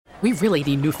We really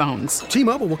need new phones.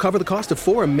 T-Mobile will cover the cost of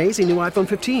 4 amazing new iPhone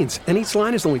 15s, and each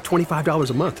line is only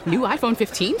 $25 a month. New iPhone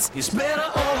 15s? It's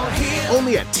better over here.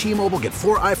 Only at T-Mobile, get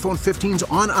 4 iPhone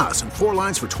 15s on us and 4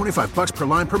 lines for $25 per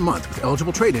line per month with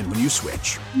eligible trade-in when you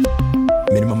switch.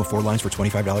 Minimum of 4 lines for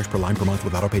 $25 per line per month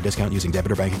with autopay discount using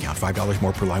debit or bank account. $5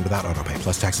 more per line without autopay,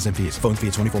 plus taxes and fees. Phone fee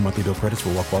at 24 monthly bill credits for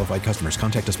well-qualified customers.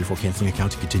 Contact us before canceling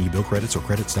account to continue bill credits or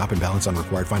credit stop and balance on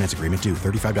required finance agreement due.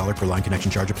 $35 per line connection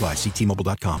charge applies. See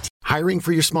T-Mobile.com. Hiring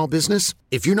for your small business?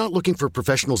 If you're not looking for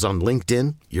professionals on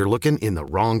LinkedIn, you're looking in the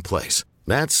wrong place.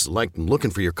 That's like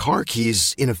looking for your car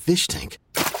keys in a fish tank.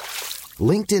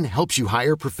 LinkedIn helps you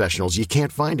hire professionals you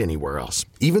can't find anywhere else,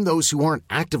 even those who aren't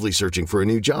actively searching for a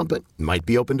new job but might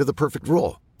be open to the perfect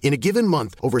role. In a given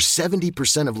month, over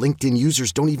 70% of LinkedIn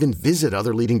users don't even visit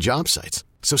other leading job sites.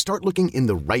 So start looking in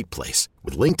the right place.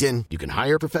 With LinkedIn, you can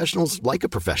hire professionals like a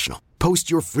professional.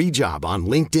 Post your free job on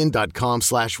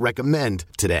linkedin.com/recommend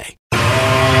today.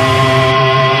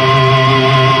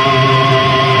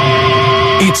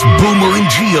 It's Boomer and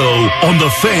Gio on The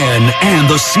Fan and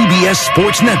the CBS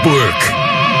Sports Network.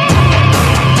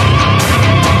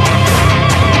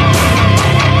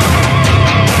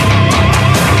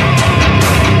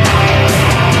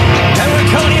 And we're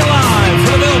coming live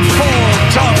from the Bill Ford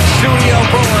Talk Studio.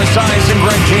 Boomer Esiason,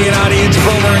 Greg Giannotti. It's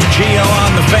Boomer and Gio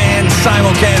on The Fan.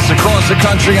 Simulcast across the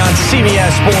country on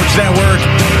CBS Sports Network.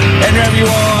 And wherever you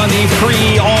are on the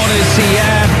free Odyssey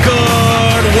app.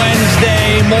 Good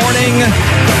Wednesday morning.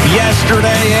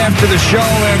 Yesterday, after the show,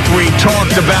 after we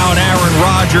talked about Aaron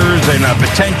Rodgers and a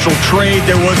potential trade,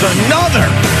 there was another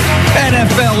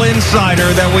NFL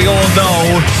insider that we all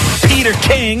know, Peter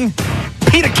King,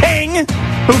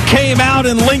 who came out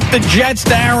and linked the Jets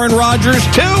to Aaron Rodgers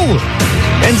too,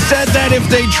 and said that if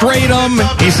they trade him,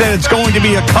 he said it's going to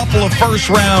be a couple of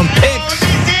first-round picks,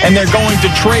 and they're going to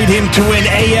trade him to an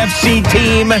AFC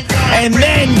team, and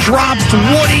then dropped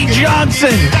Woody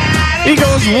Johnson. He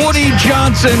goes, Woody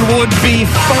Johnson would be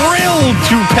thrilled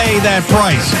to pay that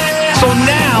price. So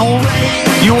now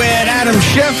you add Adam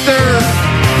Schefter,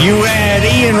 you add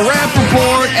Ian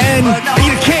Rappaport, and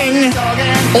Peter King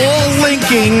all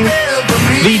linking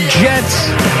the Jets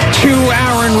to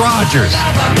Aaron Rodgers.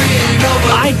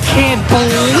 I can't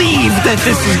believe that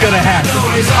this is going to happen.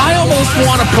 I almost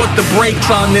want to put the brakes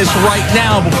on this right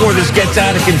now before this gets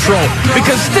out of control.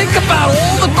 Because think about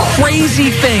all the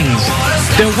crazy things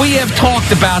that we have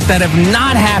talked about that have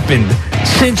not happened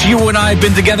since you and I have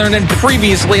been together, and then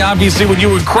previously, obviously, when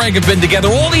you and Craig have been together.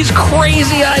 All these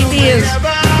crazy ideas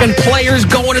and players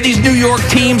going to these New York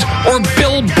teams, or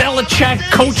Bill Belichick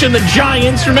coaching the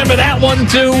Giants. Remember that one,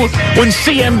 too, when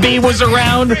CMB was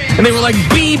around, and they were like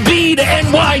BB to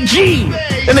NYG,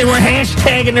 and they were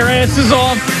hashtagging their asses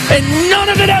off, and none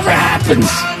of it ever happens.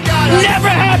 Never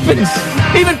happens.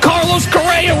 Even Carlos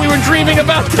Correa, we were dreaming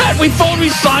about that. We thought we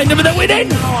signed him, and then we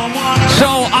didn't. So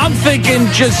I'm thinking,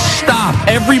 just stop.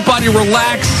 Everybody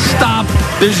relax, stop.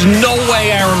 There's no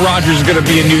way Aaron Rodgers is going to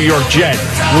be a New York Jet,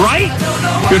 right?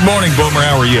 Good morning, Boomer.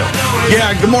 How are you?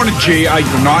 Yeah, good morning, G. I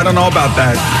don't know about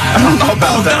that. I don't know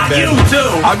about that, man. You too.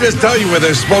 I'll just tell you, where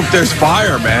there's smoke, there's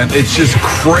fire, man. It's just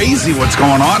crazy what's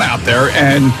going on out there,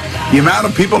 and the amount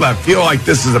of people that feel like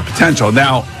this is a potential.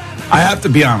 Now, I have to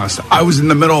be honest. I was in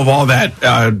the middle of all that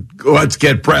let's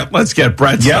get Brett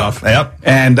stuff. Yep.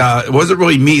 And it wasn't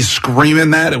really me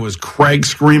screaming that. It was Craig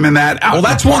screaming that. Well,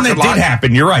 that's one that did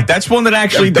happen. You're right. That's one that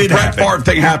actually did happen. The Brett Favre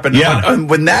thing happened. Yeah.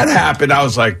 When that happened, I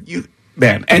was like,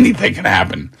 man, anything can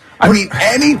happen. I mean,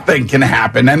 anything can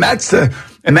happen. And that's the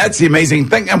amazing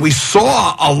thing. And we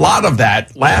saw a lot of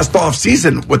that last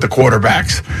offseason with the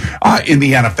quarterbacks in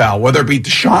the NFL, whether it be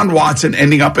Deshaun Watson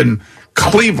ending up in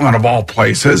Cleveland, of all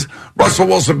places, Russell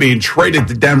Wilson being traded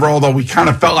to Denver, although we kind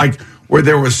of felt like where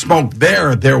there was smoke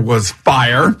there was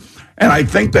fire. And I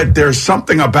think that there's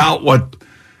something about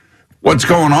what's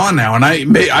going on now. And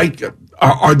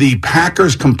are the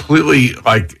Packers completely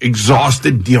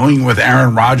exhausted dealing with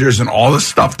Aaron Rodgers and all the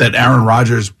stuff that Aaron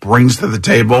Rodgers brings to the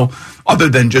table, other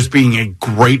than just being a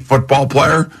great football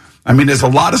player? I mean, there's a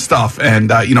lot of stuff,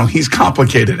 and he's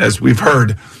complicated, as we've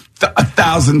heard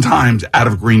 1,000 times out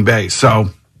of Green Bay. So,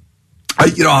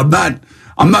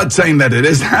 I'm not saying that it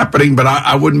is happening, but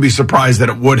I wouldn't be surprised that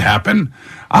it would happen.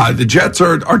 The Jets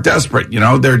are desperate.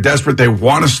 They're desperate. They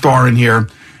want a star in here.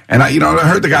 And I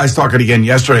heard the guys talking again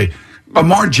yesterday.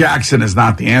 Lamar Jackson is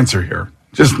not the answer here.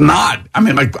 Just not. I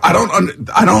mean, I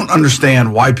don't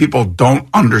understand why people don't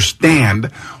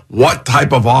understand what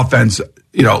type of offense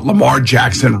Lamar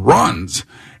Jackson runs.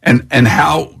 And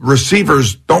how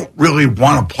receivers don't really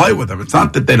want to play with him. It's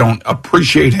not that they don't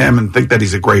appreciate him and think that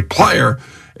he's a great player.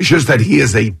 It's just that he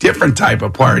is a different type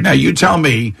of player. Now, you tell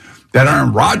me that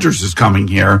Aaron Rodgers is coming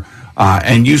here.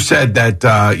 And you said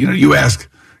that, you asked,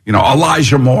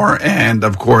 Elijah Moore and,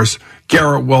 of course,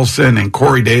 Garrett Wilson and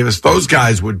Corey Davis. Those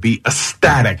guys would be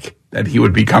ecstatic that he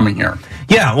would be coming here.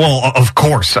 Yeah, well, of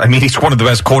course. I mean, he's one of the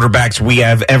best quarterbacks we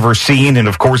have ever seen, and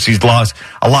of course he's lost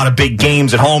a lot of big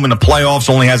games at home in the playoffs,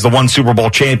 only has the one Super Bowl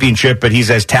championship, but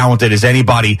he's as talented as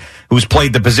anybody who's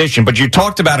played the position. But you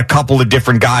talked about a couple of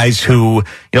different guys who,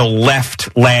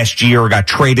 left last year or got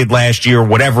traded last year,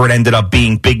 whatever it ended up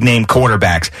being, big-name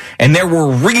quarterbacks. And there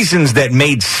were reasons that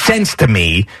made sense to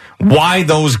me why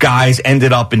those guys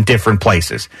ended up in different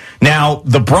places. Now,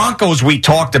 the Broncos we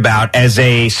talked about as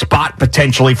a spot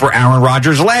potentially for Aaron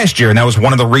Rodgers last year, and that was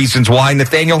one of the reasons why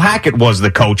Nathaniel Hackett was the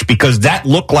coach, because that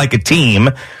looked like a team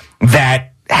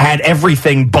that had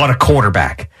everything but a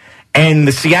quarterback. And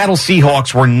the Seattle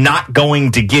Seahawks were not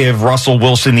going to give Russell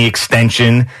Wilson the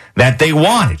extension that they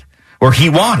wanted, or he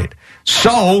wanted.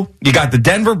 So, you got the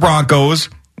Denver Broncos.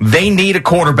 They need a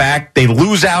quarterback. They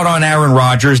lose out on Aaron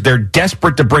Rodgers. They're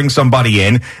desperate to bring somebody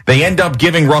in. They end up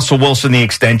giving Russell Wilson the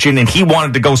extension, and he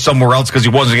wanted to go somewhere else because he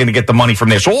wasn't going to get the money from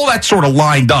there. So all that sort of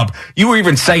lined up. You were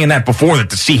even saying that before,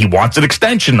 that he wants an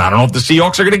extension. I don't know if the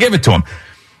Seahawks are going to give it to him.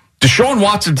 Deshaun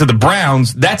Watson to the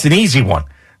Browns, that's an easy one.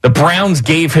 The Browns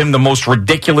gave him the most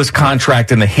ridiculous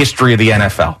contract in the history of the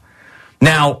NFL.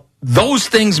 Now, those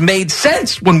things made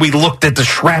sense when we looked at the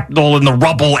shrapnel and the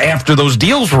rubble after those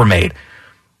deals were made.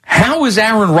 How is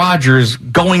Aaron Rodgers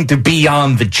going to be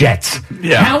on the Jets?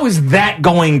 Yeah. How is that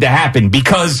going to happen?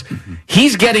 Because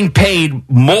he's getting paid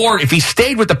more. If he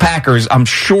stayed with the Packers, I'm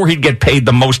sure he'd get paid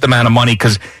the most amount of money,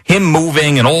 because him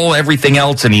moving and everything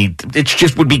else, and it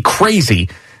just would be crazy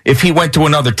if he went to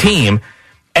another team.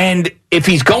 And if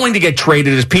he's going to get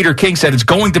traded, as Peter King said, it's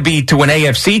going to be to an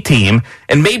AFC team,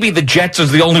 and maybe the Jets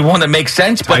is the only one that makes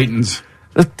sense. Titans.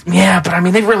 Yeah, but I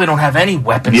mean, they really don't have any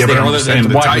weapons there other than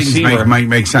the wide receiver. Might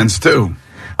make sense too.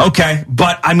 Okay,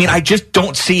 but I mean, I just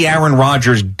don't see Aaron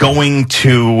Rodgers going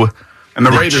to and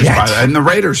the Raiders, and the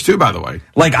Raiders too, by the way.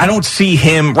 Like, I don't see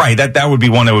him. Right, that would be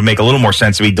one that would make a little more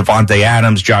sense to me. Devontae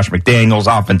Adams, Josh McDaniels,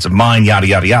 offensive mind, yada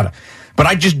yada yada. But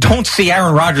I just don't see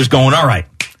Aaron Rodgers going, all right,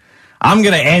 I'm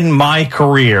going to end my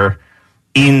career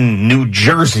in New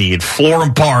Jersey at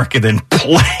Florham Park and then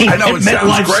play I know, it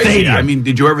sounds crazy. Stadium. I mean,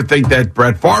 did you ever think that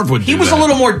Brett Favre would do He was that? A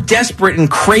little more desperate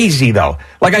and crazy, though.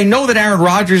 Like, I know that Aaron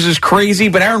Rodgers is crazy,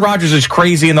 but Aaron Rodgers is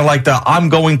crazy in I'm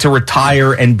going to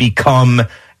retire and become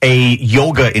a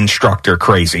yoga instructor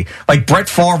crazy. Like, Brett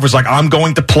Favre was like, I'm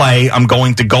going to play, I'm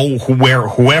going to go where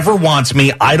whoever wants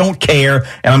me, I don't care,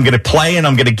 and I'm going to play, and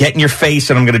I'm going to get in your face,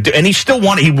 and I'm going to do, and he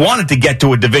wanted to get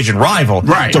to a division rival,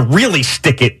 right, to really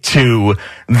stick it to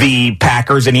the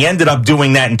Packers, and he ended up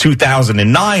doing that in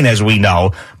 2009, as we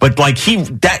know. But like,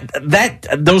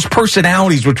 those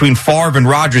personalities between Favre and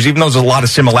Rodgers, even though there's a lot of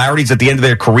similarities at the end of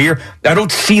their career, I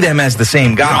don't see them as the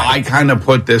same guy. I kind of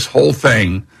put this whole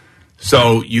thing.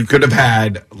 So you could have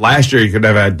had, last year you could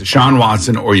have had Deshaun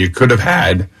Watson, or you could have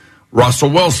had Russell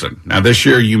Wilson. Now this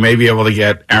year you may be able to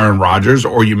get Aaron Rodgers,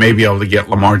 or you may be able to get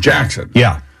Lamar Jackson.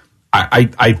 Yeah.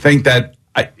 I think that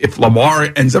if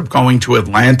Lamar ends up going to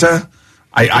Atlanta,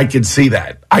 I could see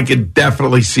that. I could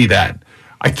definitely see that.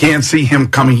 I can't see him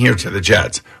coming here to the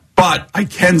Jets. But I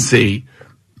can see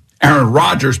Aaron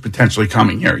Rodgers potentially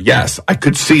coming here. Yes, I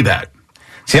could see that.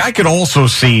 See, I could also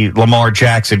see Lamar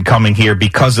Jackson coming here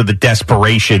because of the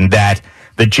desperation that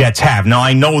the Jets have. Now,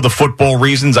 I know the football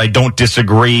reasons. I don't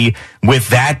disagree with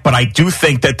that, but I do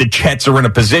think that the Jets are in a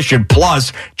position,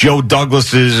 plus Joe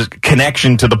Douglas's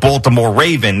connection to the Baltimore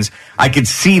Ravens, I could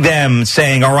see them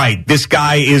saying, all right, this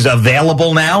guy is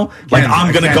available now. Like,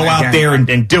 I'm going to go out there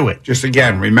and do it. Just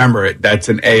again, remember it. That's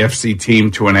an AFC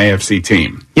team to an AFC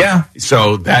team. Yeah.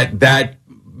 So that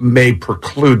may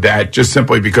preclude that, just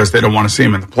simply because they don't want to see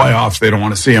him in the playoffs. They don't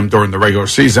want to see him during the regular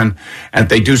season. And if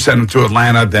they do send him to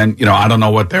Atlanta, then, I don't know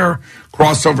what their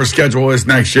crossover schedule is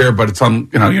next year, but it's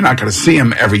you're not going to see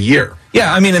him every year.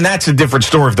 Yeah, I mean, and that's a different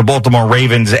story if the Baltimore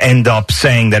Ravens end up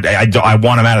saying that I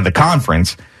want him out of the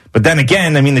conference. But then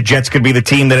again, I mean, the Jets could be the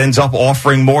team that ends up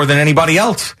offering more than anybody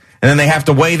else. And then they have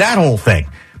to weigh that whole thing.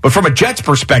 But from a Jets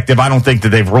perspective, I don't think that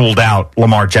they've ruled out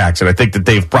Lamar Jackson. I think that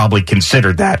they've probably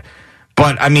considered that.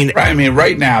 But,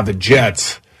 right now, the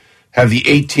Jets have the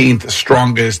 18th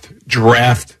strongest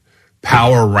draft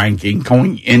power ranking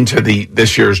going into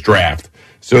this year's draft.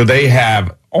 So they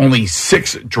have only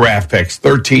 6 draft picks,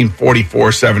 13,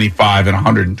 44, 75, and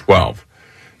 112.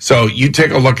 So you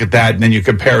take a look at that, and then you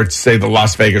compare it to, say, the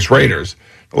Las Vegas Raiders.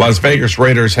 The Las Vegas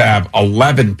Raiders have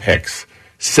 11 picks,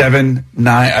 7,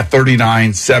 9,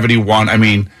 39, 71. I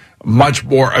mean, much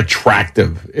more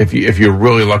attractive if you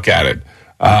really look at it.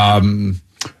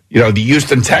 the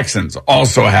Houston Texans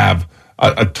also have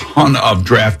a ton of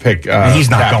draft pick. He's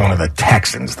not capital. going to the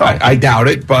Texans, though. I doubt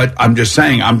it, but I'm just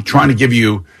saying, I'm trying to give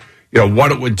you,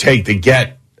 what it would take to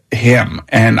get him.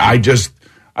 And I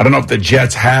don't know if the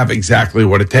Jets have exactly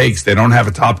what it takes. They don't have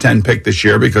a top 10 pick this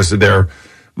year because of their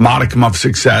modicum of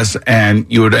success, and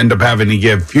you would end up having to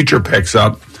give future picks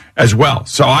up as well.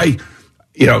 So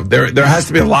there has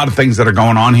to be a lot of things that are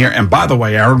going on here. And by the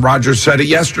way, Aaron Rodgers said it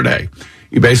yesterday.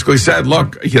 He basically said,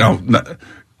 look,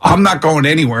 I'm not going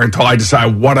anywhere until I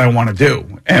decide what I want to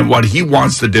do. And what he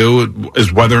wants to do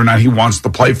is whether or not he wants to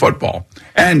play football.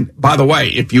 And by the way,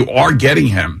 if you are getting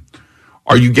him,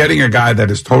 are you getting a guy that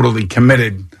is totally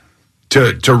committed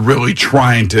to really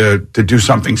trying to do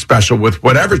something special with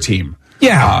whatever team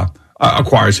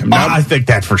acquires him? Now, I think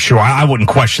that for sure. I wouldn't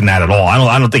question that at all.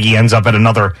 I don't think he ends up at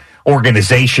another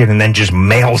organization and then just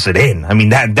mails it in. I mean,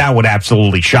 that would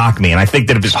absolutely shock me. And I think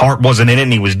that if his heart wasn't in it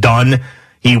and he was done,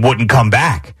 he wouldn't come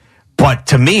back. But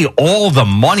to me, all the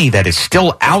money that is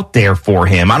still out there for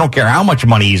him, I don't care how much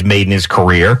money he's made in his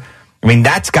career, I mean,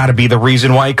 that's got to be the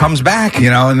reason why he comes back.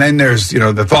 And then there's,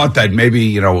 the thought that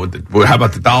maybe, how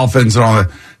about the Dolphins and all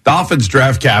that? Dolphins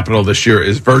draft capital this year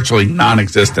is virtually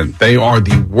non-existent. They are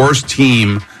the worst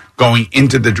team going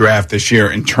into the draft this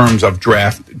year in terms of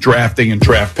drafting and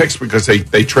draft picks because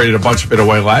they traded a bunch of it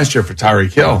away last year for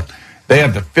Tyreek Hill. They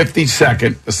have the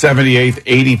 52nd, the 78th,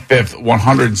 85th,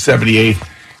 178th,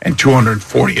 and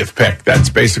 240th pick. That's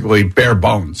basically bare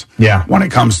bones when it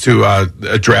comes to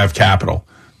draft capital.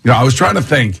 I was trying to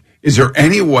think, is there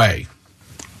any way,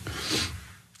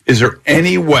 you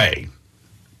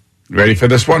ready for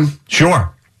this one?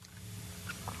 Sure.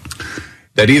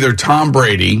 That either Tom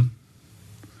Brady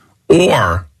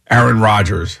or Aaron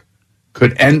Rodgers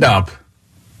could end up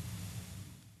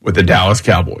with the Dallas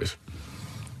Cowboys?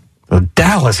 The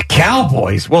Dallas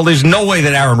Cowboys? Well, there's no way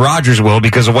that Aaron Rodgers will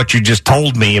because of what you just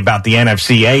told me about the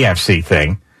NFC-AFC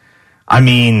thing. I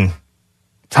mean,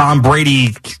 Tom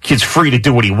Brady is free to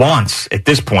do what he wants at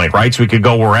this point, right? So he could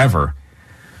go wherever.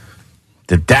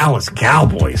 The Dallas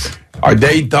Cowboys. Are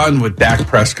they done with Dak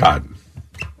Prescott?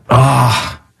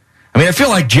 I feel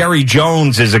like Jerry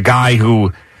Jones is a guy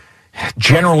who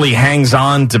generally hangs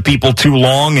on to people too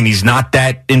long, and he's not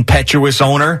that impetuous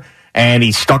owner, and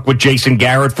he's stuck with Jason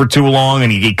Garrett for too long,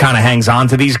 and he kind of hangs on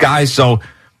to these guys. So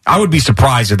I would be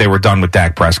surprised if they were done with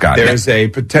Dak Prescott. There's a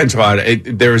potential out.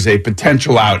 There is a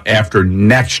potential out after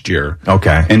next year.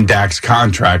 Okay. In Dak's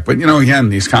contract, but again,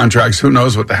 these contracts, who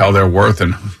knows what the hell they're worth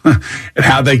and and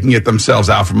how they can get themselves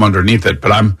out from underneath it.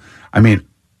 But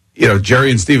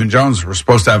Jerry and Stephen Jones were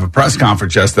supposed to have a press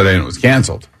conference yesterday, and it was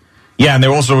canceled. Yeah, and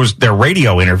there also was their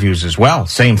radio interviews as well.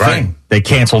 Same thing. Right. They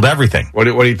canceled everything. What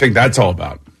do you think that's all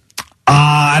about?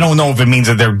 I don't know if it means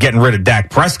that they're getting rid of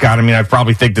Dak Prescott. I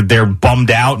probably think that they're bummed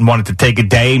out and wanted to take a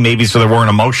day, maybe so they weren't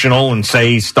emotional and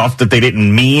say stuff that they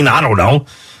didn't mean. I don't know.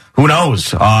 Who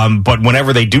knows? But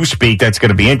whenever they do speak, that's going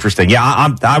to be interesting. Yeah,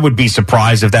 I would be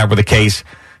surprised if that were the case,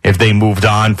 if they moved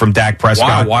on from Dak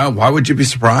Prescott. Why would you be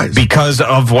surprised? Because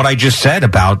of what I just said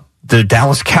about the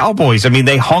Dallas Cowboys.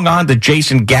 They hung on to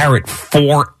Jason Garrett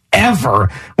forever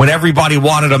when everybody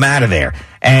wanted him out of there.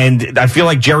 And I feel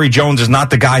like Jerry Jones is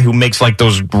not the guy who makes like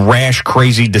those rash,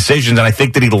 crazy decisions. And I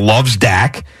think that he loves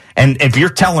Dak. And if you're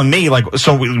telling me,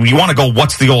 so you want to go,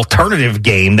 what's the alternative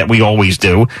game that we always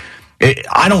do?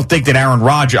 I don't think that Aaron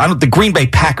Rodgers, the Green Bay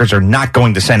Packers are not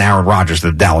going to send Aaron Rodgers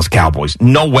to the Dallas Cowboys.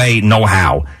 No way, no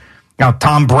how. Now,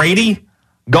 Tom Brady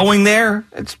going there,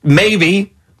 it's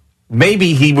maybe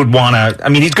he would want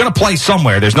to, he's going to play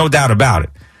somewhere. There's no doubt about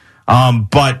it.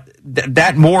 But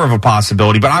that more of a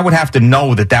possibility, but I would have to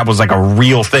know that was like a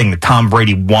real thing that Tom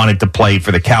Brady wanted to play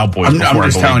for the Cowboys. I'm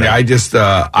just telling you,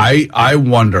 I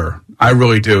wonder, I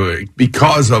really do,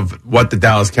 because of what the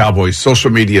Dallas Cowboys social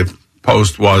media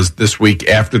post was this week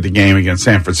after the game against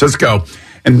San Francisco,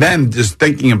 and then just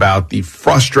thinking about the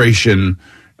frustration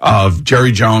of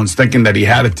Jerry Jones thinking that he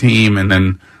had a team, and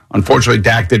then unfortunately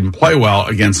Dak didn't play well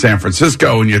against San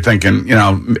Francisco, and you're thinking,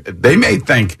 they may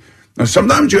think. Now,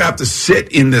 sometimes you have to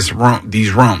sit in these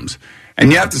rooms, and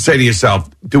you have to say to yourself,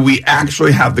 do we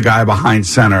actually have the guy behind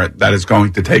center that is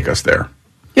going to take us there?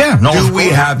 Yeah. No, do we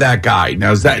have that guy?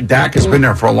 Now, Dak has been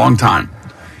there for a long time,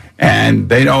 and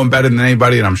they know him better than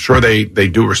anybody, and I'm sure they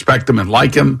do respect him and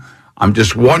like him. I'm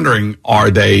just wondering,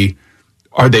 are they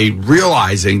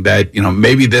realizing that,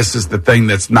 maybe this is the thing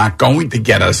that's not going to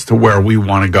get us to where we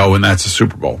want to go, and that's the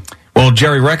Super Bowl? Well,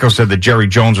 Jerry Recco said that Jerry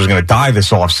Jones was going to die this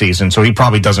offseason, so he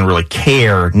probably doesn't really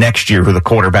care next year who the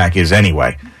quarterback is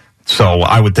anyway. So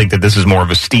I would think that this is more of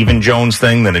a Stephen Jones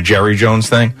thing than a Jerry Jones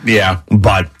thing. Yeah.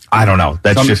 But I don't know.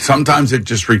 Sometimes it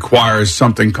just requires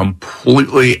something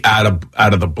completely out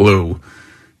of the blue,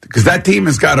 because that team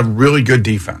has got a really good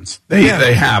defense.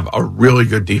 They have a really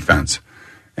good defense,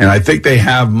 and I think they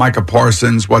have Micah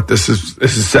Parsons. This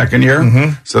is second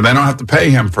year, so they don't have to pay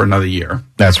him for another year.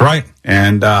 That's right.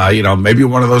 And maybe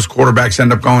one of those quarterbacks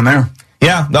end up going there.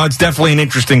 Yeah, no, it's definitely an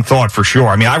interesting thought for sure.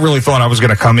 I mean, I really thought I was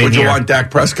going to come in Would here. you want Dak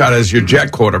Prescott as your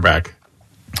Jet quarterback?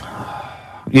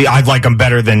 Yeah, I'd like him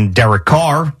better than Derek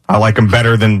Carr. I like him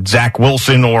better than Zach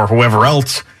Wilson or whoever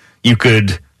else you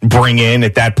could bring in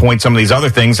at that point. Some of these other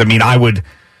things. I mean, I would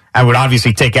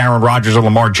obviously take Aaron Rodgers or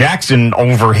Lamar Jackson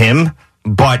over him,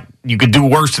 but you could do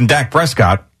worse than Dak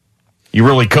Prescott. You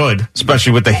really could,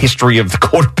 especially with the history of the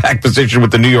quarterback position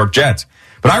with the New York Jets.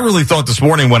 But I really thought this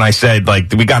morning when I said,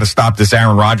 we got to stop this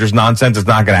Aaron Rodgers nonsense, it's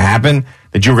not going to happen,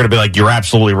 that you were going to be like, you're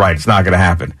absolutely right, it's not going to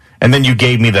happen. And then you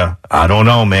gave me I don't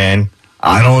know, man.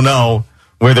 I don't know.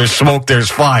 Where there's smoke, there's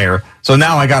fire. So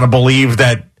now I got to believe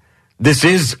that this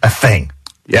is a thing.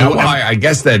 Yeah, well, I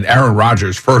guess that Aaron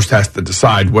Rodgers first has to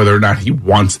decide whether or not he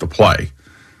wants to play.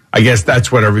 I guess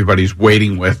that's what everybody's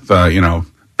waiting with,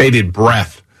 bated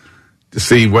breath to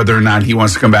see whether or not he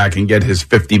wants to come back and get his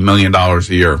 $50 million a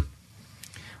year.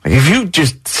 If you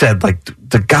just said,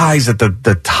 the guys at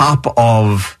the top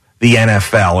of the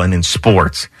NFL and in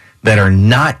sports that are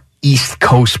not East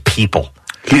Coast people.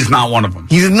 He's not one of them.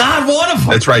 He's not one of them.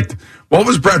 That's right. What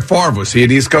was Brett Favre? Was he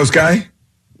an East Coast guy?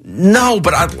 No,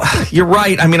 but you're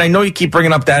right. I mean, I know you keep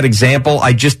bringing up that example.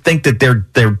 I just think that they're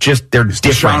different.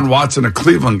 Deshaun Watson, a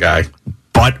Cleveland guy.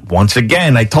 But once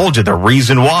again, I told you the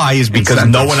reason why is because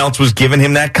no one else was giving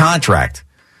him that contract.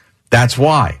 That's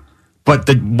why. But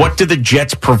what do the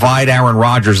Jets provide Aaron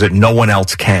Rodgers that no one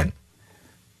else can?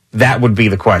 That would be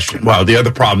the question. Well, the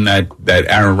other problem that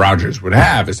Aaron Rodgers would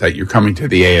have is that you're coming to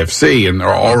the AFC, and there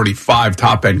are already 5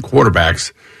 top-end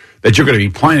quarterbacks that you're going to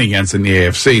be playing against in the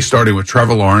AFC, starting with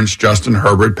Trevor Lawrence, Justin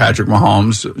Herbert, Patrick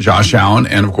Mahomes, Josh Allen,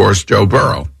 and, of course, Joe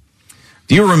Burrow.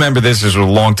 Do you remember this? This was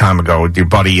a long time ago with your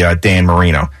buddy Dan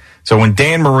Marino. So when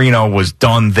Dan Marino was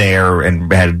done there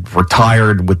and had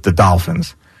retired with the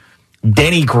Dolphins,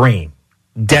 Denny Green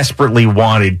desperately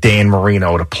wanted Dan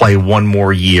Marino to play one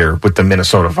more year with the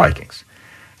Minnesota Vikings.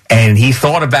 And he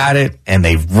thought about it, and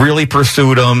they really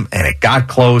pursued him, and it got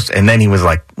close, and then he was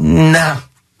like, nah,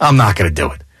 I'm not going to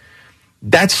do it.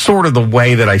 That's sort of the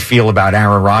way that I feel about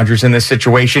Aaron Rodgers in this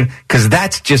situation, because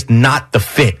that's just not the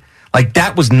fit.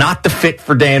 That was not the fit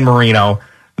for Dan Marino.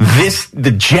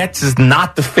 The Jets is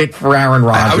not the fit for Aaron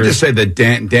Rodgers. I would just say that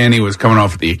Danny was coming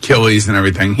off the Achilles and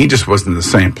everything. He just wasn't the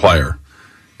same player.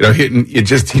 He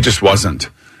just wasn't.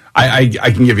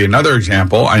 I can give you another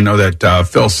example. I know that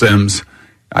Phil Simms,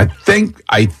 I think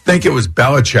it was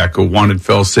Belichick who wanted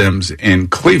Phil Simms in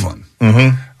Cleveland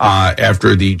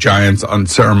after the Giants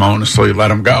unceremoniously let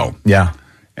him go. Yeah.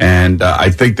 And I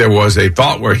think there was a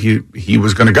thought where he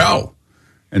was going to go,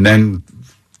 and then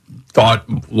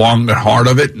thought long and hard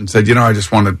of it and said, I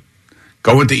just want to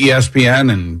go into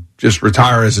ESPN and just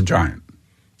retire as a Giant.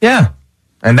 Yeah.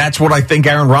 And that's what I think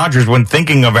Aaron Rodgers, when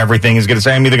thinking of everything, is going to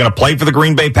say, I'm either going to play for the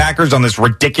Green Bay Packers on this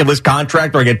ridiculous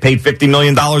contract where I get paid $50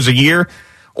 million a year,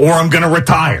 or I'm going to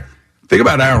retire. Think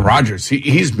about Aaron Rodgers.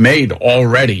 He's made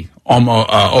already almost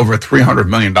over $300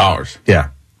 million. Yeah.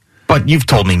 But you've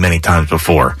told me many times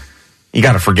before, you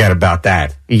got to forget about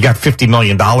that. You got $50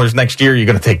 million next year, you're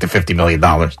going to take the $50 million,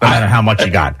 no matter how much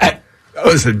you got.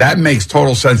 Listen, that makes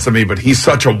total sense to me, but he's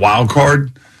such a wild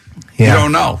card. Yeah. You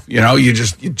don't know. You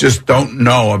just don't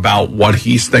know about what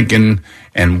he's thinking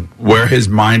and where his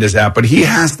mind is at. But he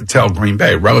has to tell Green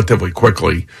Bay relatively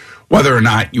quickly whether or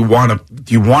not do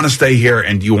you want to stay here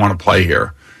and do you want to play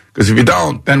here? Because if you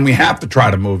don't, then we have to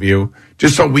try to move you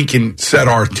just so we can set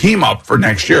our team up for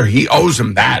next year. He owes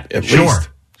him that at least.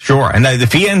 Sure. And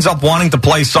if he ends up wanting to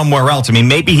play somewhere else,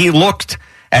 maybe he looked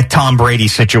at Tom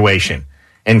Brady's situation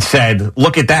and said,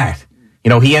 look at that.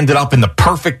 He ended up in the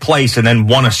perfect place and then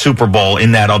won a Super Bowl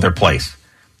in that other place.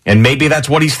 And maybe that's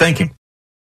what he's thinking.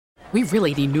 We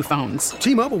really need new phones.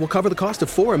 T-Mobile will cover the cost of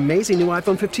 4 amazing new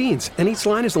iPhone 15s, and each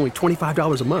line is only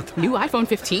 $25 a month. New iPhone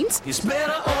 15s? It's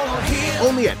better over here.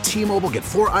 Only at T-Mobile, get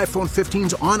 4 iPhone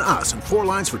 15s on us and 4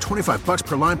 lines for $25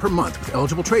 per line per month with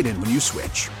eligible trade-in when you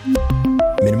switch.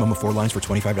 Minimum of 4 lines for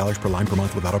 $25 per line per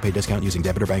month with autopay discount using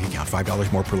debit or bank account.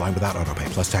 $5 more per line without autopay,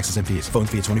 plus taxes and fees. Phone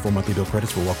fee at 24 monthly bill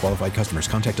credits for well-qualified customers.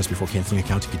 Contact us before canceling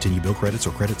account to continue bill credits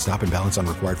or credit stop and balance on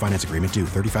required finance agreement due.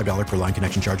 $35 per line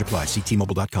connection charge applies. See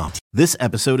T-Mobile.com. This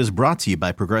episode is brought to you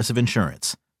by Progressive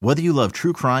Insurance. Whether you love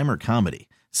true crime or comedy,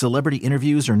 celebrity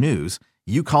interviews or news,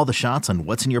 you call the shots on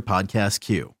what's in your podcast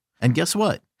queue. And guess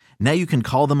what? Now you can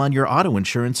call them on your auto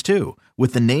insurance too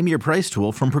with the Name Your Price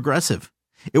tool from Progressive.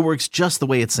 It works just the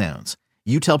way it sounds.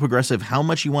 You tell Progressive how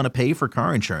much you want to pay for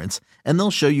car insurance, and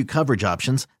they'll show you coverage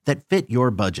options that fit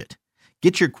your budget.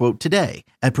 Get your quote today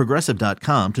at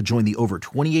Progressive.com to join the over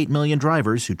 28 million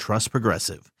drivers who trust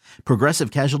Progressive. Progressive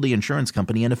Casualty Insurance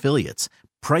Company and Affiliates.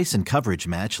 Price and coverage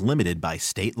match limited by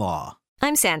state law.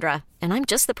 I'm Sandra, and I'm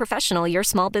just the professional your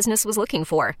small business was looking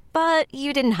for. But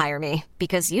you didn't hire me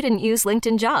because you didn't use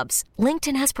LinkedIn Jobs.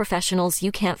 LinkedIn has professionals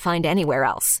you can't find anywhere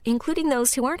else, including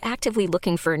those who aren't actively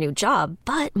looking for a new job,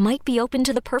 but might be open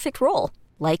to the perfect role,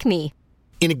 like me.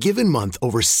 In a given month,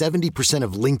 over 70%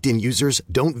 of LinkedIn users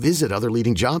don't visit other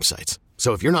leading job sites.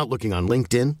 So if you're not looking on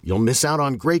LinkedIn, you'll miss out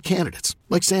on great candidates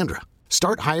like Sandra.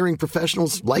 Start hiring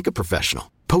professionals like a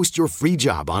professional. Post your free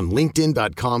job on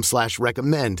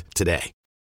linkedin.com/recommend today.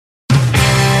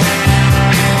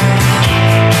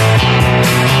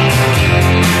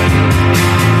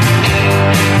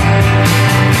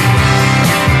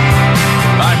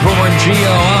 Boomer and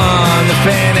Gio on the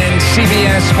Fan and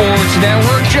CBS Sports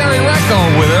Network. Jerry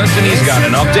Recco with us, and he's got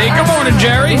an update. Good morning,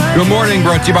 Jerry. Good morning.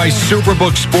 Brought to you by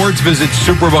Superbook Sports. Visit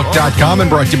superbook.com,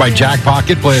 and brought to you by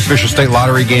Jackpocket. Play official state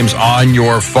lottery games on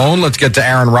your phone. Let's get to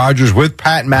Aaron Rodgers with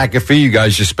Pat McAfee. You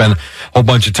guys just spent a whole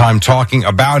bunch of time talking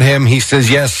about him. He says,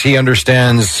 yes, he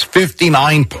understands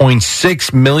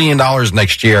 $59.6 million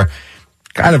next year.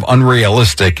 Kind of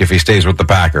unrealistic if he stays with the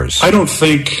Packers. I don't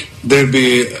think there'd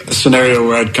be a scenario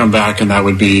where I'd come back and that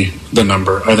would be the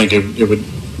number. I think it would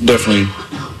definitely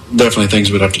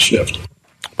things would have to shift.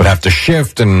 Would have to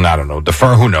shift and, I don't know,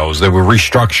 defer, who knows. They would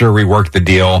restructure, rework the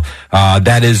deal.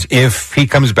 That is if he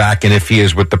comes back and if he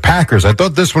is with the Packers. I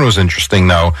thought this one was interesting,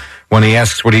 though, when he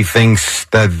asks what he thinks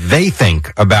that they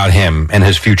think about him and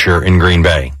his future in Green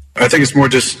Bay. I think it's more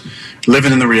just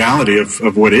living in the reality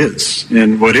of what is.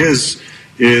 And what is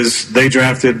they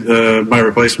drafted my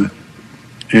replacement.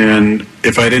 And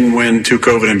if I didn't win 2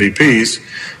 COVID MVPs,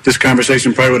 this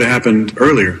conversation probably would have happened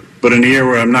earlier. But in a year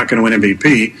where I'm not going to win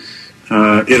MVP,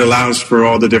 it allows for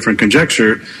all the different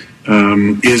conjecture.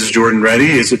 Is Jordan ready?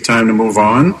 Is it time to move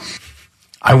on?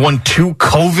 I won 2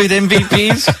 COVID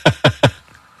MVPs?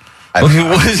 What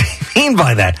does he mean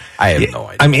by that? I have no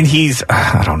idea. I mean,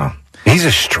 I don't know. He's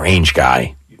a strange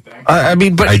guy. I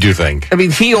do think. I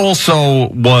mean, he also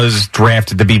was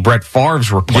drafted to be Brett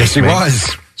Favre's replacement. Yes,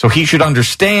 he was. So he should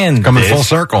understand Coming full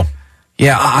circle.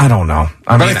 Yeah, I don't know.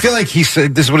 I feel like he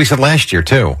said this is what he said last year,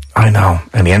 too. I know.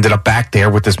 And he ended up back there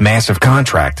with this massive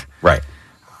contract. Right.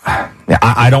 Yeah,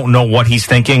 I don't know what he's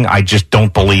thinking. I just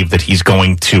don't believe that he's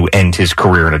going to end his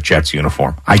career in a Jets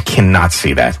uniform. I cannot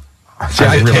see that.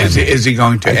 Is he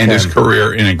going to end his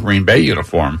career in a Green Bay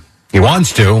uniform? He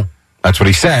wants to. That's what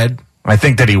he said. I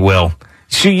think that he will.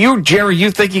 So Jerry,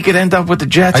 you think he could end up with the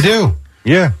Jets? I do.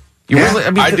 Yeah. Really?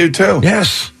 I do too.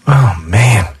 Yes. Oh,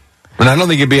 man. And I don't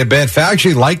think it'd be a bad fit. I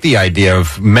actually like the idea of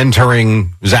mentoring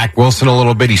Zach Wilson a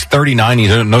little bit. He's 39.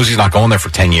 He knows he's not going there for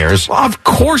 10 years. Well, of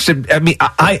course.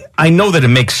 I know that it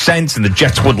makes sense and the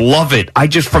Jets would love it.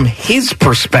 From his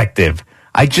perspective,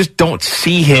 I just don't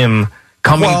see him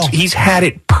coming. Well, he's had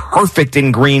it perfect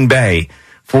in Green Bay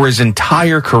for his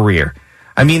entire career.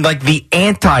 I mean, like, the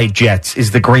anti-Jets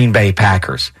is the Green Bay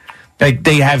Packers.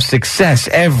 They have success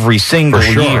every single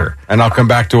year. And I'll come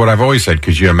back to what I've always said.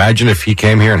 Could you imagine if he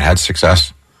came here and had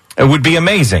success? It would be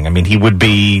amazing. I mean, he would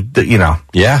be,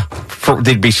 Yeah.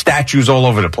 There'd be statues all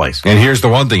over the place. And here's the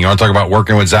one thing. You want to talk about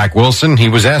working with Zach Wilson? He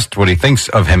was asked what he thinks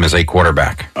of him as a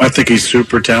quarterback. I think he's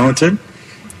super talented.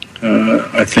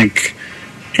 I think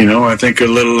a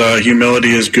little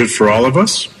humility is good for all of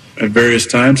us at various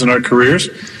times in our careers.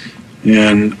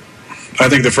 And I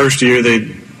think the first year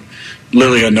they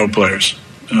literally had no players.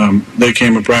 They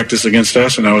came to practice against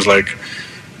us, and I was like,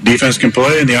 defense can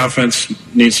play, and the offense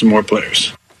needs some more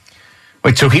players.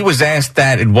 Wait, so he was asked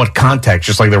that in what context?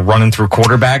 Just like they're running through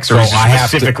quarterbacks? Or is he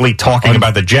specifically talking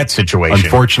about the Jet situation?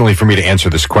 Unfortunately, for me to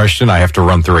answer this question, I have to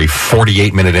run through a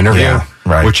 48-minute interview,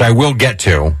 which I will get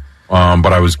to,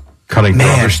 but I was cutting through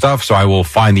other stuff, so I will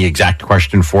find the exact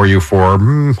question for you for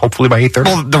hopefully by 8:30.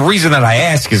 Well, the reason that I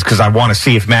ask is because I want to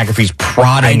see if McAfee's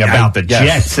prodding about the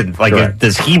Jets, and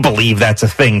does he believe that's a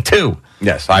thing too?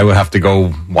 Yes, I would have to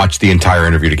go watch the entire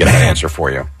interview to get an answer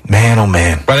for you. Man, oh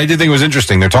man. But I did think it was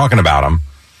interesting. They're talking about him.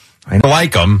 I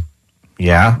like him.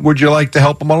 Yeah. Would you like to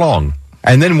help him along?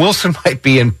 And then Wilson might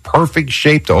be in perfect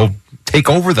shape to take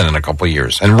over then in a couple of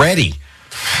years and ready.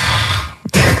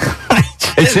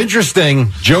 It's interesting.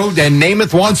 Joe and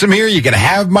Namath wants him here. You can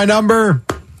have my number.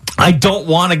 I don't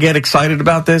want to get excited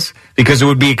about this because it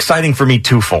would be exciting for me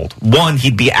twofold. One,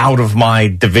 he'd be out of my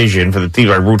division for the team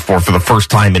I root for the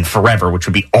first time in forever, which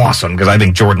would be awesome because I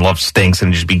think Jordan Love stinks and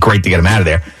it'd just be great to get him out of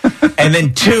there. And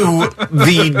then two,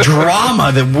 the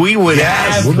drama that we would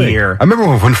have here. I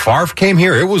remember when Favre came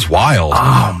here, it was wild.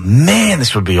 Oh, man,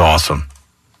 this would be awesome.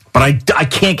 But I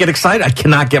can't get excited. I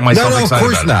cannot get myself excited. No, of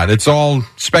course not. It's all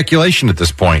speculation at this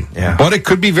point. Yeah. But it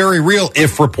could be very real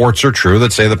if reports are true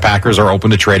that say the Packers are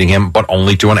open to trading him, but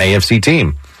only to an AFC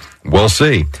team. We'll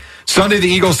see. Sunday, the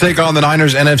Eagles take on the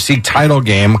Niners NFC title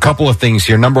game. A couple of things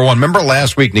here. Number one, remember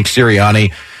last week Nick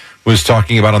Sirianni was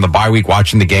talking about on the bye week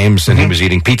watching the games and he was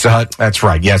eating Pizza Hut? That's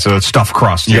right. Yeah, so it's stuffed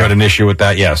crust. You had an issue with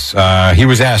that? Yes. He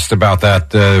was asked about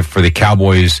that for the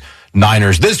Cowboys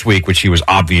Niners this week, which he was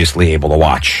obviously able to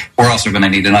watch. We're also going to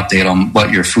need an update on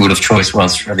what your food of choice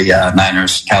was for the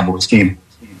Niners Cowboys game.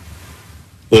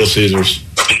 Little Caesars.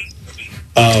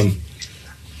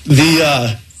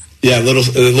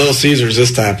 Little Caesars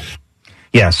this time.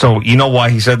 Yeah, so you know why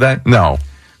he said that? No.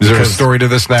 Is there a story to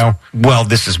this now? Well,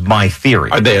 this is my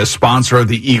theory. Are they a sponsor of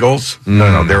the Eagles?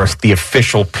 No, they're the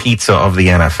official pizza of the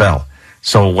NFL.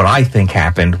 So what I think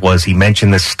happened was he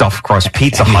mentioned this stuffed crust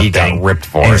Pizza Hut he thing. got ripped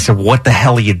for and it. he said, what the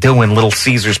hell are you doing? Little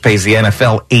Caesars pays the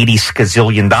NFL $80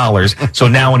 skazillion. So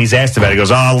now when he's asked about it, he goes,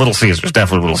 Little Caesars,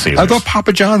 definitely Little Caesars. I thought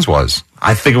Papa John's was.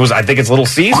 I think it's Little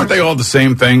Caesars. Aren't they all the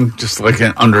same thing, just like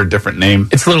under a different name?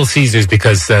 It's Little Caesars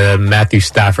because Matthew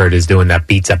Stafford is doing that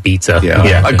pizza.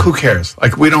 Yeah. Like who cares?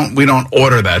 Like we don't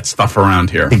order that stuff around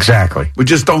here. Exactly. We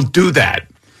just don't do that.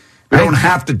 We don't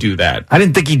have to do that. I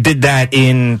didn't think he did that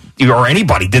or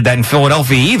anybody did that in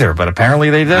Philadelphia either, but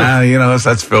apparently they did.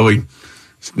 That's Philly.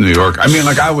 It's New York. I mean,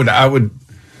 like I would, I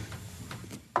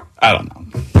don't know.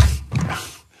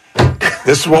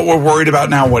 This is what we're worried about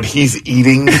now, what he's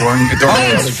eating during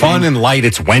it's fun and light.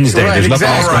 It's Wednesday. Right, There's nothing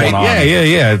else going on.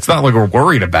 Yeah. It's not like we're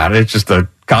worried about it. It's just a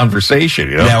conversation,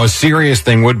 you know? Now, a serious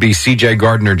thing would be C.J.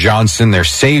 Gardner-Johnson, their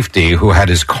safety, who had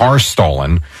his car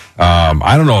stolen.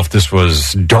 I don't know if this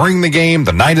was during the game,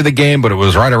 the night of the game, but it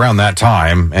was right around that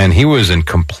time. And he was in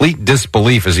complete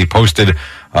disbelief as he posted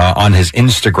on his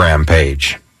Instagram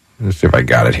page. Let's see if I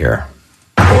got it here.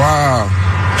 Wow.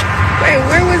 Wait,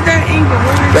 where was that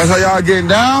angle? That's how y'all getting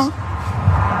down?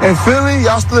 In Philly?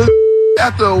 Y'all still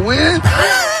after a win?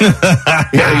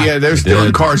 Yeah, they're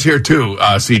stealing cars here too,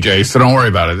 CJ, so don't worry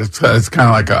about it. It's kind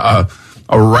of like a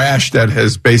rash that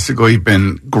has basically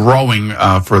been growing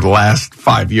for the last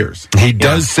 5 years. He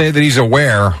does say that he's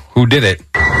aware who did it.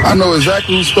 I know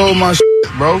exactly who stole my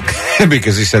bro.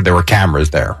 Because he said there were cameras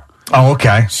there. Oh,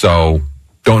 okay. So,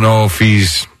 don't know if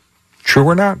he's true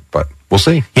or not, but we'll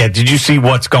see. Yeah, did you see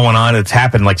what's going on? It's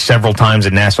happened like several times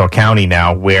in Nassau County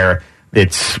now where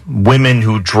it's women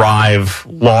who drive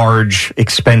large,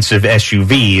 expensive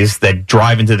SUVs that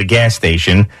drive into the gas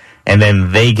station, and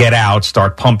then they get out,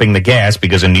 start pumping the gas,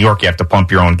 because in New York you have to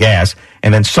pump your own gas,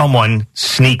 and then someone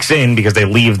sneaks in because they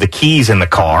leave the keys in the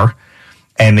car,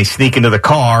 and they sneak into the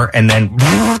car and then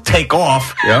take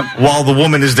off while the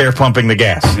woman is there pumping the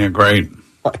gas. Yeah, great.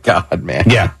 Oh my God, man.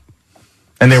 Yeah.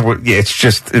 And there were, it's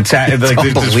like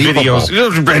there's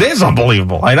videos. It is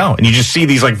unbelievable. I know. And you just see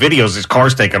these like videos, these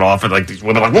cars taking off, and like these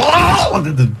women are like, whoa!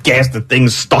 The gas, the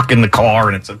thing's stuck in the car,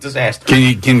 and it's a disaster.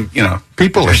 Can you know?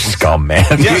 People are scum, man.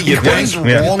 Yeah, what is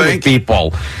wrong with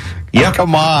people? Yeah,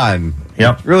 come on.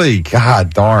 Yep. Really,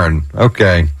 God darn.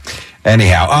 Okay.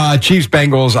 Anyhow, Chiefs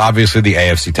Bengals, obviously the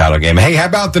AFC title game. Hey, how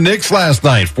about the Knicks last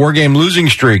night? 4-game losing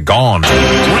streak gone.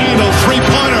 Randall,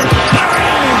 three-pointer.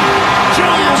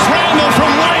 Julius Randall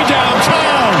from way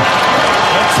downtown.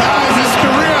 That ties his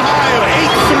career high of 8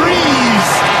 threes.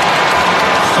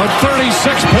 A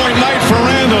 36-point night for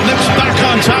Randall. Knicks back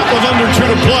on top with under 2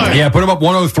 to play. Yeah, put them up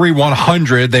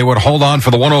 103-100. They would hold on for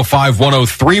the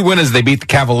 105-103 win as they beat the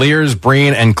Cavaliers,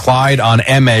 Breen and Clyde on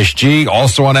MSG.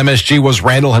 Also on MSG was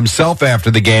Randall himself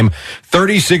after the game.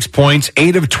 36 points,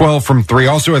 8 of 12 from 3.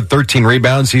 Also had 13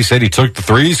 rebounds. He said he took the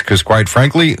threes because, quite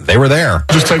frankly, they were there.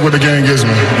 Just take what the game gives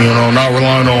me, not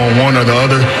relying on one or the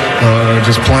other.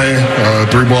 Just playing.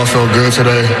 3 balls felt good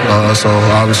today, so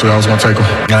obviously I was going to take them.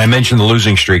 And I mentioned the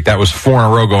losing streak. That was 4 in a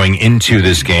row going into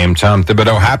this game. Tom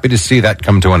Thibodeau, happy to see that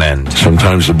come to an end.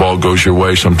 Sometimes the ball goes your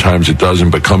way, sometimes it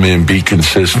doesn't, but come in, be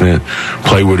consistent,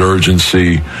 play with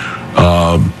urgency,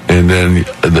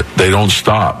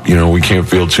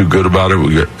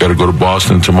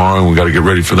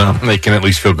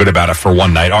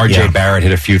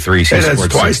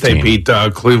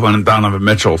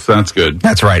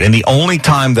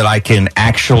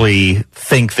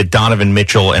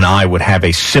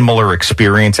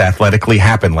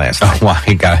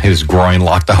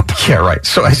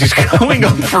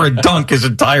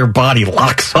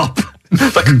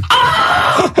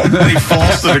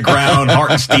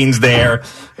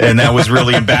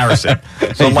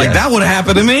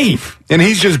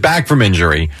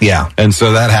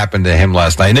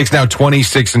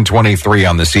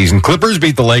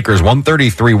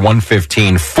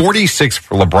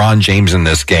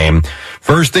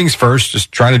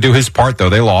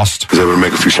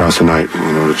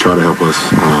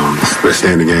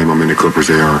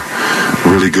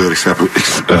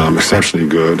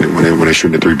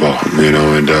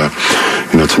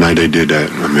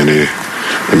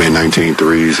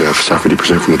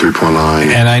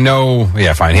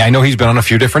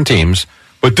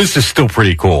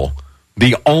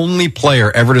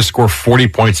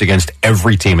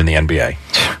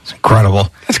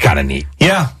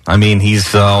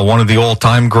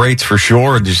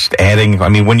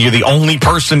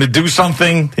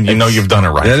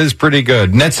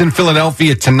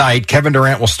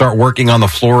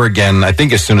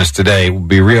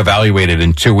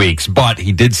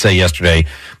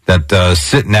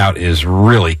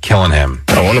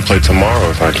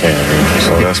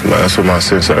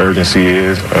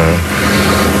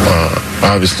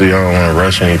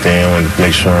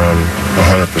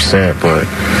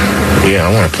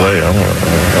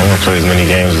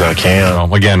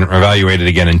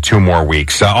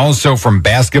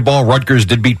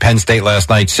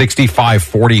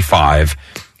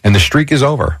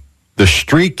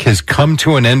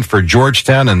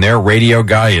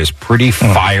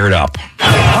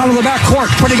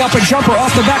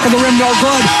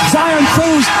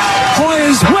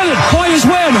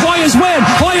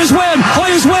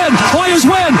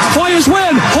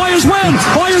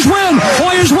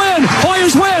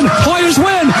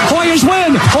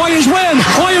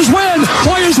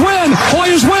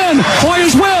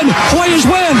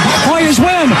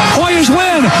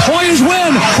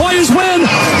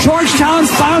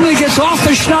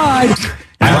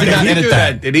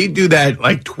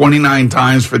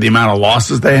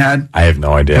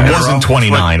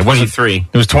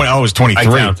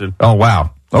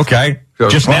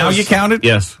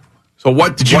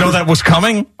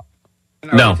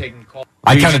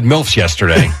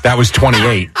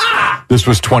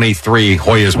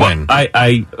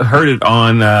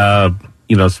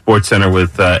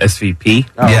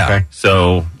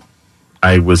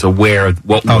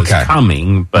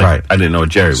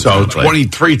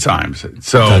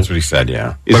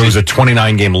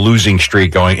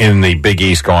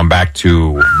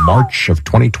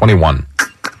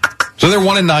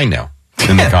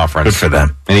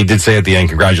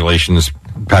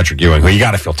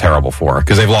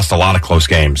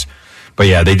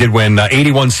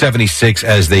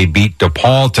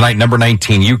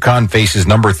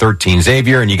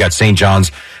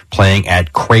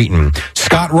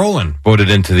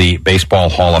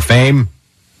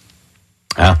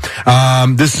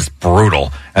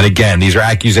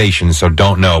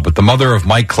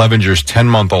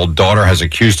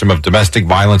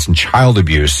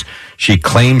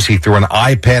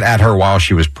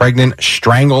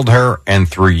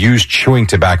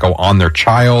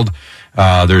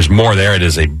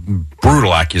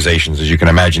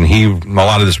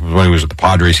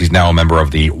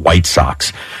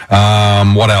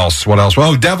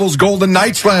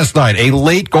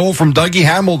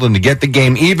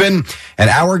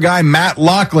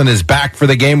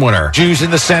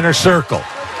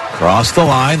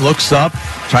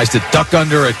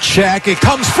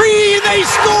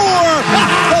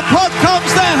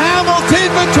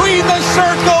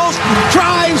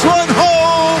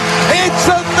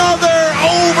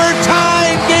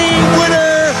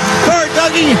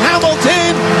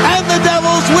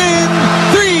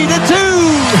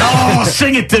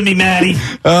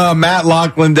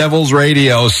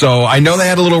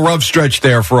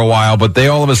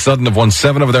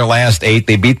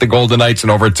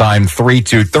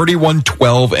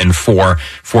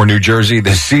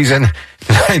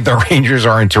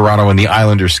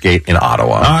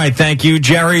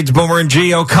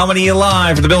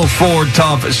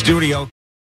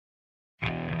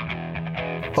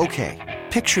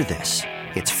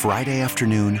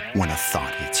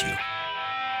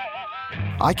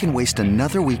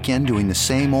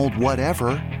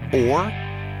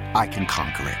 I can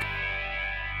conquer it.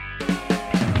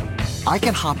 I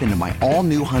can hop into my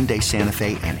all-new Hyundai Santa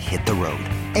Fe and hit the road.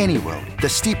 Any road. The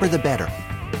steeper, the better.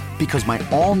 Because my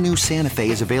all-new Santa Fe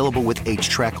is available with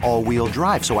H-Track all-wheel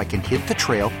drive, so I can hit the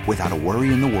trail without a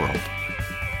worry in the world.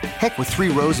 Heck, with 3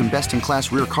 rows and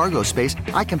best-in-class rear cargo space,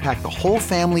 I can pack the whole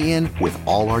family in with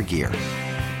all our gear.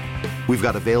 We've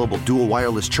got available dual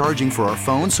wireless charging for our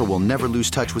phones, so we'll never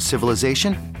lose touch with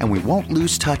civilization, and we won't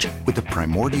lose touch with the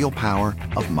primordial power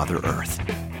of Mother Earth.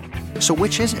 So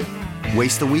which is it?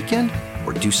 Waste the weekend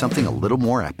or do something a little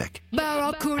more epic?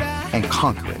 And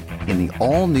conquer it in the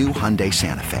all-new Hyundai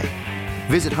Santa Fe.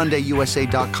 Visit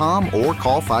HyundaiUSA.com or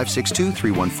call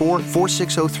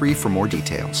 562-314-4603 for more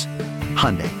details.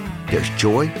 Hyundai, there's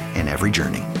joy in every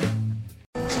journey.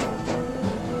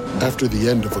 After the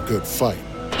end of a good fight,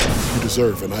 you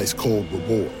deserve an ice-cold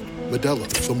reward. Modelo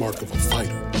is the mark of a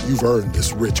fighter. You've earned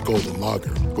this rich golden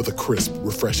lager with a crisp,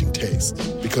 refreshing taste.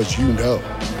 Because you know,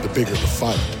 the bigger the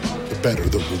fight, the better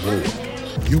the reward.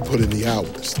 You put in the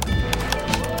hours,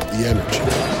 the energy,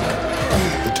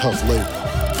 the tough labor.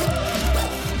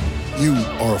 You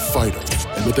are a fighter,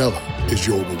 and Modelo is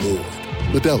your reward.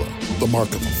 Modelo, the mark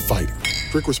of a fighter.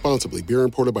 Drink responsibly. Beer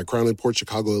imported by Crown Imports,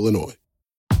 Chicago, Illinois.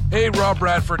 Hey, Rob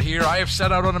Bradford here. I have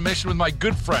set out on a mission with my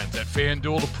good friends at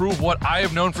FanDuel to prove what I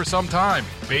have known for some time.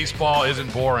 Baseball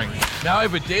isn't boring. Now I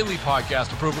have a daily podcast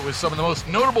to prove it with some of the most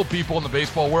notable people in the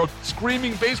baseball world,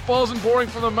 screaming baseball isn't boring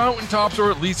from the mountaintops,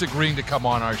 or at least agreeing to come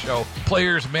on our show.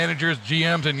 Players, managers,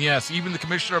 GMs, and yes, even the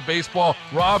commissioner of baseball,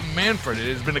 Rob Manfred.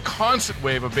 It has been a constant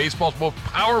wave of baseball's most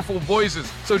powerful voices.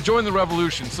 So join the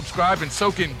revolution. Subscribe and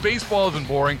soak in Baseball Isn't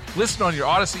Boring. Listen on your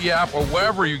Odyssey app or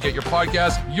wherever you get your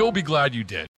podcasts. You'll be glad you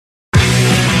did.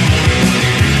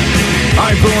 All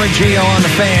right, Boomer and Gio on the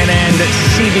Fan and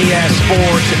CBS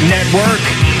Sports Network.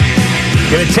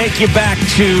 Going to take you back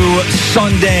to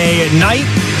Sunday night.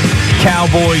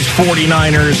 Cowboys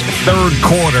 49ers third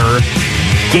quarter.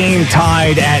 Game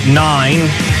tied at 9.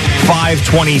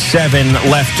 5:27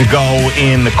 left to go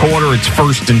in the quarter. It's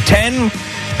 1st and 10.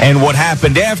 And what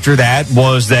happened after that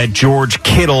was that George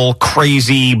Kittle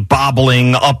crazy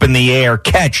bobbling up in the air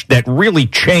catch that really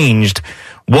changed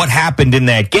what happened in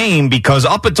that game, because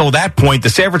up until that point, the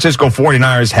San Francisco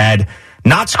 49ers had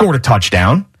not scored a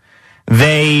touchdown.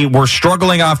 They were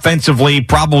struggling offensively,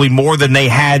 probably more than they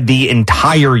had the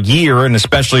entire year, and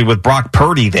especially with Brock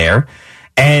Purdy there.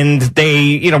 And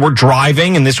they, were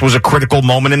driving, and this was a critical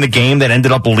moment in the game that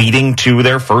ended up leading to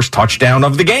their first touchdown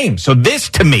of the game. So this,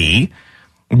 to me,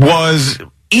 was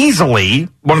easily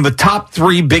one of the top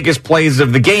 3 biggest plays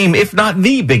of the game, if not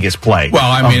the biggest play.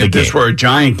 Well, I mean, if this were a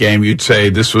Giant game, you'd say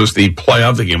this was the play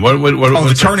of the game. The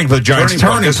Giants' turning point of the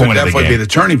game. This would definitely be the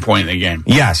turning point in the game.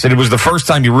 Yes, and it was the first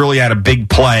time you really had a big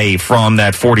play from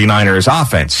that 49ers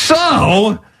offense.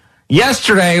 So,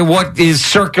 yesterday, what is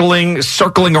circulating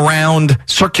around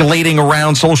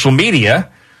social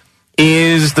media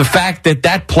is the fact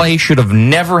that play should have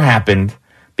never happened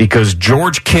because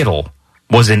George Kittle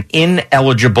was an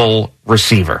ineligible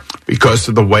receiver. Because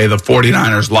of the way the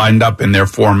 49ers lined up in their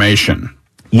formation.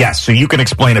 Yes, so you can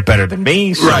explain it better than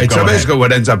me. Right, so basically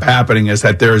what ends up happening is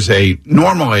that there's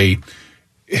normally,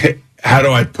 how do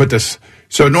I put this?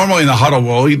 So normally in the huddle,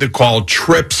 we'll either call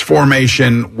trips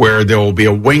formation, where there will be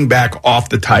a wing back off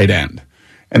the tight end.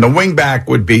 And the wing back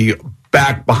would be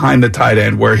back behind the tight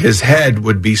end, where his head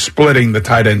would be splitting the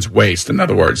tight end's waist, in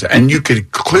other words. And you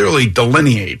could clearly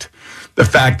delineate the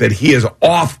fact that he is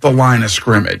off the line of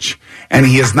scrimmage and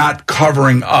he is not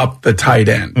covering up the tight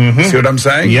end. Mm-hmm. See what I'm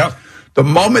saying? Yep. The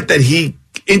moment that he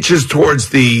inches towards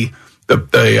the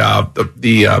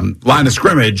line of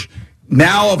scrimmage,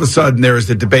 now all of a sudden there is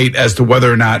the debate as to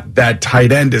whether or not that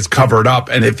tight end is covered up.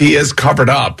 And if he is covered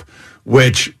up,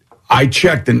 which I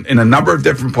checked in a number of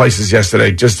different places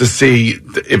yesterday just to see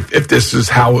if this is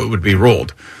how it would be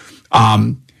ruled.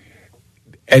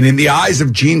 And in the eyes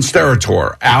of Gene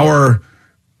Steratore, our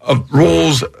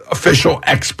rules official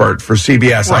expert for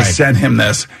CBS, right. I sent him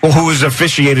this. Well, who has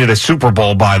officiated a Super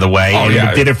Bowl, by the way,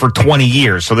 and did it for 20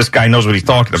 years. So this guy knows what he's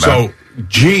talking about. So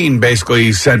Gene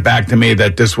basically sent back to me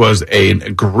that this was an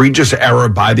egregious error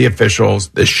by the officials.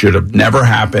 This should have never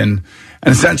happened.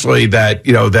 And essentially that,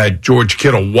 that George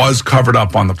Kittle was covered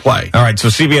up on the play. All right, so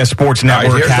CBS Sports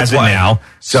Network has it now.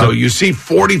 So you see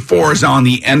 44 is on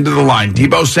the end of the line.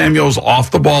 Deebo Samuel's off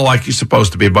the ball like he's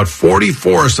supposed to be, but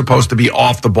 44 is supposed to be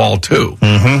off the ball too.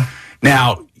 Mm-hmm.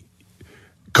 Now,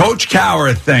 Coach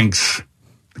Cowher thinks,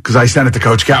 because I sent it to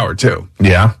Coach Cowher too.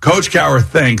 Yeah. Coach Cowher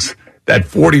thinks that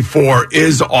 44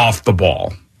 is off the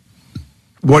ball.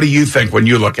 What do you think when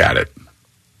you look at it?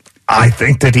 I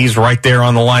think that he's right there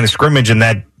on the line of scrimmage, and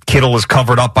that Kittle is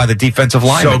covered up by the defensive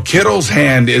lineman. So Kittle's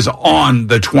hand is on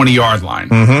the 20-yard line.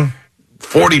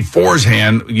 44's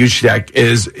hand, Juszczyk,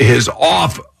 is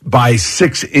off by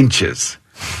 6 inches.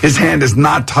 His hand is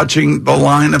not touching the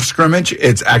line of scrimmage.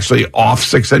 It's actually off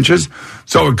 6 inches.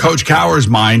 So in Coach Cowher's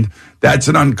mind, that's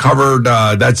an uncovered,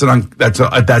 that's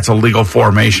a legal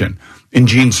formation. In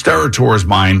Gene Sterator's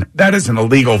mind, that is an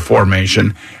illegal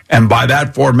formation. And by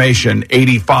that formation,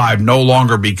 85 no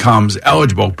longer becomes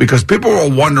eligible because people were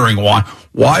wondering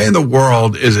why in the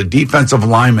world is a defensive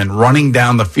lineman running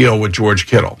down the field with George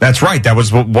Kittle? That's right. That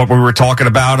was what we were talking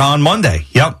about on Monday.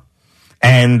 Yep.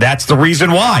 And that's the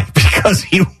reason why, because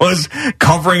he was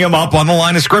covering him up on the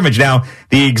line of scrimmage. Now,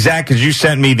 because you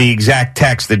sent me the exact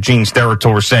text that Gene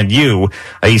Sterator sent you,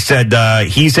 he said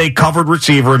he's a covered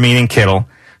receiver, meaning Kittle,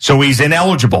 so he's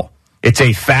ineligible. It's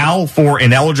a foul for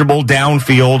ineligible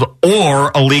downfield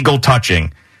or illegal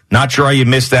touching. Not sure how you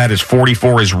missed that, as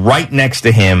 44 is right next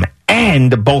to him,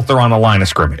 and both are on the line of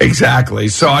scrimmage. Exactly.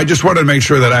 So I just wanted to make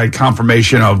sure that I had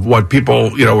confirmation of what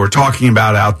people, were talking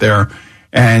about out there.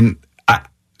 And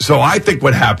so I think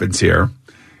what happens here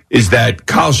is that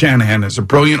Kyle Shanahan is a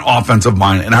brilliant offensive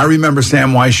mind. And I remember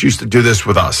Sam Weiss used to do this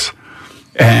with us.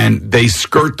 And they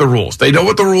skirt the rules. They know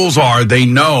what the rules are. They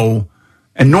know.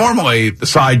 And normally the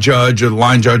side judge or the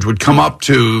line judge would come up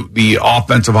to the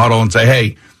offensive huddle and say,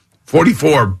 hey,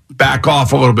 44, back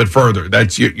off a little bit further.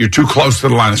 You're too close to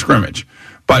the line of scrimmage.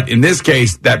 But in this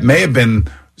case, that may have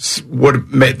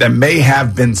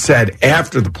been said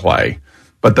after the play.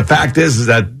 But the fact is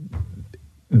that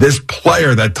this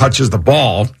player that touches the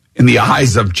ball, in the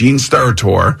eyes of Gene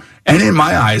Steratore, and in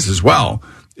my eyes as well,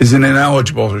 is an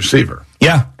ineligible receiver.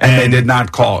 Yeah. And they did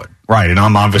not call it. Right, and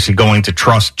I'm obviously going to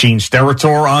trust Gene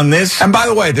Steratore on this. And by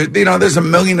the way, there's a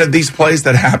million of these plays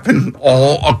that happen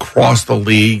all across the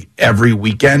league every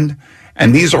weekend,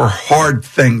 and these are hard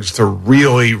things to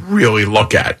really, really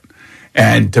look at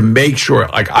and to make sure.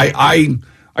 Like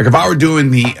if I were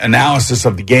doing the analysis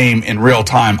of the game in real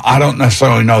time, I don't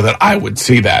necessarily know that I would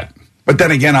see that. But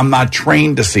then again, I'm not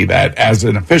trained to see that. As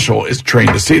an official is trained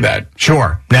to see that.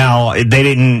 Sure. Now, they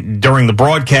didn't, during the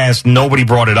broadcast, nobody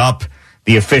brought it up.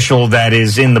 The official that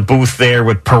is in the booth there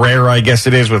with Pereira, I guess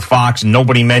it is, with Fox,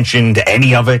 nobody mentioned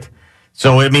any of it.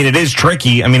 So, it is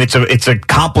tricky. It's a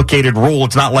complicated rule.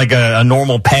 It's not like a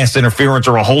normal pass interference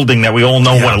or a holding that we all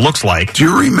know what it looks like. Do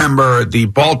you remember the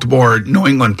Baltimore-New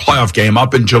England playoff game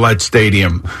up in Gillette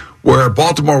Stadium where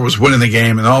Baltimore was winning the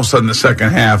game and all of a sudden the second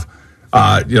half,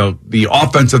 the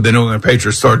offense of the New England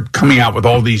Patriots started coming out with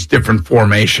all these different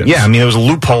formations. Yeah, there was a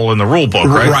loophole in the rule book,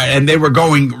 right? Right, and they were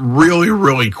going really,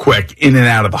 really quick in and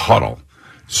out of the huddle.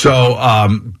 So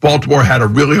Baltimore had a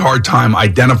really hard time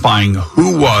identifying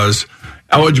who was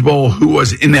eligible, who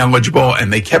was ineligible,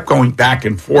 and they kept going back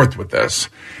and forth with this.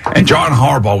 And John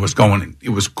Harbaugh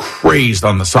was crazed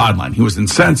on the sideline. He was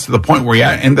incensed to the point where he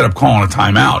ended up calling a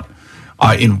timeout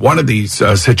in one of these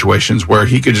situations where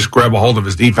he could just grab a hold of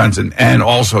his defense and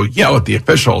also yell at the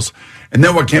officials. And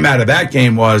then what came out of that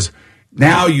game was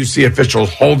now you see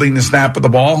officials holding the snap of the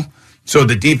ball so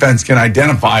the defense can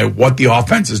identify what the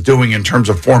offense is doing in terms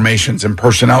of formations and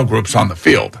personnel groups on the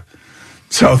field.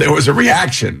 So there was a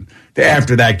reaction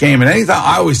after that game. And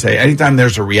anytime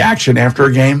there's a reaction after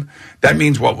a game, that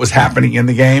means what was happening in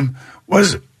the game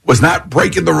was not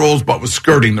breaking the rules, but was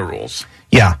skirting the rules.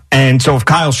 Yeah, and so if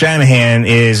Kyle Shanahan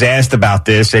is asked about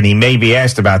this, and he may be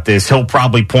asked about this, he'll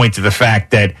probably point to the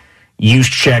fact that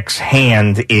Juszczyk's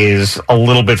hand is a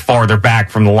little bit farther back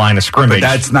from the line of scrimmage.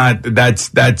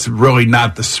 But that's really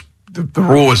not the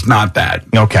rule is not that.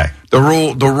 Okay. The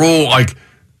rule, like,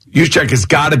 Juszczyk has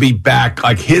got to be back,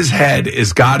 like his head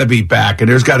has got to be back, and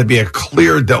there's got to be a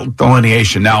clear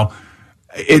delineation. Now,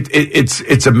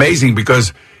 it's amazing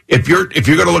because if you're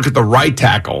going to look at the right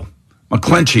tackle,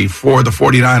 McClinchy, for the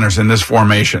 49ers in this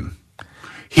formation,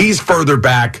 he's further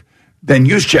back than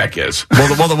Juszczyk is.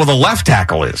 Well, the left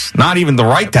tackle is. Not even the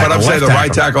right tackle. But I'm saying the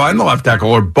right tackle and the left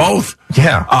tackle are both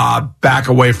back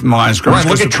away from the line of scrimmage.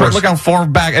 Right, look how far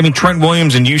back. Trent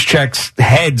Williams and Juszczyk's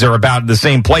heads are about the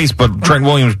same place, but Trent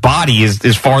Williams' body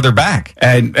is farther back.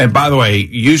 And by the way,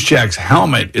 Juszczyk's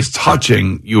helmet is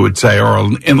touching, you would say, or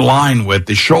in line with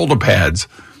the shoulder pads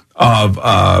of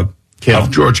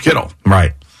George Kittle.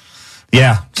 Right.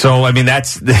 Yeah. So,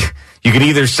 you could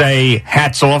either say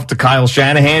hats off to Kyle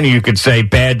Shanahan, or you could say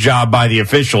bad job by the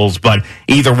officials. But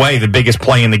either way, the biggest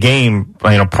play in the game,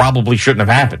 probably shouldn't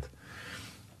have happened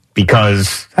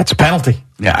because that's a penalty.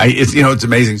 Yeah, it's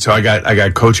amazing. So I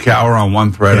got Coach Cowher on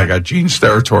one thread, I got Gene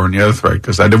Steratore on the other thread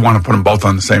because I didn't want to put them both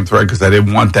on the same thread because I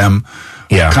didn't want them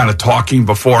kind of talking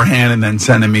beforehand and then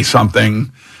sending me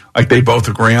something like they both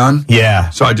agree on. Yeah.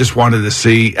 So I just wanted to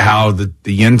see how the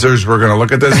Yinzers were going to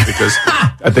look at this because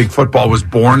I think football was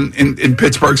born in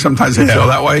Pittsburgh. Sometimes they feel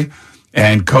that way.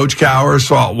 And Coach Cowher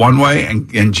saw it one way,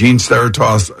 and Gene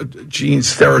Steratore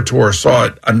saw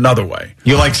it another way.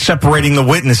 You like separating the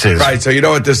witnesses. Right. So you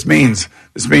know what this means?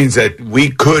 This means that we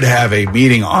could have a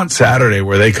meeting on Saturday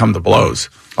where they come to blows.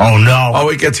 Oh, no. Oh,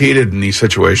 it gets heated in these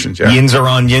situations, yeah. Yinzer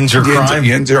on Yinzer crime?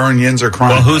 Yinzer on Yinzer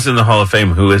crime. Well, who's in the Hall of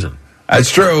Fame? Who isn't? That's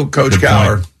true, Coach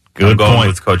Cowher. Good going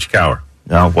with Coach Cowher.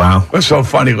 Oh, wow. It's so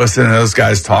funny listening to those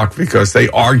guys talk because they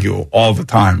argue all the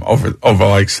time over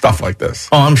like stuff like this.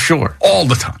 Oh, I'm sure. All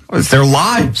the time. Well, it's their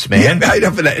lives, man. Yeah,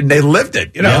 and they lived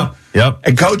it, you know? Yep.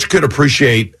 And Coach could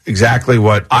appreciate exactly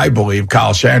what I believe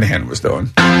Kyle Shanahan was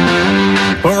doing.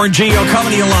 Boomer and Gio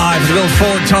coming to you live from the Bill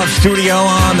Ford Tough Studio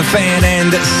on the Fan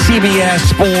and CBS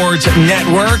Sports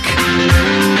Network.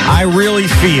 I really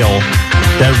feel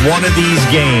that one of these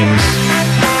games,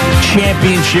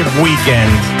 championship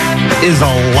weekend, is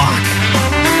a lock.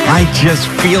 I just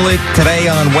feel it today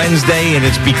on Wednesday, and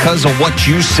it's because of what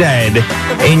you said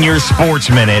in your Sports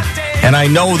Minute. And I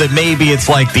know that maybe it's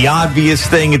like the obvious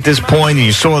thing at this point, and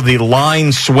you saw the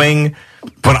line swing,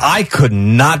 but I could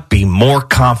not be more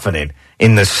confident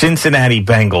in the Cincinnati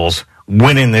Bengals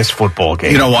winning this football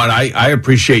game. You know what? I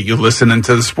appreciate you listening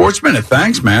to the Sports Minute.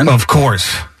 Thanks, man. Of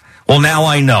course. Well, now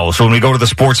I know. So when we go to the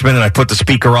Sports Minute, I put the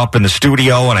speaker up in the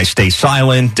studio and I stay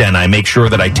silent and I make sure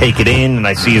that I take it in and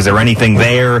I see, is there anything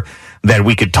there that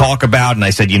we could talk about? And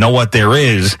I said, you know what, there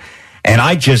is. And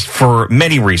I just, for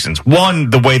many reasons.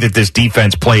 One, the way that this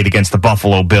defense played against the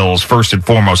Buffalo Bills, first and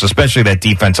foremost, especially that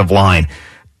defensive line,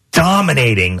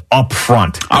 dominating up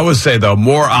front. I would say, though,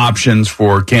 more options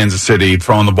for Kansas City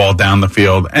throwing the ball down the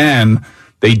field, and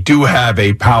they do have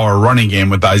a power running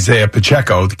game with Isaiah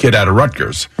Pacheco, the kid out of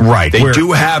Rutgers. Right. They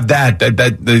do have that.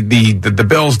 The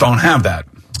Bills don't have that.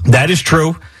 That is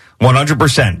true,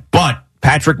 100%. But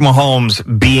Patrick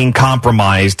Mahomes being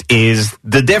compromised is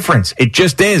the difference. It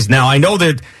just is. Now, I know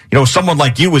that, someone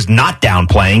like you is not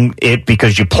downplaying it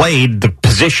because you played the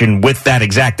position with that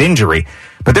exact injury.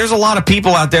 But there's a lot of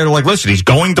people out there that are like, listen, he's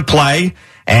going to play,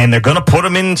 and they're going to put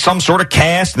him in some sort of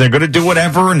cast, and they're going to do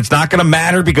whatever, and it's not going to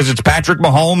matter because it's Patrick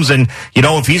Mahomes, and,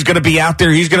 if he's going to be out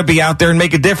there, he's going to be out there and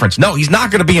make a difference. No, he's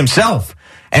not going to be himself.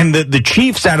 And the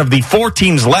Chiefs, out of the 4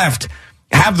 teams left,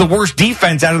 have the worst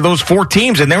defense out of those 4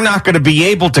 teams, and they're not going to be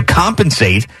able to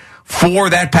compensate for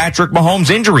that Patrick Mahomes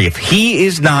injury. If he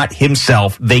is not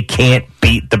himself, they can't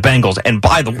beat the Bengals. And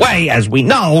by the way, as we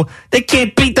know, they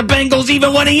can't beat the Bengals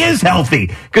even when he is healthy,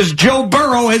 because Joe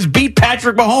Burrow has beat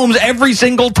Patrick Mahomes every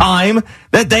single time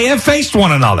that they have faced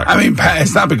one another. I mean,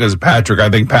 it's not because of Patrick. I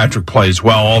think Patrick plays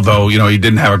well, although, he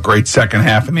didn't have a great second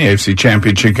half in the AFC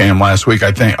Championship game last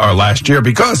year,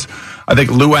 because I think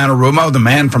Lou Anarumo, the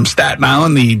man from Staten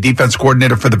Island, the defense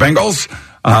coordinator for the Bengals,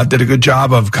 did a good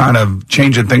job of kind of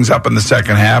changing things up in the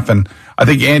second half. And I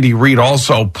think Andy Reid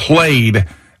also played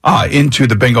into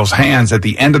the Bengals' hands at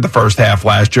the end of the first half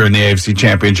last year in the AFC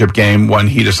Championship game when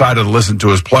he decided to listen to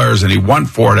his players and he went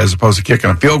for it as opposed to kicking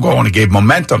a field goal, and it gave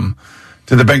momentum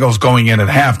to the Bengals going in at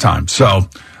halftime. So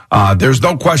there's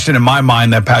no question in my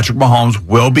mind that Patrick Mahomes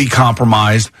will be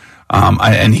compromised,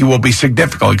 and he will be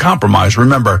significantly compromised.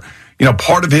 Remember,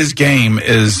 part of his game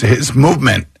is his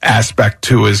movement aspect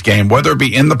to his game, whether it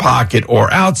be in the pocket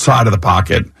or outside of the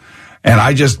pocket. And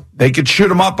they could shoot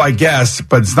him up, I guess,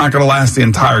 but it's not going to last the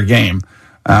entire game.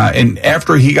 And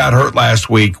after he got hurt last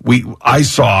week, I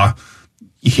saw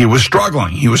he was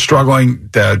struggling. He was struggling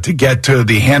to get to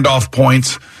the handoff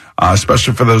points,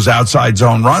 especially for those outside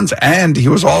zone runs. And he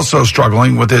was also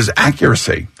struggling with his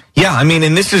accuracy. Yeah, I mean,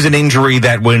 and this is an injury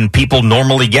that when people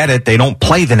normally get it, they don't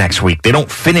play the next week. They don't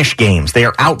finish games. They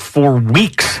are out for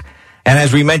weeks. And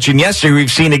as we mentioned yesterday, we've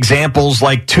seen examples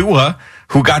like Tua,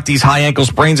 who got these high ankle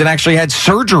sprains and actually had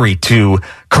surgery to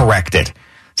correct it.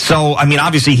 So, I mean,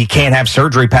 obviously he can't have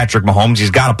surgery, Patrick Mahomes.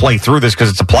 He's got to play through this because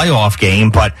it's a playoff game.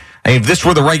 But if this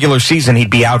were the regular season,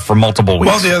 he'd be out for multiple weeks.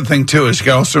 Well, the other thing, too, is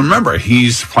you also remember,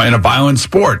 he's playing a violent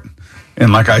sport.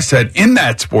 And like I said, in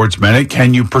that Sports Minute,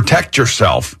 can you protect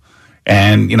yourself?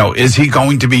 And, is he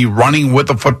going to be running with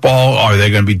the football? Are they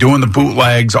going to be doing the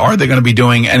bootlegs? Are they going to be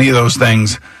doing any of those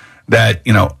things that,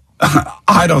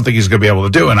 I don't think he's going to be able to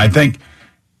do? And I think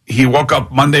he woke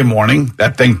up Monday morning.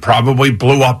 That thing probably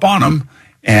blew up on him.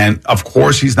 And, of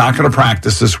course, he's not going to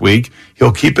practice this week.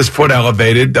 He'll keep his foot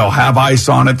elevated. They'll have ice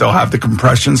on it. They'll have the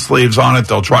compression sleeves on it.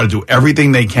 They'll try to do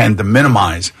everything they can to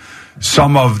minimize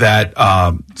some of that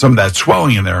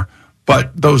swelling in there.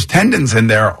 But those tendons in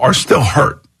there are still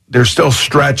hurt. They're still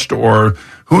stretched, or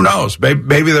who knows?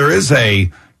 Maybe there is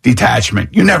a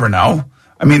detachment. You never know.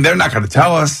 I mean, they're not going to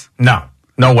tell us. No.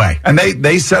 No way. And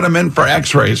they set him in for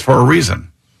x-rays for a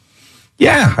reason.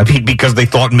 Yeah, I mean, because they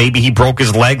thought maybe he broke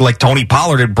his leg like Tony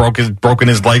Pollard had broken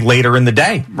his leg later in the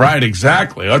day. Right,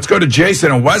 exactly. Let's go to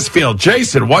Jason in Westfield.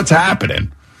 Jason, what's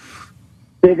happening?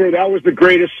 That was the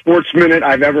greatest sports minute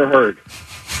I've ever heard.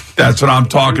 That's what I'm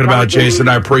talking about, Jason.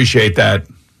 I appreciate that.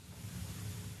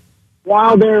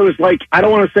 While there was like, I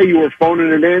don't want to say you were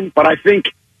phoning it in, but I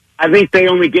think they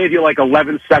only gave you like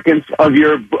 11 seconds of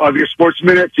your sports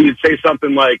minute, so you'd say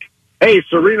something like, "Hey,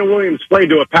 Serena Williams played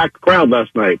to a packed crowd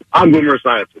last night. I'm Boomer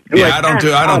Esiason." Yeah, like,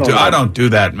 I don't do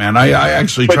that, man. I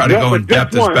actually try to go in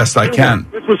depth as best I can.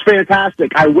 This was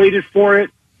fantastic. I waited for it.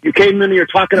 You came in, you're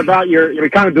talking about, you're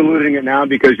kind of diluting it now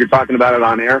because you're talking about it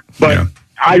on air. But yeah.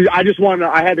 I just wanted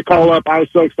I had to call up. I was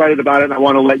so excited about it, and I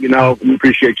want to let you know we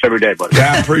appreciate you every day, buddy.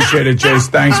 Yeah, I appreciate it, Jace.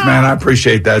 Thanks, man. I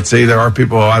appreciate that. See, there are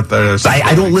people out there.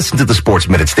 I don't listen to the sports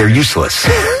minutes. They're useless.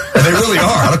 They really are.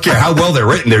 I don't care how well they're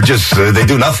written. They're just, they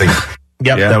do nothing.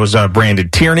 Yep, that was Brandon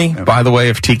Tierney, by the way,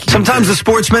 of Tiki. Sometimes the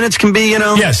sports minutes can be,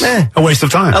 yes, a waste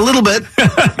of time. A little bit.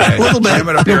 A little bit.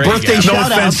 Birthday no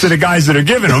offense to the guys that are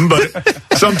giving them, but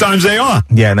sometimes they are.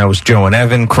 Yeah, and that was Joe and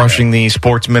Evan crushing the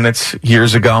sports minutes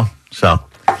years ago. So,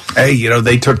 hey,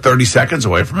 they took 30 seconds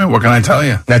away from me. What can I tell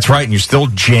you? That's right, and you're still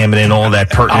jamming in all that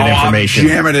pertinent information. I'm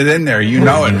jamming it in there. You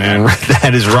know it, man.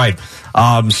 That is right.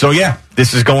 So, yeah,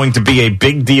 this is going to be a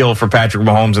big deal for Patrick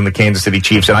Mahomes and the Kansas City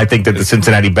Chiefs, and I think that the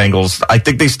Cincinnati Bengals, I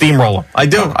think they steamroll him. I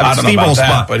do. I don't know about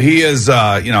that, but he is,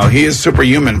 he is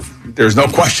superhuman. There's no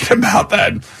question about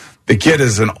that. The kid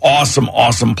is an awesome,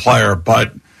 awesome player,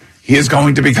 but he is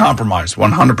going to be compromised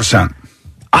 100%.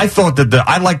 I thought that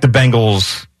I like the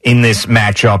Bengals in this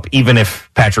matchup, even if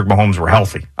Patrick Mahomes were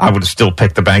healthy. I would have still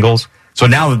picked the Bengals. So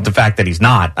now the fact that he's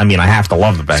not, I mean, I have to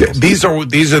love the Bengals.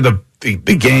 These are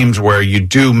the games where you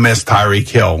do miss Tyreek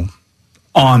Hill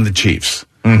on the Chiefs.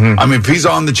 Mm-hmm. I mean, if he's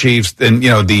on the Chiefs, then,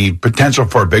 the potential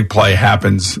for a big play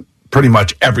happens pretty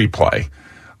much every play.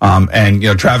 And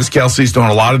Travis Kelce's doing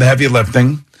a lot of the heavy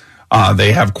lifting.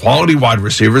 They have quality wide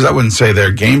receivers. I wouldn't say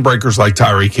they're game breakers like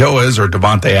Tyreek Hill is or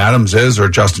Devontae Adams is or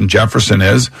Justin Jefferson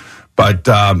is. But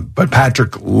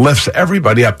Patrick lifts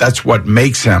everybody up. That's what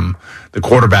makes him the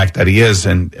quarterback that he is.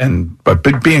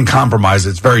 But being compromised,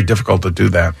 it's very difficult to do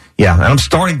that. Yeah, and I'm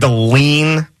starting to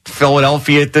lean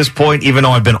Philadelphia at this point, even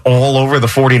though I've been all over the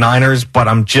 49ers. But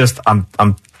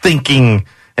I'm thinking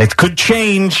it could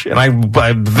change, and I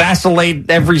vacillate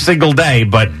every single day.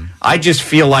 But I just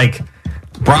feel like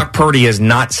Brock Purdy has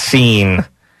not seen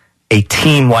a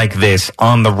team like this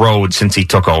on the road since he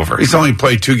took over. He's only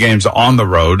played 2 games on the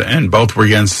road, and both were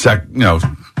against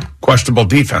questionable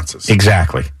defenses.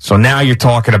 Exactly. So now you're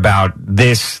talking about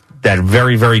that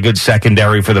very, very good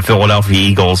secondary for the Philadelphia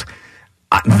Eagles.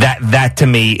 That to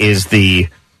me is the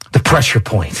pressure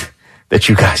point that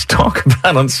you guys talk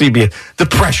about on CBS. The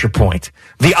pressure point,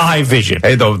 the eye vision.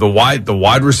 Hey, the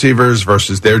wide receivers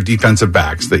versus their defensive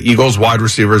backs. The Eagles wide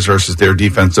receivers versus their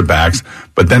defensive backs.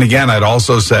 But then again, I'd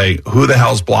also say, who the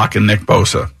hell's blocking Nick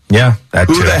Bosa? Yeah,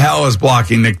 who the hell is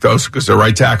blocking Nick Bosa? Because the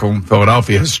right tackle in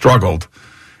Philadelphia has struggled.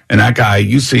 And that guy,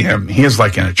 you see him, he is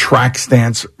like in a track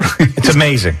stance. It's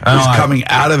amazing. He's coming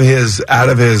out of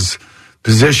his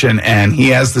position, and he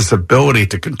has this ability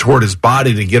to contort his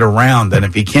body to get around. And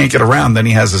if he can't get around, then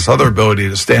he has this other ability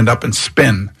to stand up and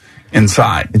spin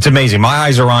inside. It's amazing. My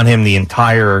eyes are on him the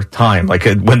entire time. Like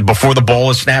before the ball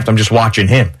is snapped, I'm just watching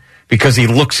him because he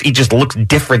just looks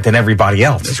different than everybody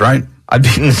else. That's right. I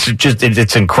mean,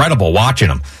 it's incredible watching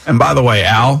him. And by the way,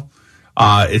 Al,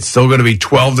 it's still going to be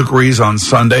 12 degrees on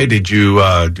Sunday. Do you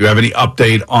have any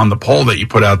update on the poll that you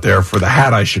put out there for the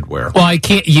hat I should wear? Well, I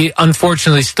can't.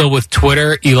 Unfortunately, still with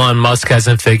Twitter, Elon Musk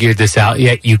hasn't figured this out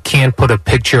yet. You can't put a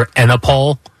picture and a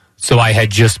poll, so I had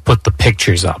just put the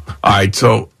pictures up. All right,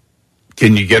 so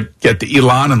can you get to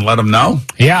Elon and let him know?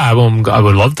 Yeah, I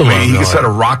would love to. He can set a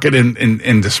rocket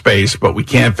into space, but we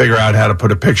can't figure out how to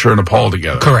put a picture and a poll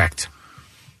together. Correct.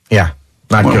 Yeah,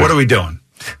 not good. What are we doing?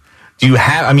 Do you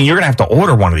have? I mean, you're going to have to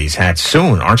order one of these hats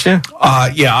soon, aren't you?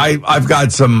 Yeah, I've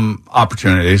got some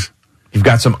opportunities. You've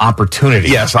got some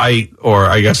opportunities. Yes, I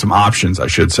guess some options, I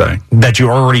should say, that you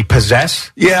already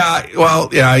possess. Yeah, well,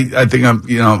 yeah, I think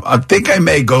I think I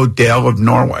may go Dale of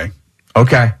Norway.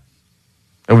 Okay,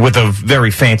 with a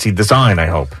very fancy design, I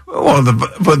hope. Well,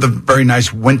 with a very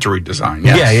nice wintry design.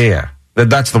 Yes. Yeah.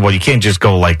 That's the one. You can't just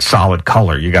go like solid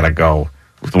color. You got to go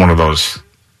with one of those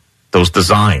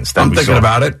designs. I'm thinking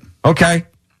about it. Okay,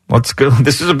 let's go.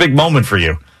 This is a big moment for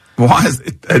you. Why is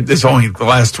it's only the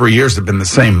last 3 years have been the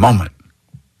same moment?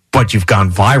 But you've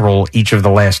gone viral each of the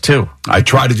last 2. I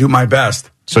try to do my best.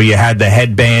 So you had the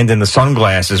headband and the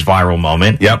sunglasses viral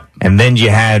moment. Yep. And then you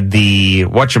had the,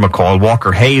 whatchamacallit,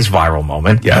 Walker Hayes viral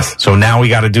moment. Yes. So now we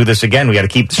got to do this again. We got to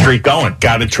keep the streak going.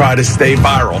 Got to try to stay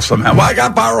viral somehow. Well, I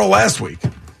got viral last week.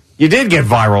 You did get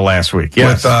viral last week,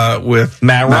 yes. With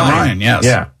Matt Ryan. Yes.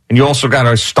 Yeah. And you also got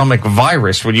a stomach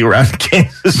virus when you were out in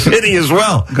Kansas City as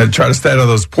well. Got to try to stay out of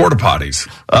those porta potties.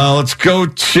 Let's go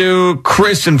to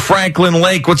Chris in Franklin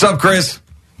Lake. What's up, Chris?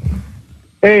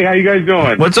 Hey, how you guys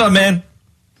doing? What's up, man?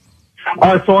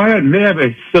 So I may have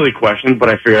a silly question, but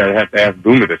I figured I'd have to ask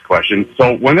Boomer this question.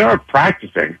 So when they are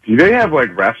practicing, do they have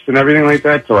like refs and everything like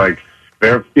that to like,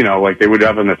 they're, like they would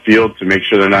have in the field to make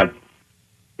sure they're not,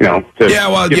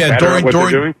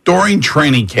 during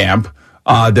training camp,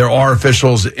 there are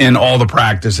officials in all the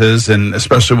practices, and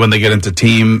especially when they get into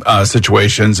team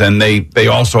situations, and they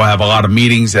also have a lot of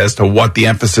meetings as to what the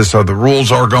emphasis of the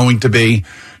rules are going to be.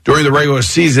 During the regular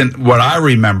season, what I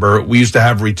remember, we used to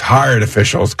have retired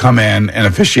officials come in and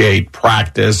officiate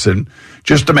practice, and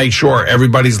just to make sure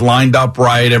everybody's lined up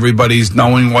right, everybody's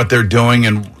knowing what they're doing,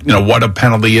 and what a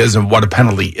penalty is and what a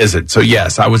penalty isn't. So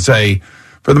yes, I would say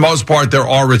for the most part there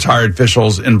are retired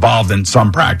officials involved in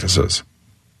some practices.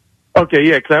 Okay,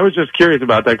 yeah, because I was just curious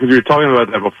about that because we were talking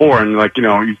about that before, and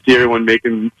you see everyone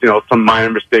making some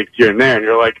minor mistakes here and there, and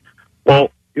you're like,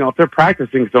 well, if they're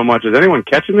practicing so much, is anyone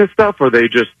catching this stuff, or they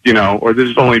just, or they're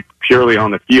just only purely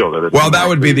on the field? Well, that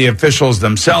would be the officials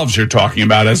themselves you're talking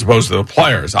about, as opposed to the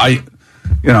players.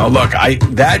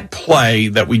 That play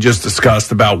that we just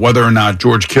discussed about whether or not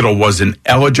George Kittle was an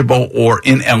eligible or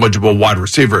ineligible wide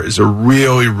receiver is a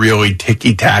really, really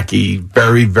ticky-tacky,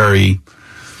 very, very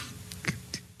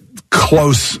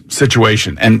close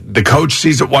situation. And the coach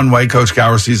sees it one way, Coach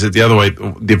Cowher sees it the other way.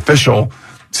 The official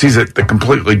sees it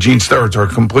Gene Steratore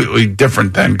completely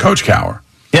different than Coach Cowher.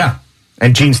 Yeah.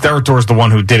 And Gene Steratore is the one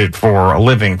who did it for a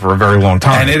living for a very long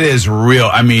time. And it is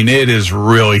it is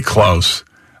really close.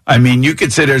 You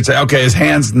could sit there and say, okay, his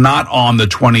hand's not on the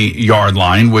 20-yard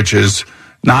line, which is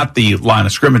not the line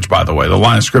of scrimmage, by the way. The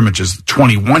line of scrimmage is the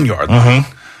 21-yard line.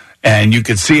 Mm-hmm. And you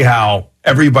could see how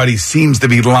everybody seems to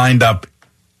be lined up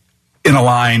in a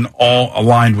line, all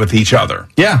aligned with each other.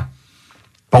 Yeah.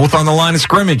 Both on the line of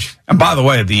scrimmage. And by the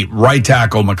way, the right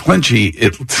tackle, McClinchy,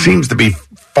 it seems to be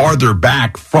farther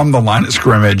back from the line of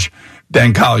scrimmage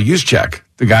than Kyle Juszczyk,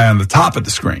 the guy on the top of the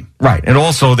screen. Right. And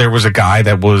also there was a guy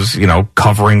that was,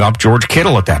 covering up George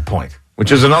Kittle at that point,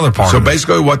 which is another part of it. So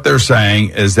basically what they're saying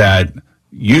is that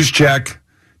Juszczyk,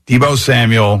 Deebo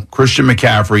Samuel, Christian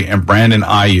McCaffrey, and Brandon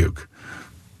Ayuk.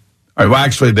 All right, well,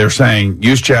 actually, they're saying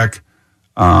Juszczyk,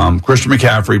 Christian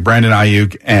McCaffrey, Brandon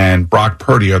Ayuk, and Brock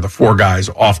Purdy are the four guys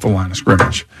off the line of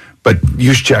scrimmage. But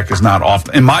Juszczyk is not off.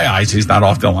 In my eyes, he's not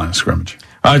off the line of scrimmage.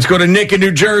 All right, let's go to Nick in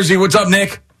New Jersey. What's up,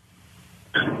 Nick?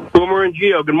 Boomer and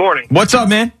Gio, good morning. What's up,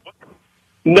 man?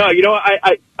 No,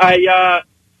 I got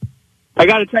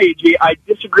to tell you, G, I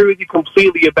disagree with you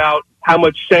completely about how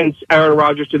much sense Aaron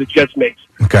Rodgers to the Jets makes.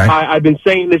 Okay. I've been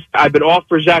saying this. I've been off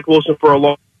for Zach Wilson for a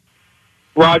long time.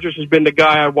 Rodgers has been the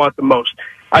guy I want the most.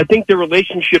 I think the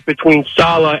relationship between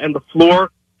Saleh and LaFleur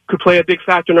could play a big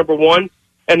factor, number one.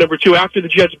 And number two, after the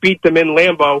Jets beat them in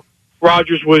Lambeau,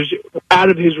 Rodgers was out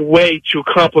of his way to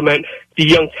compliment the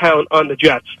young talent on the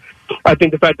Jets. I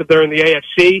think the fact that they're in the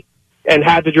AFC and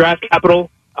had the draft capital,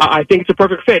 I think it's a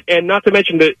perfect fit. And not to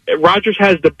mention that Rodgers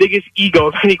has the biggest ego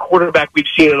of any quarterback we've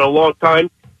seen in a long time.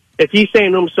 If he's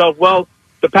saying to himself, well,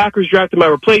 the Packers drafted my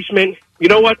replacement, you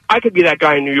know what? I could be that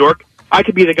guy in New York. I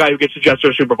could be the guy who gets the Jets to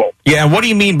a Super Bowl. Yeah, what do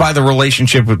you mean by the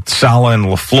relationship with Saleh and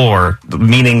LaFleur?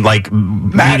 Meaning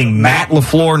Matt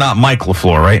LaFleur, not Mike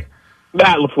LaFleur, right?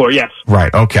 Matt LaFleur, yes.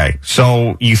 Right, okay.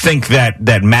 So you think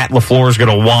that Matt LaFleur is going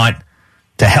to want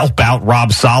to help out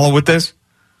Rob Saleh with this?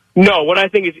 No, what I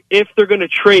think is if they're going to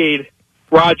trade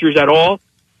Rodgers at all,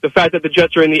 the fact that the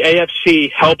Jets are in the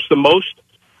AFC helps the most,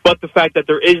 but the fact that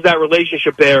there is that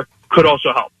relationship there could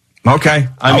also help. Okay.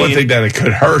 I would think that it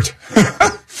could hurt.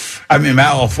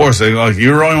 Matt LaFleur saying, like,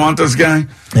 you really want this guy? Yeah,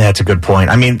 that's a good point.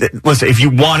 Listen, if you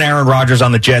want Aaron Rodgers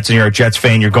on the Jets and you're a Jets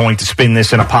fan, you're going to spin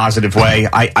this in a positive way.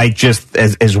 I just,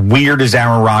 as weird as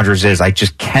Aaron Rodgers is, I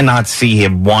just cannot see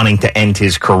him wanting to end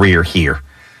his career here.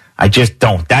 I just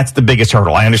don't. That's the biggest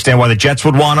hurdle. I understand why the Jets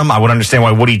would want him. I would understand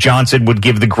why Woody Johnson would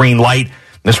give the green light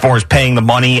as far as paying the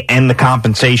money and the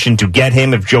compensation to get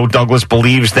him if Joe Douglas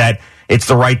believes that it's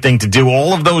the right thing to do.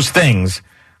 All of those things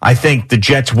I think the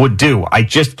Jets would do. I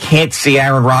just can't see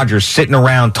Aaron Rodgers sitting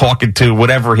around talking to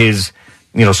whatever his,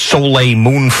 Soleil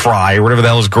Moonfry or whatever the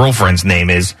hell his girlfriend's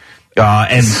name is.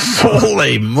 And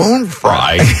Soleil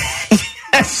Moonfry?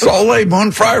 Soleil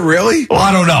Moonfry, really? Well,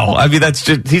 I don't know. I mean, that's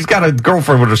just, he's got a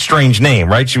girlfriend with a strange name,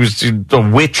 right? She was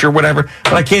a witch or whatever.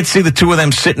 But I can't see the two of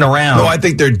them sitting around. No, I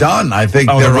think they're done. I think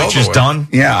the they're witch is done?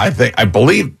 Yeah, I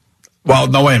believe. Well,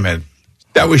 no, wait a minute.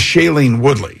 That was Shailene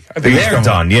Woodley. I think they're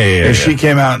done. Yeah. She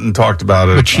came out and talked about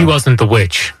it. But she wasn't the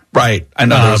witch. Right. I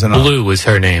know there was another. Blue was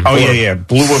her name. Oh, yeah.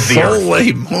 Blue of the Earth.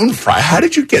 Soleil Moonfry. How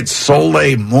did you get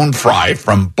Soleil Moonfry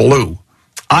from Blue?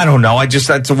 I don't know.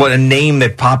 That's a name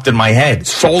that popped in my head.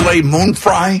 Soleil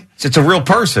Moonfry? It's a real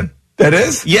person. That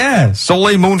is? Yeah.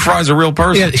 Soleil Moonfry is a real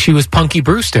person. Yeah, she was Punky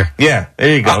Brewster. Yeah.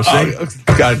 There you go.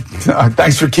 God,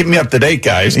 thanks for keeping me up to date,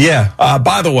 guys. Yeah.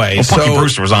 By the way, Punky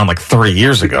Brewster was on like 3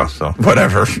 years ago. So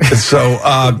whatever.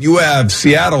 So you have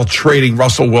Seattle trading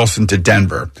Russell Wilson to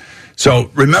Denver.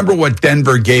 So remember what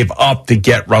Denver gave up to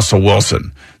get Russell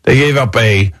Wilson. They gave up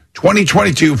a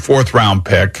 2022 fourth-round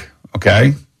pick,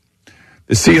 okay?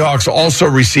 The Seahawks also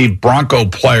received Bronco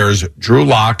players Drew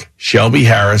Lock, Shelby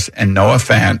Harris, and Noah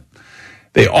Fant.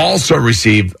 They also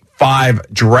received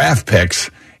 5 draft picks,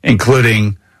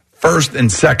 including first and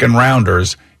second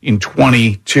rounders in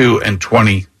 22 and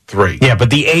 23. Yeah, but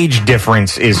the age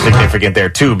difference is significant there,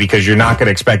 too, because you're not going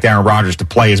to expect Aaron Rodgers to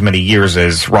play as many years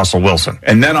as Russell Wilson.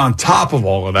 And then on top of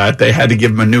all of that, they had to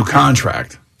give him a new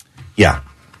contract. Yeah.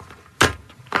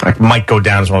 That might go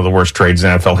down as one of the worst trades in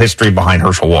NFL history behind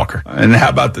Herschel Walker. And how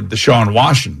about the Deshaun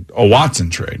Watson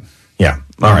trade? Yeah.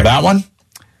 All right. That one?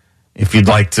 If you'd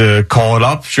like to call it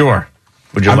up, sure.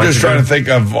 I'm just trying to think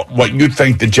of what you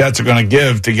think the Jets are going to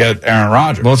give to get Aaron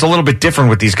Rodgers. Well, it's a little bit different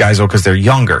with these guys, though, because they're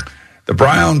younger. The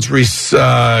Browns,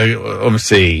 let me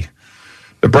see.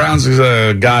 The Browns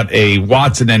got a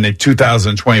Watson and a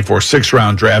 2024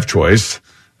 6th-round draft choice.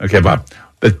 Okay, Bob.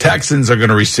 The Texans are going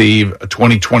to receive a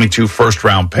 2022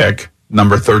 first-round pick,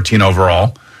 number 13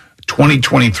 overall,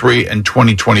 2023 and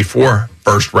 2024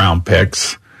 first-round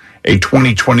picks, a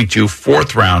 2022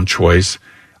 fourth-round choice,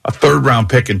 a third-round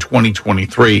pick in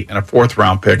 2023, and a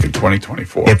fourth-round pick in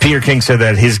 2024. Yeah, Peter King said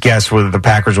that his guess was the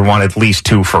Packers would want at least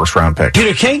 2 first-round picks.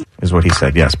 Peter King? Is what he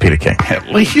said. Yes, Peter King. At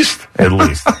least? At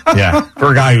least. Yeah.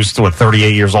 For a guy who's,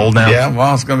 38 years old now? Yeah,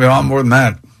 well, it's going to be a lot more than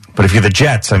that. But if you're the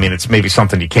Jets, I mean, it's maybe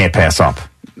something you can't pass up.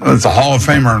 Well, it's a Hall of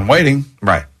Famer in waiting.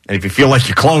 Right. And if you feel like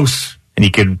you're close and you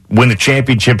could win a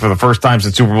championship for the first time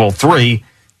since Super Bowl III,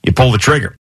 you pull the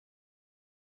trigger.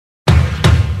 All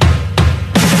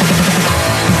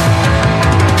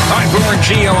right, Boomer and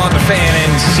Gio on the Fan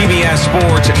and CBS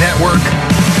Sports Network.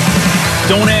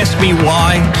 Don't ask me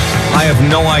why. I have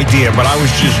no idea, but I was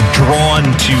just drawn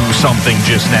to something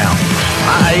just now.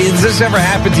 Has this ever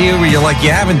happened to you where you're like, you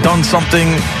haven't done something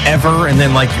ever, and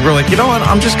then like you're like, you know what,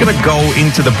 I'm just going to go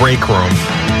into the break room,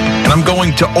 and I'm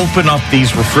going to open up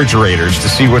these refrigerators to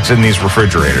see what's in these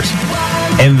refrigerators.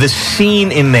 And the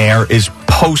scene in there is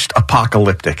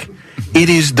post-apocalyptic. It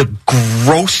is the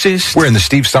grossest. We're in the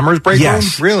Steve Summers break room?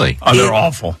 Really? Oh, they're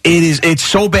awful. It's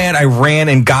so bad I ran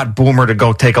and got Boomer to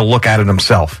go take a look at it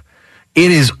himself. It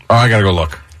is. Oh, I got to go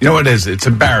look. You know what it is? It's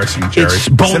embarrassing, Jerry. It's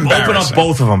embarrassing. Open up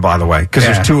both of them, by the way, because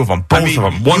there's 2 of them. Both of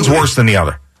them. One's worse than the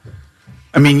other.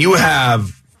 I mean, you have,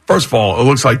 first of all, it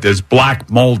looks like there's black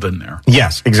mold in there.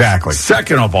 Yes, exactly.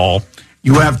 Second of all,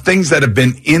 you have things that have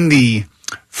been in the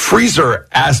freezer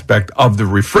aspect of the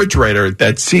refrigerator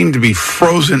that seem to be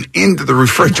frozen into the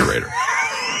refrigerator.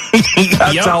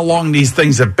 That's how long these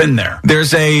things have been there.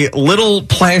 There's a little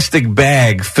plastic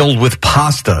bag filled with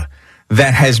pasta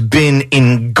that has been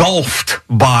engulfed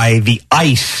by the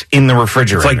ice in the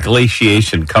refrigerator. It's like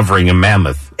glaciation covering a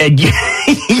mammoth. And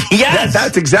yes.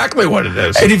 That's exactly what it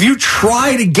is. And if you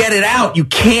try to get it out, you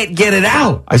can't get it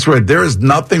out. I swear, there is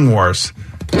nothing worse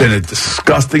than a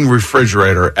disgusting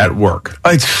refrigerator at work.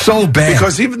 It's so bad.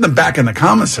 Because even the back in the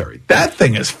commissary, that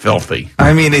thing is filthy.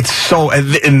 I mean, it's so,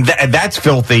 and that's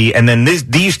filthy, and then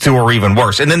these 2 are even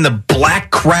worse. And then the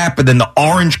black crap, and then the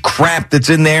orange crap that's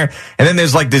in there, and then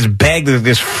there's like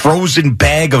this frozen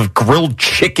bag of grilled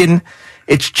chicken.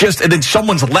 It's just, and then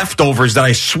someone's leftovers that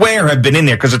I swear have been in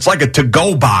there, because it's like a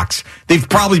to-go box. They've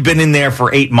probably been in there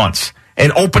for 8 months.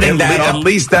 And opening that up. At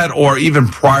least that, or even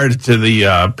prior to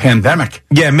the pandemic.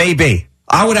 Yeah, maybe.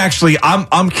 I would actually,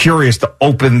 I'm curious to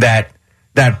open that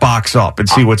box up and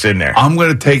see what's in there. I'm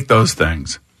going to take those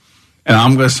things, and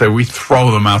I'm going to say we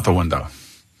throw them out the window.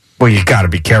 Well, you got to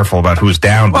be careful about who's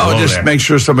down below. Well, just there. make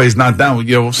sure somebody's not down.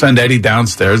 We'll send Eddie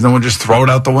downstairs, then we'll just throw it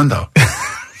out the window.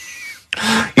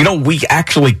 You know, we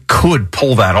actually could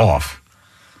pull that off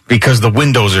because the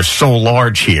windows are so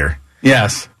large here.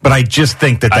 Yes. But I just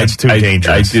think that's too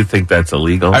dangerous. I do think that's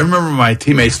illegal. I remember my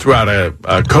teammates threw out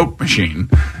a Coke machine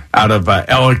out of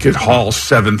Ellicott Hall's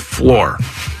 7th floor.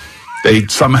 They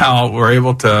somehow were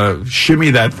able to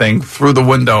shimmy that thing through the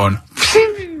window and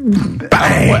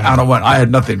I don't want. I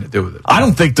had nothing to do with it. I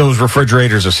don't think those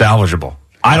refrigerators are salvageable.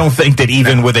 I don't think that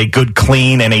even with a good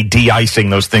clean and a de-icing,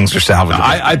 those things are salvageable.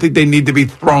 I think they need to be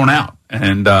thrown out,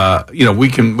 and we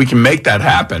can make that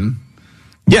happen.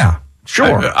 Yeah,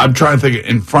 sure. I'm trying to think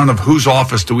in front of whose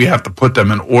office do we have to put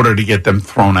them in order to get them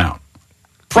thrown out?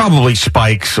 Probably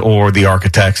Spike's or the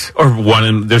architects. Or one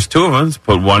in, there's two of us,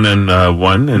 put one in one and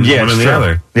one in the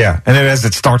other. Yeah, and then as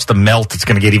it starts to melt, it's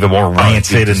going to get even more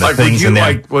rancid and the things in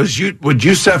there. Would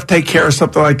Yusef take care of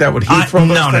something like that? Would he throw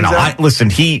those things out? Listen,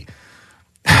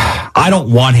 I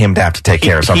don't want him to have to take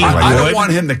care of something like that. I don't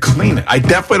want him to clean it. I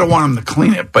definitely don't want him to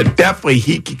clean it, but definitely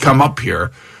he could come up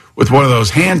here with one of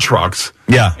those hand trucks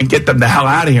and get them the hell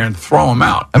out of here and throw them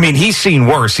out. I mean, he's seen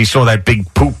worse. He saw that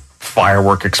big poop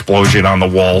firework explosion on the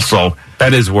wall, so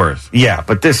that is worse. Yeah,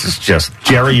 but this is just...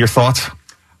 Jerry, your thoughts?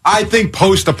 I think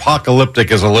post-apocalyptic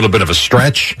is a little bit of a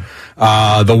stretch.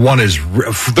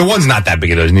 The one's not that big.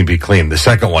 It doesn't need to be clean. The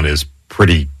second one is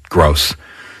pretty gross.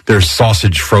 There's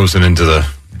sausage frozen into the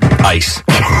ice,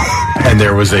 and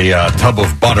there was a tub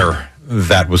of butter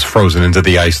that was frozen into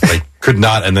the ice. They could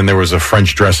not, and then there was a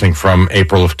French dressing from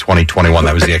April of 2021.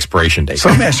 That was the expiration date. So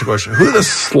let me ask you a question. Who are the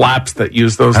slaps that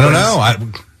use those I don't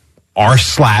things? know. Our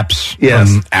slaps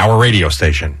from our radio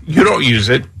station. You don't use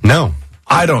it. No.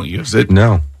 I don't use it.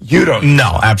 No. You don't.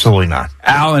 No, absolutely not.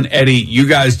 Al and Eddie, you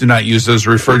guys do not use those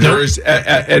refrigerators. Nope.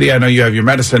 Eddie, I know you have your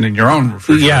medicine in your own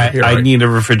refrigerator. Yeah, here, I right? need a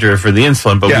refrigerator for the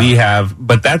insulin, but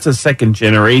but that's a second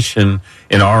generation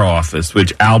in our office,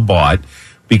 which Al bought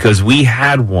because we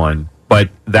had one, but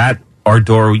our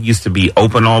door used to be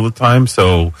open all the time,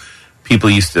 so people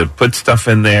used to put stuff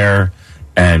in there,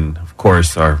 and of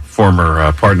course our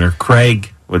former partner Craig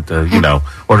with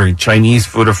ordering Chinese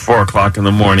food at 4:00 in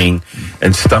the morning,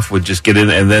 and stuff would just get in.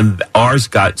 And then ours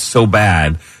got so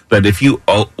bad that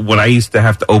when I used to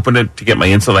have to open it to get my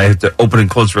insulin, I had to open and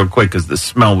close real quick because the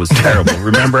smell was terrible.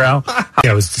 Remember, Al?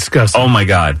 Yeah, it was disgusting. Oh my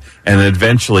God! And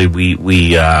eventually we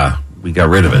got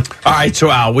rid of it. All right,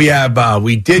 so Al,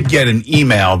 we did get an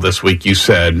email this week. You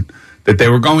said that they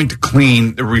were going to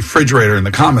clean the refrigerator in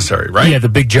the commissary, right? Yeah, the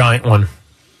big giant one.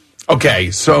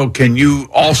 Okay, so can you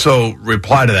also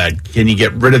reply to that? Can you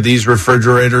get rid of these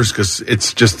refrigerators? Because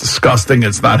it's just disgusting.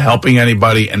 It's not helping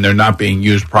anybody, and they're not being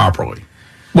used properly.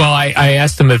 Well, I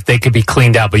asked them if they could be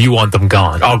cleaned out, but you want them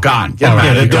gone. Oh, gone. They're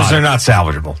not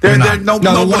salvageable. They're not.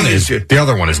 The one is. The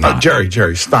other one is not.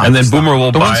 Jerry, stop. And then Boomer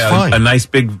will buy a nice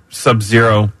big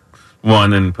Sub-Zero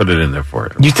one and put it in there for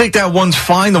it. You think that one's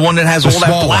fine? The one that has all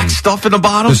that black stuff in the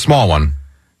bottom? The small one.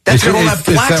 That's all that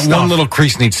black that stuff. one little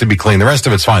crease needs to be cleaned. The rest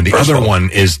of it's fine. The other one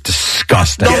is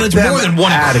disgusting. No, it's more than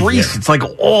one crease. It's like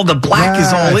all the black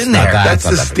is all in there. That's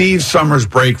the Steve Summers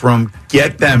break room.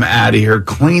 Get them out of here.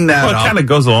 Clean that up. It kind of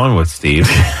goes along with Steve.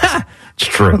 It's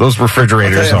true. Those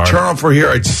refrigerators are. Turn over here.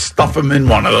 I'd stuff them in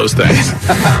one of those things.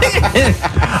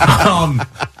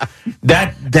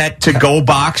 That to-go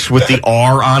box with the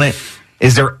R on it,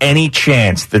 is there any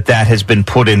chance that has been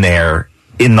put in there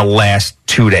in the last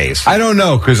 2 days? I don't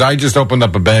know, because I just opened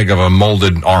up a bag of a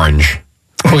molded orange.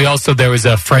 There was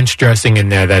a French dressing in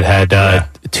there that had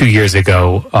 2 years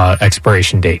ago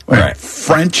expiration date. Right.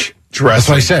 French dressing. That's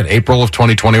what I said. April of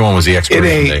 2021 was the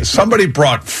expiration date. Somebody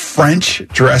brought French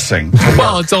dressing.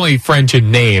 Well, it's only French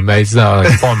in name. It's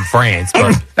from France.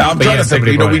 But, now, I'm trying to think.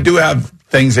 We do have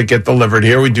things that get delivered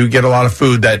here. We do get a lot of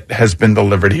food that has been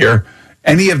delivered here.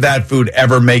 Any of that food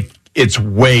ever make its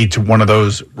way to one of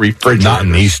those refrigerators? Not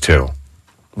in these two.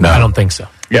 No, I don't think so.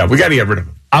 Yeah, we got to get rid of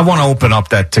it. I want to open up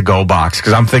that to-go box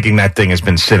because I'm thinking that thing has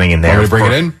been sitting in there. Want me to bring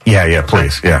it in? Yeah,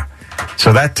 please. Yeah.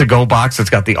 So that to-go box that's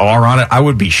got the R on it, I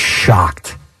would be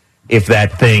shocked if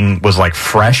that thing was like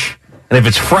fresh. And if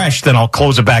it's fresh, then I'll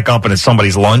close it back up and it's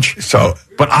somebody's lunch.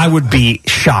 But I would be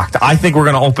shocked. I think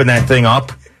we're going to open that thing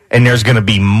up and there's going to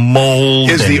be mold.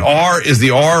 Is the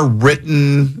R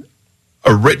written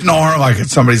a written R, like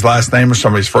it's somebody's last name or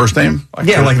somebody's first name?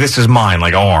 Like this is mine,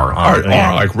 like R. R,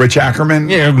 like Rich Ackerman?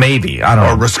 Yeah, maybe. I don't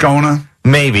know. Or Rascona?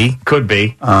 Maybe. Could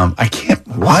be. I can't.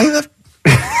 Why the?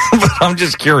 But I'm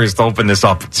just curious to open this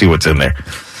up and see what's in there.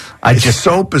 It's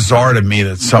so bizarre to me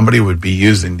that somebody would be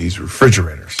using these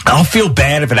refrigerators. I'll feel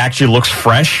bad if it actually looks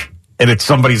fresh and it's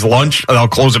somebody's lunch, and I'll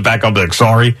close it back up and be like,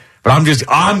 sorry. But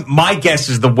my guess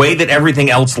is the way that everything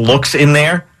else looks in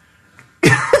there.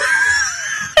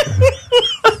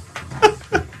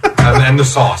 And the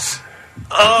sauce.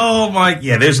 Oh my!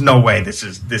 Yeah, there's no way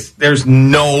there's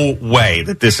no way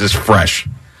that this is fresh.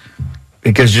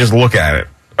 Because just look at it.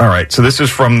 All right, so this is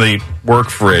from the work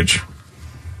fridge.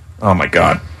 Oh my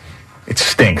God, it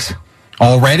stinks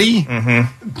already. Mm-hmm.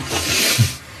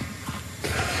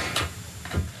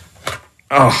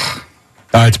 Oh,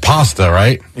 It's pasta,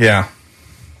 right? Yeah.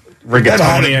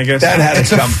 Rigatoni, I guess.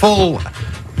 It's a full.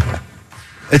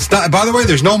 It's not. By the way,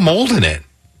 there's no mold in it.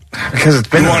 Because it's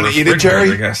been. You want to eat it,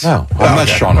 Jerry? I guess. No, I'm not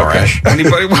Sean Morash.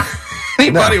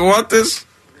 Anybody want this?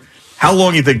 How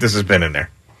long do you think this has been in there?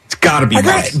 It's got to be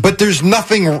months. But there's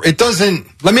nothing. It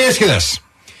doesn't. Let me ask you this: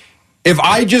 if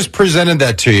I just presented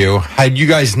that to you, had you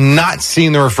guys not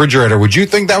seen the refrigerator, would you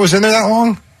think that was in there that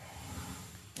long?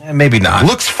 Maybe not. It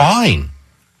looks fine.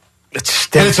 It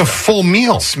stinks. And it's a full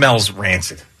meal. It smells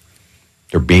rancid.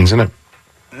 There are beans in it?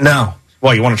 No.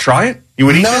 Well, you want to try it? You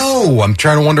would eat No, I'm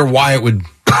trying to wonder why it would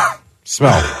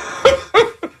smell.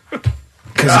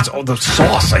 Because it's all the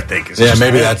sauce, I think. Yeah,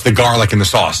 maybe that's the garlic in the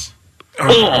sauce.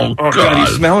 Oh, God.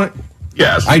 You smell it?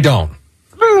 Yes. I don't.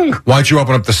 Why'd you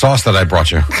open up the sauce that I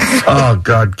brought you? Oh,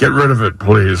 God. Get rid of it,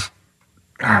 please.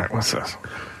 All right, what's this?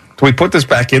 Do we put this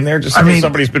back in there? Just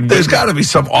somebody's been. There's got to be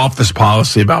some office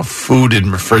policy about food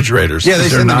in refrigerators. Yeah, they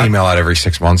send an email out every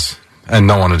 6 months, and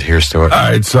no one adheres to it. All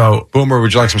right, so Boomer,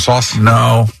 would you like some sauce?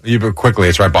 No. You quickly.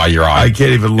 It's right by your eye. I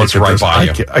can't even look it's at right this. by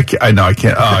you. I know I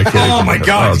can't. Oh, I can't. Oh even my look at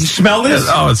God! it. You smell this?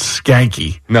 Oh, it's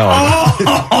skanky. No.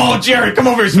 Oh, Jerry, come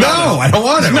over here. Smell this. I don't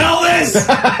want it. Smell this.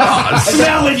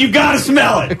 Smell it. You got to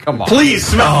smell it. Come on. Please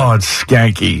smell Oh, it's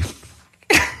skanky.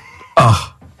 Oh.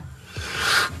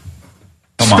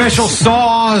 Special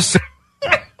sauce.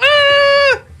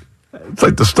 It's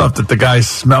like the stuff that the guys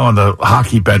smell on the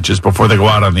hockey benches before they go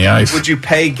out on the ice. Would you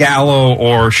pay Gallo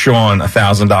or Sean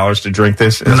 $1,000 to drink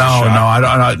this? No,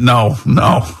 I don't. No.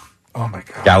 Oh my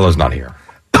God. Gallo's not here.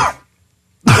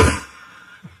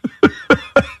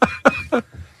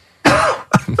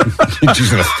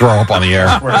 She's going to throw up on the air.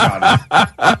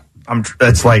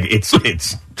 It's like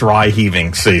it's dry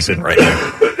heaving season right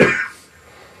now.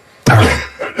 All right.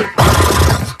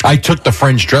 I took the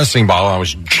French dressing bottle and I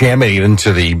was jamming it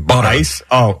into the butter. Ice?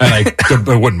 Oh. And it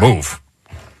wouldn't move.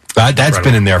 That's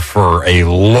been in there for a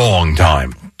long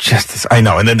time. I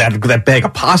know. And then that bag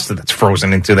of pasta that's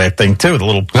frozen into that thing, too. The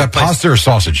little. Was that pasta or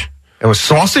sausage? It was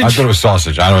sausage? I thought it was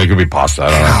sausage. I don't know. It could be pasta.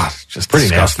 I don't know. God, just pretty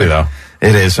disgusting. nasty, though.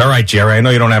 It is. All right, Jerry. I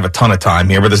know you don't have a ton of time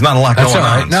here, but there's not a lot That's going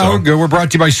all right. on. No, so. we're good. We're brought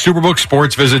to you by Superbook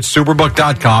Sports. Visit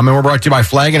superbook.com. And we're brought to you by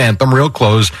Flag and Anthem, real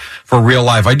clothes for real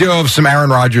life. I do have some Aaron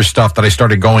Rodgers stuff that I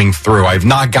started going through. I've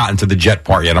not gotten to the Jet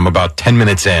part yet. I'm about 10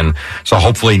 minutes in. So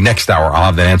hopefully next hour I'll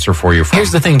have that answer for you.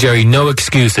 Here's the thing, Jerry. No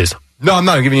excuses. No, I'm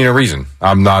not giving you a reason.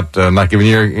 I'm not giving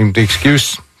you the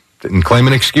excuse. Didn't claim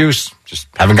an excuse. Just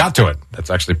haven't got to it.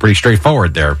 That's actually pretty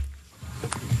straightforward there.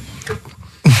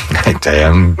 I tell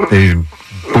you, the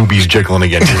boobies jiggling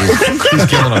again. He's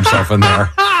killing himself in there.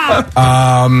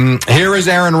 Here is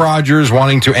Aaron Rodgers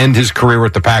wanting to end his career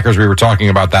with the Packers. We were talking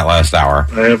about that last hour.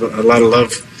 I have a lot of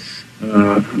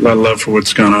love for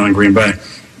what's going on in Green Bay,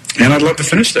 and I'd love to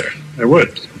finish there. I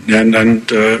would, and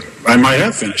I might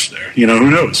have finished there. You know,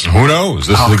 who knows? Who knows?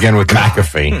 This is again with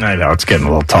McAfee. I know, it's getting a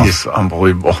little tough. It's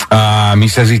unbelievable. He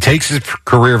says he takes his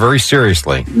career very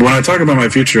seriously. When I talk about my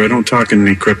future, I don't talk in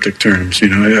any cryptic terms. You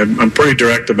know, I'm pretty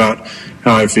direct about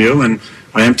how I feel, and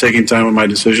I am taking time with my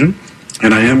decision,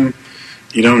 and I am,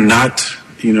 not,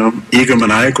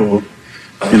 egomaniacal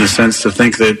in a sense to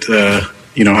think that,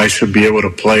 I should be able to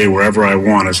play wherever I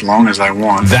want as long as I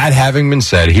want. That having been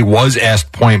said, he was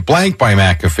asked point blank by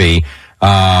McAfee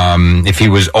if he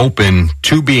was open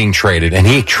to being traded, and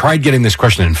he tried getting this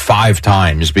question in 5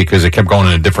 times because it kept going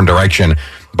in a different direction.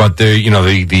 But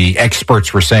the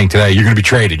experts were saying today, you're going to be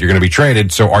traded. You're going to be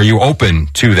traded. So are you open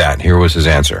to that? Here was his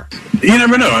answer. You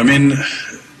never know. I mean,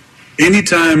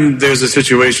 anytime there's a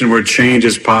situation where change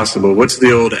is possible, what's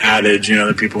the old adage,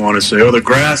 that people want to say, the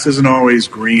grass isn't always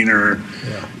greener,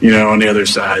 on the other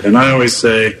side. And I always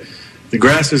say, the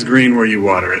grass is green where you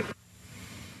water it.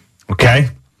 Okay.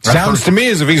 Sounds to me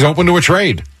as if he's open to a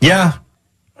trade. Yeah.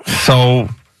 So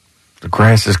the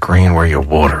grass is green where you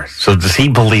water it. So does he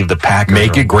believe the Packers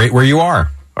make it great where you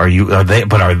are? Are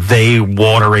they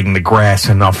watering the grass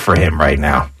enough for him right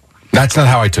now? That's not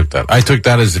how I took that. I took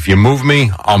that as if you move me,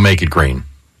 I'll make it green.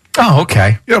 Oh,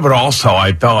 okay. Yeah, but also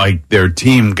I felt like their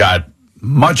team got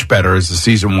much better as the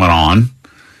season went on.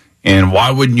 And why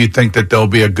wouldn't you think that they'll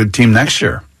be a good team next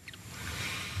year?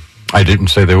 I didn't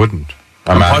say they wouldn't.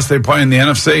 Plus, they play in the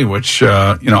NFC, which,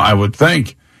 I would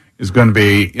think is going to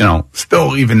be,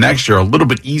 still even next year, a little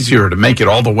bit easier to make it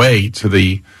all the way to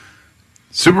the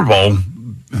Super Bowl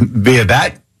via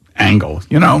that angle,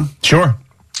 Sure.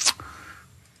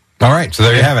 All right, so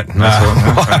there you have it. We'll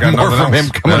have more from him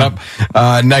coming up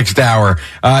next hour.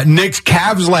 Knicks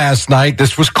Cavs last night.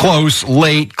 This was close,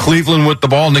 late. Cleveland with the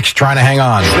ball. Knicks trying to hang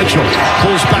on. Mitchell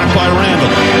pulls back by Randall.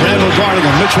 Randall guarding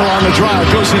him. Mitchell on the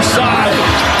drive. Goes inside.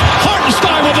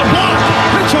 Hartenstein with a block.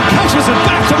 Mitchell catches it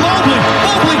back to Mobley.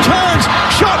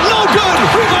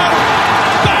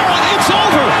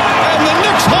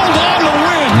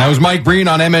 Mike Breen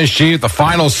on MSG at the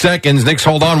final seconds. Knicks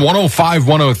hold on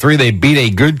 105-103. They beat a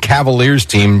good Cavaliers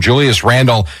team. Julius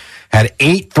Randle had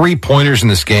 8 3-pointers in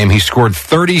this game. He scored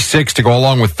 36 to go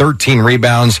along with 13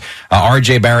 rebounds.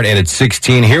 R.J. Barrett added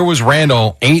 16. Here was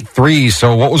Randle, 8 threes.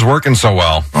 So what was working so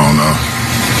well? I don't know.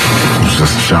 It was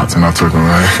just shots, and I took them.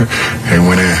 They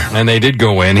went in. And they did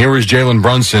go in. Here was Jalen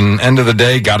Brunson. End of the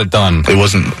day, got it done. It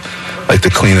wasn't like the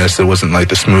cleanest. It wasn't like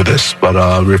the smoothest.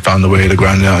 But we found a way to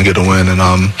grind it out and get a win. And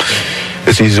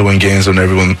it's easy to win games when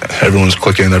everyone's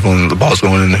clicking, the ball's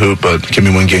going in the hoop, but can we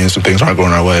win games when things aren't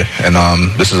going our way? And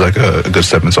this is like a good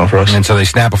stepping stone for us. And so they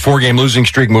snap a 4-game losing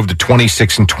streak, move to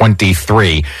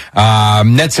 26-23.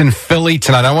 Nets in Philly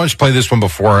tonight. I want to play this one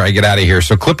before I get out of here.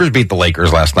 So Clippers beat the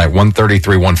Lakers last night,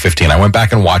 133-115. I went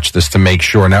back and watched this to make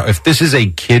sure. Now, if this is a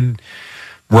kid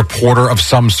reporter of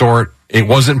some sort, it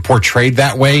wasn't portrayed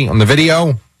that way on the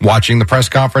video. Watching the press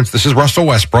conference, this is Russell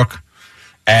Westbrook.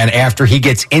 And after he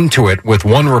gets into it with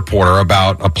one reporter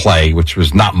about a play, which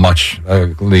was not much,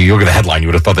 you look at the headline, you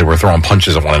would have thought they were throwing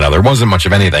punches at one another. It wasn't much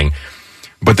of anything.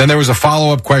 But then there was a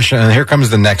follow-up question, and here comes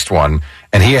the next one.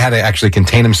 And he had to actually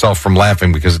contain himself from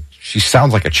laughing because she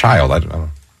sounds like a child. I don't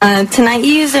know. Tonight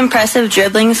you used impressive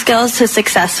dribbling skills to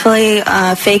successfully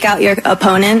fake out your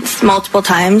opponents multiple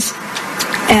times.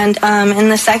 And in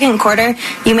the second quarter,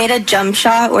 you made a jump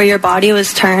shot where your body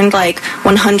was turned like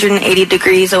 180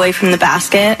 degrees away from the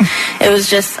basket. It was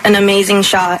just an amazing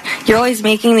shot. You're always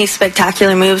making these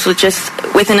spectacular moves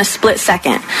within a split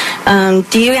second.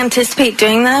 Do you anticipate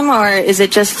doing them, or is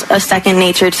it just a second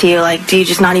nature to you? Like, do you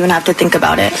just not even have to think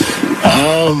about it?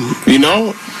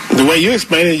 The way you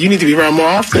explain it, you need to be around more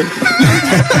often.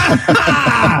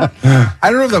 I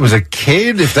don't know if that was a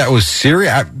kid, if that was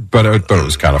serious, but it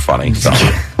was kind of funny. So.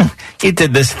 You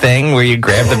did this thing where you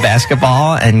grabbed the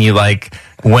basketball and you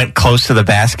went close to the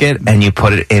basket and you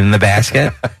put it in the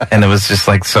basket, and it was just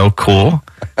so cool.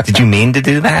 Did you mean to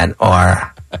do that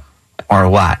or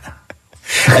what?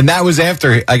 And that was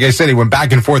after, like I said, he went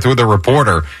back and forth with a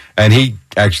reporter, and he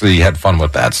actually had fun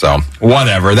with that. So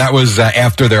whatever. That was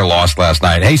after their loss last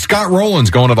night. Hey, Scott Rowland's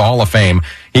going to the Hall of Fame.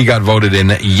 He got voted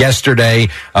in yesterday.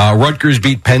 Rutgers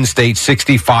beat Penn State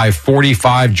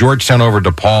 65-45. Georgetown over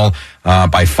DePaul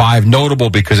by 5. Notable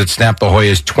because it snapped the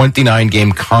Hoyas'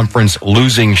 29-game conference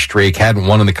losing streak. Hadn't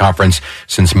won in the conference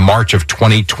since March of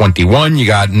 2021. You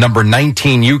got number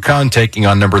 19 UConn taking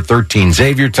on number 13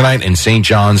 Xavier tonight, and St.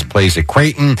 John's plays at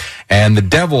Creighton. And the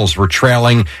Devils were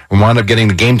trailing and wound up getting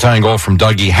the game-tying goal from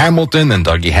Dougie Hamilton. Then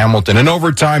Dougie Hamilton in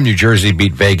overtime. New Jersey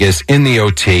beat Vegas in the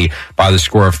OT by the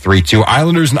score of 3-2.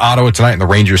 Islanders in Ottawa tonight, and the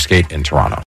Rangers skate in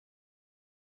Toronto.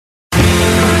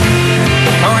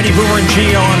 Alrighty, Boomer and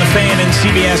Gio on the Fan and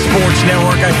CBS Sports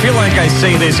Network. I feel like I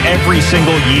say this every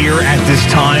single year at this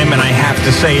time, and I have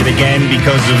to say it again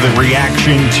because of the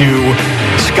reaction to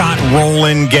Scott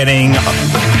Rowland getting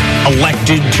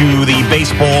elected to the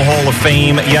Baseball Hall of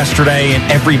Fame yesterday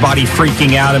and everybody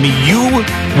freaking out. I mean, you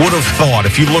would have thought,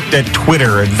 if you looked at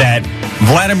Twitter, that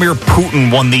Vladimir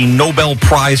Putin won the Nobel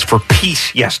Prize for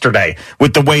Peace yesterday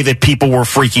with the way that people were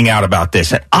freaking out about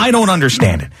this. And I don't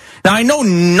understand it. Now, I know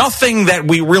nothing that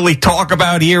we really talk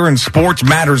about here in sports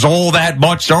matters all that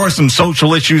much. There are some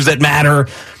social issues that matter.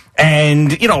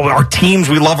 And, our teams,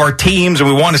 we love our teams and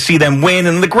we want to see them win.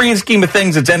 And in the grand scheme of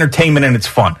things, it's entertainment and it's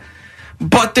fun.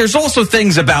 But there's also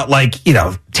things about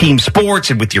team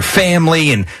sports and with your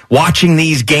family and watching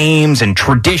these games and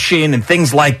tradition and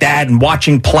things like that and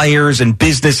watching players and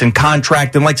business and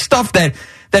contract and stuff that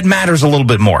matters a little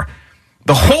bit more.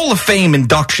 The Hall of Fame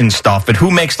induction stuff and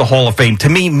who makes the Hall of Fame to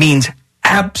me means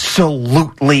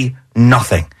absolutely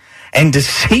nothing. And to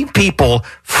see people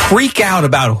freak out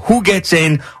about who gets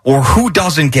in or who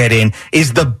doesn't get in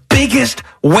is the biggest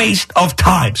waste of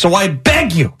time. So I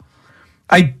beg you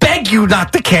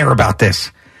not to care about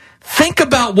this. Think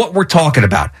about what we're talking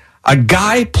about. A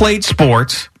guy played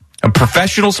sports, a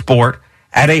professional sport,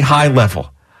 at a high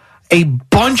level. A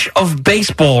bunch of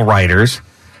baseball writers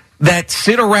that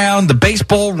sit around, the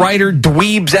baseball writer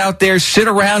dweebs out there, sit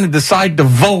around and decide to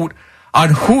vote on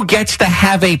who gets to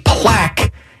have a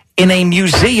plaque in a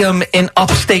museum in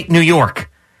upstate New York.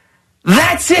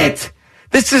 That's it.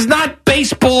 This is not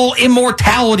baseball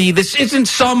immortality. This isn't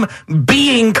some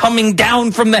being coming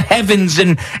down from the heavens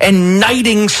and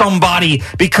knighting somebody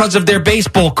because of their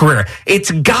baseball career.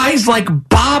 It's guys like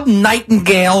Bob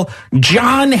Nightingale,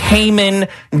 John Heyman,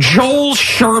 Joel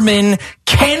Sherman,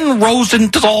 Ken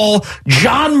Rosenthal,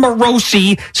 John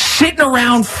Morosi sitting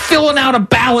around filling out a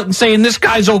ballot and saying this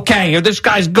guy's okay or this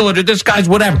guy's good or this guy's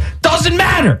whatever. Doesn't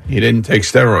matter. He didn't take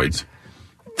steroids.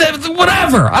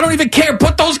 Whatever. I don't even care.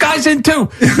 Put those guys in too.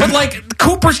 But like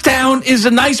Cooperstown is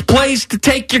a nice place to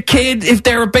take your kid if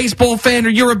they're a baseball fan or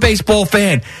you're a baseball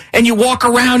fan. And you walk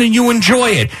around and you enjoy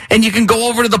it. And you can go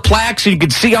over to the plaques and you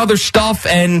can see other stuff.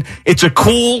 And it's a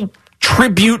cool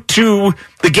tribute to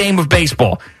the game of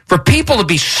baseball. For people to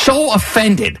be so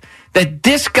offended that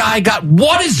this guy got,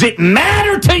 what does it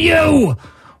matter to you?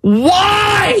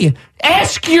 Why?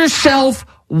 Ask yourself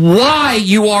why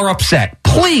you are upset.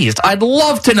 Please, I'd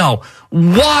love to know.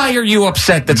 Why are you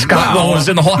upset that Scott Rowland is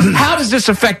in the Hall? How does this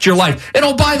affect your life? And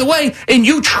oh, by the way, in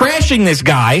you trashing this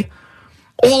guy,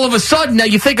 all of a sudden, now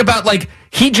you think about, like,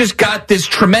 he just got this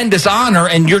tremendous honor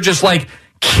and you're just, like,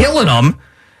 killing him.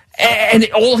 And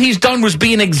all he's done was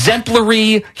be an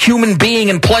exemplary human being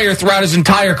and player throughout his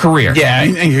entire career. Yeah,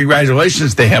 and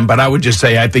congratulations to him. But I would just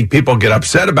say I think people get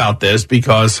upset about this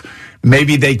because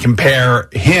maybe they compare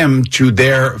him to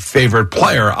their favorite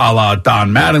player, a la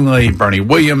Don Mattingly, Bernie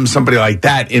Williams, somebody like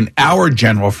that in our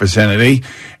general vicinity,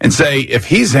 and say, if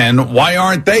he's in, why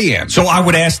aren't they in? So I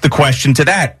would ask the question to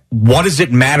that. What does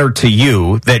it matter to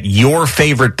you that your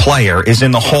favorite player is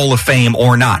in the Hall of Fame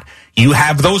or not? You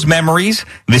have those memories.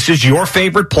 This is your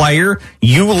favorite player.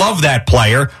 You love that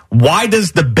player. Why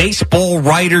does the baseball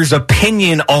writer's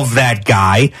opinion of that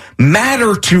guy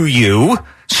matter to you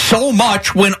so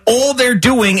much when all they're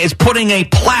doing is putting a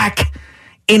plaque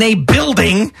in a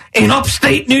building in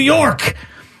upstate New York?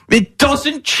 It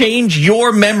doesn't change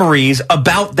your memories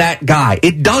about that guy.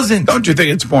 It doesn't. Don't you think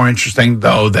it's more interesting,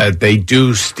 though, that they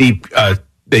do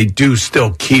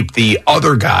still keep the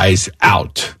other guys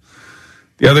out?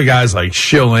 The other guys like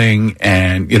Schilling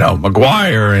and,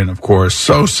 McGuire and, of course,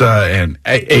 Sosa and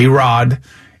A-Rod.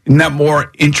 Isn't that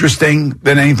more interesting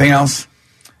than anything else?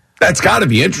 That's got to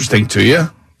be interesting to you.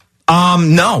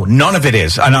 No, none of it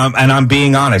is. And I'm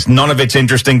being honest. None of it's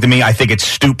interesting to me. I think it's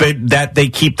stupid that they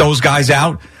keep those guys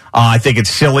out. I think it's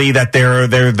silly that they're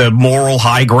the moral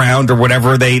high ground or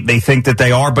whatever they think that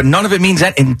they are. But none of it means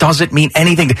that. It doesn't mean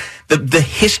anything. The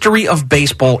history of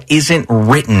baseball isn't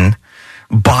written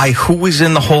by who is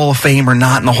in the Hall of Fame or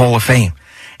not in the Hall of Fame.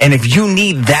 And if you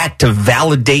need that to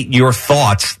validate your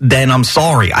thoughts, then I'm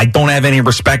sorry. I don't have any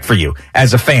respect for you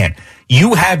as a fan.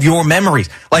 You have your memories.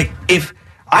 Like, if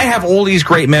I have all these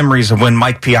great memories of when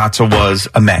Mike Piazza was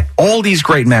a Met, all these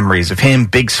great memories of him,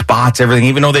 big spots, everything,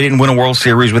 even though they didn't win a World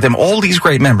Series with him, all these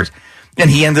great memories. And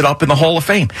he ended up in the Hall of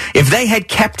Fame. If they had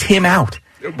kept him out,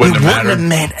 it wouldn't have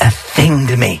meant a thing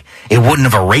to me. It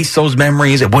wouldn't have erased those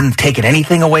memories. It wouldn't have taken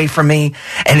anything away from me.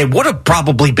 And it would have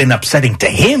probably been upsetting to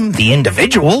him, the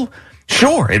individual.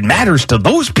 Sure, it matters to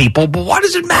those people, but why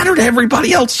does it matter to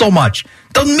everybody else so much?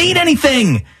 It doesn't mean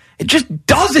anything. It just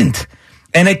doesn't.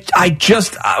 And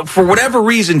for whatever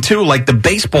reason, too, like the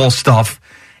baseball stuff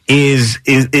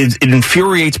it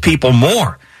infuriates people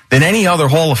more than any other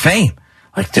Hall of Fame.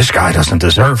 Like, this guy doesn't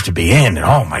deserve to be in. And,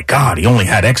 oh, my God, he only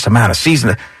had X amount of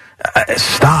seasons.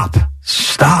 Stop.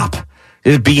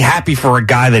 Be happy for a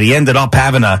guy that he ended up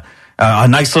having a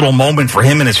nice little moment for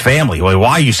him and his family.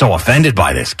 Why are you so offended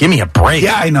by this? Give me a break.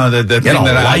 Yeah, I know. The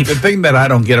thing that I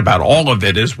don't get about all of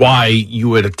it is why you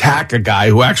would attack a guy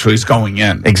who actually is going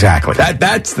in. Exactly.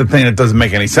 That's the thing that doesn't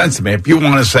make any sense to me. If you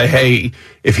want to say, hey,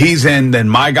 if he's in, then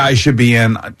my guy should be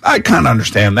in, I kind of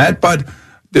understand that. But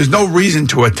there's no reason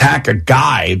to attack a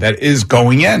guy that is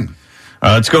going in.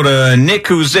 Let's go to Nick,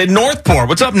 who's in Northport.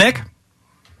 What's up, Nick?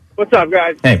 What's up,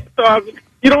 guys? Hey. So,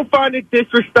 you don't find it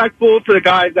disrespectful to the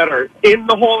guys that are in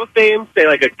the Hall of Fame, say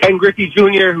like a Ken Griffey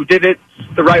Jr. who did it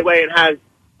the right way and has,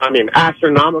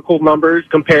 astronomical numbers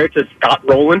compared to Scott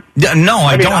Rowland? No,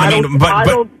 I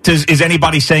don't. Is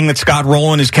anybody saying that Scott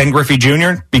Rowland is Ken Griffey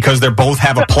Jr. because they both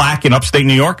have a plaque in upstate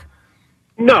New York?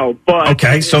 No, but...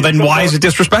 Okay, so then why is it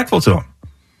disrespectful to him?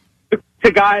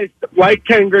 To guys like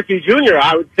Ken Griffey Jr.,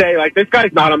 I would say, like, this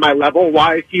guy's not on my level.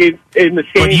 Why is he in the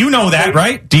same... But you know that,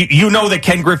 right? Do you know that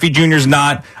Ken Griffey Jr.'s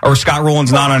not, or Scott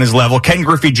Rowland's not on his level? Ken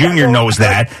Griffey Jr. knows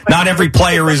that. Not every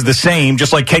player is the same,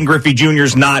 just like Ken Griffey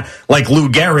Jr.'s not like Lou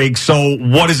Gehrig. So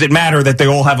what does it matter that they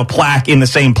all have a plaque in the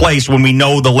same place when we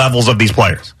know the levels of these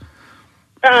players?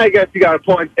 I guess you got a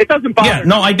point. It doesn't bother me. Yeah,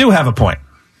 no, I do have a point.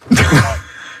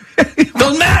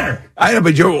 Doesn't matter. I know,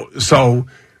 but so...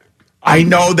 I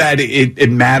know that it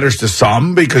matters to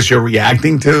some because you're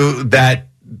reacting to that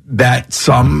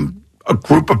a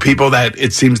group of people that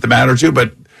it seems to matter to,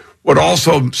 but what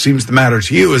also seems to matter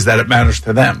to you is that it matters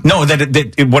to them. No,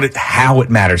 how it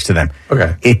matters to them.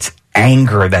 Okay. It's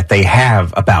anger that they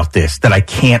have about this that I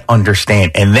can't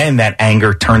understand. And then that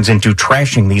anger turns into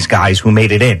trashing these guys who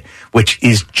made it in, which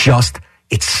is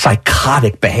it's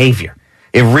psychotic behavior.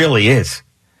 It really is.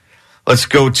 Let's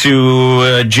go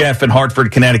to Jeff in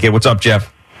Hartford, Connecticut. What's up,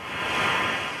 Jeff?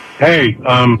 Hey,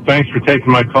 thanks for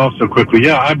taking my call so quickly.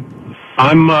 Yeah,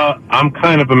 I'm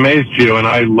kind of amazed, Gio, and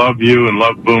I love you and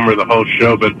love Boomer, the whole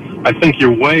show, but I think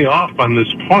you're way off on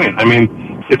this point. I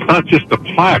mean, it's not just a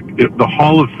plaque. The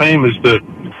Hall of Fame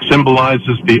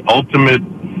symbolizes the ultimate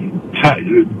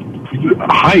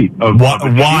height of.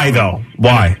 Why though?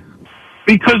 Why?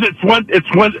 Because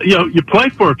it's what you play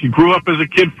for. If you grew up as a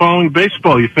kid following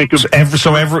baseball, you think of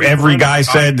every guy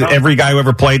said, every guy who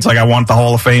ever played's like, I want the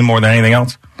Hall of Fame more than anything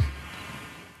else.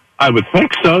 I would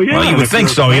think so. Yeah. Well, you would think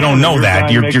so. You don't know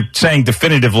that. You're saying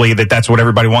definitively that that's what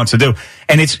everybody wants to do,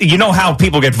 and it's how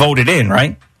people get voted in,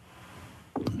 right?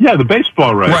 Yeah, the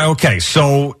baseball right. Right. Okay,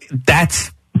 so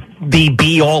that's the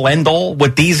be all end all.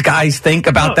 What these guys think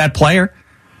about that player.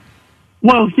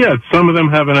 Well, yeah, some of them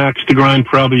have an axe to grind.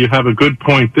 Probably you have a good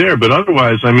point there, but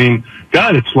otherwise, I mean,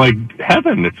 God, it's like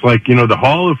heaven. It's like, the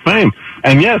Hall of Fame.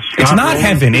 And yes, it's not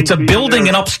heaven. It's a building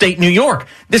in upstate New York.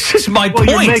 This is my point.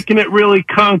 You're making it really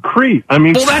concrete. I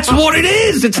mean, well, that's what it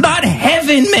is. It's not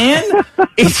heaven, man.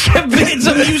 It's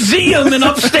a museum in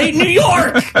upstate New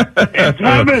York. It's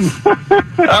heaven.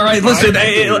 All right, listen,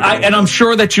 and I'm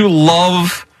sure that you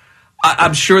love.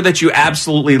 I'm sure that you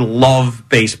absolutely love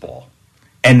baseball.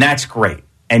 And that's great.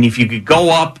 And if you could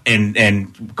go up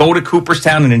and go to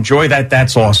Cooperstown and enjoy that,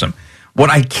 that's awesome.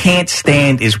 What I can't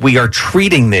stand is we are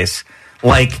treating this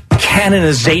like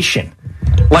canonization.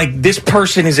 Like this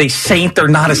person is a saint or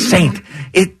not a saint.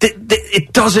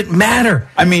 It doesn't matter.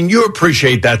 I mean, you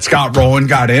appreciate that Scott Rowland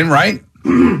got in, right?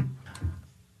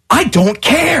 I don't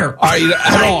care.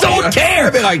 I don't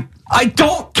care. I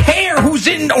don't care who's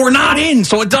in or not in,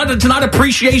 so it's not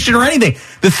appreciation or anything.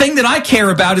 The thing that I care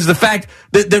about is the fact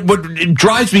that what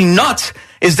drives me nuts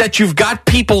is that you've got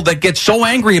people that get so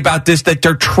angry about this that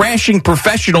they're trashing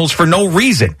professionals for no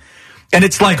reason. And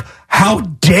it's like, how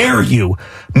dare you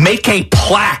make a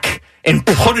plaque and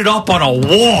put it up on a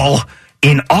wall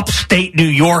in upstate New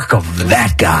York of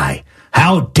that guy?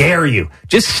 How dare you?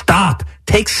 Just stop.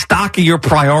 Take stock of your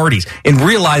priorities and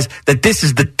realize that this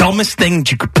is the dumbest thing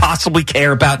that you could possibly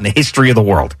care about in the history of the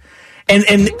world. And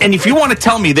if you want to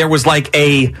tell me there was like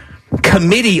a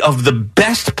committee of the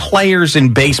best players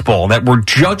in baseball that were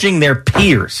judging their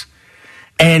peers,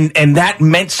 and that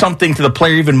meant something to the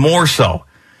player even more so,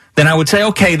 then I would say,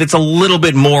 okay, that's a little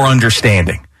bit more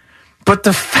understanding. But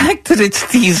the fact that it's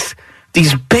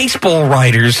these baseball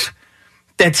writers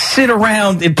that sit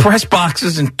around in press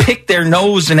boxes and pick their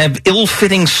nose and have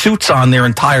ill-fitting suits on their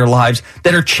entire lives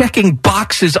that are checking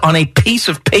boxes on a piece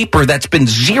of paper that's been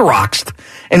Xeroxed,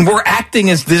 and we're acting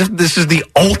as this is the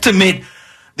ultimate,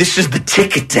 this is the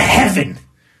ticket to heaven.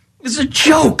 It's a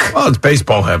joke. Oh, it's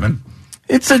baseball heaven.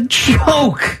 It's a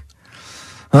joke.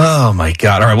 Oh, my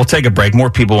God. All right, we'll take a break.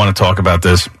 More people want to talk about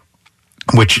this,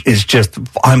 which is just,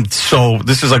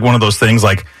 this is like one of those things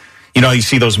like, you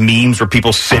see those memes where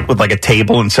people sit with like a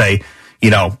table and say,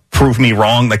 prove me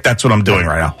wrong. Like that's what I'm doing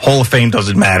right now. Hall of Fame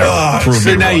doesn't matter. Prove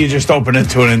me now wrong. You just open it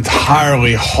to an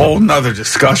entirely whole nother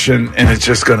discussion, and it's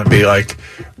just going to be like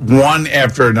one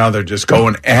after another just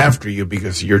going after you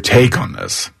because of your take on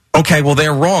this. Okay, well,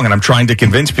 they're wrong, and I'm trying to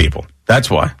convince people. That's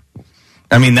why.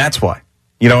 That's why.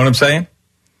 You know what I'm saying?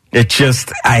 It's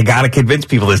just, I got to convince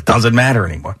people this doesn't matter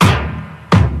anymore.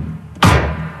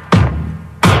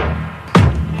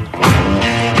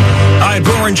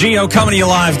 Boomer and Gio coming to you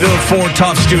live, Bill Ford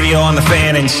Tough Studio on the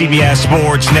Fan and CBS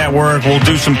Sports Network. We'll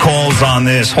do some calls on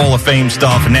this Hall of Fame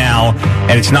stuff now,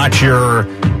 and it's not your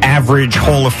average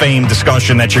Hall of Fame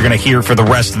discussion that you're going to hear for the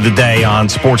rest of the day on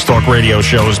sports talk radio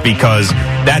shows, because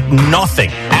that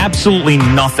absolutely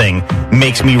nothing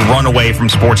makes me run away from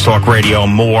sports talk radio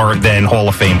more than Hall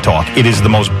of Fame talk. It is the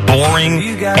most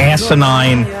boring,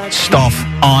 asinine stuff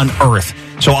on earth.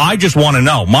 So I just want to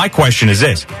know, my question is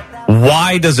this: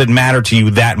 why does it matter to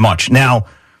you that much? Now,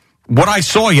 what I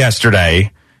saw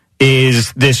yesterday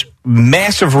is this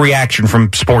massive reaction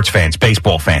from sports fans,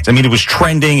 baseball fans. I mean, it was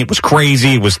trending. It was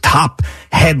crazy. It was top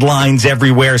headlines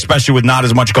everywhere, especially with not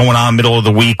as much going on middle of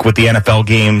the week with the NFL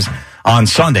games on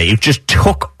Sunday. It just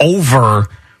took over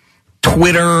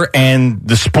Twitter and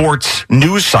the sports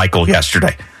news cycle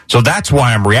yesterday. So that's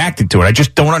why I'm reacting to it. I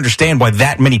just don't understand why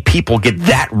that many people get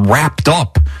that wrapped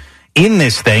up in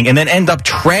this thing and then end up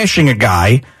trashing a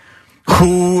guy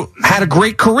who had a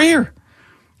great career.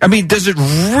 I mean, does it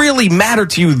really matter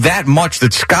to you that much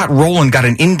that Scott Rowland got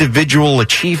an individual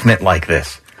achievement like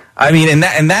this? I mean,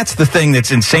 and that's the thing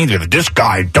that's insane to me. This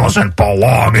guy doesn't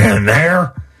belong in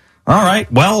there. All right,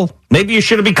 well, maybe you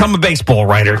should have become a baseball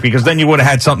writer, because then you would have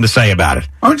had something to say about it.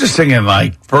 I'm just thinking,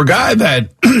 like, for a guy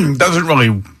that doesn't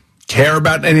really care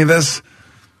about any of this,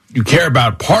 you care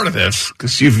about part of this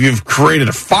because you've created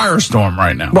a firestorm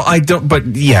right now. Well, I don't. But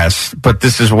yes, but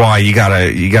this is why you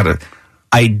gotta.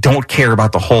 I don't care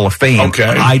about the Hall of Fame. Okay.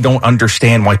 I don't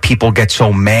understand why people get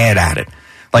so mad at it.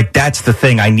 Like, that's the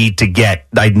thing I need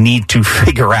to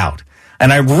figure out.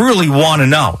 And I really want to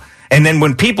know. And then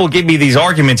when people give me these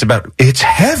arguments about it's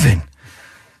heaven,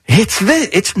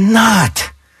 it's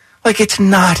not. Like, it's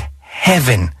not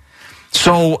heaven.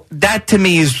 So that to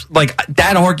me is like,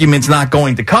 that argument's not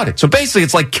going to cut it. So basically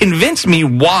it's like, convince me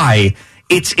why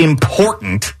it's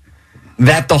important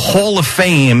that the Hall of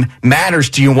Fame matters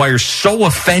to you, why you're so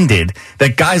offended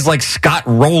that guys like Scott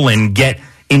Rowland get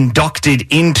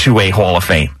inducted into a Hall of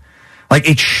Fame. Like,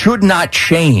 it should not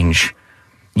change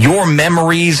your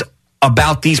memories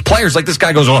about these players. Like, this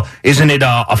guy goes, well, isn't it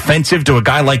offensive to a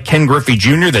guy like Ken Griffey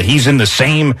Jr. that he's in the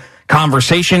same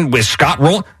conversation with Scott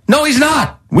Rowland? No, he's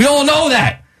not. We all know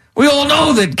that. We all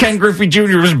know that Ken Griffey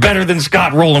Jr. is better than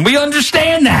Scott Rowland. We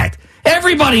understand that.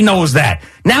 Everybody knows that.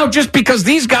 Now, just because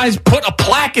these guys put a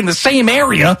plaque in the same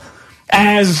area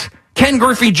as Ken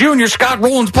Griffey Jr., Scott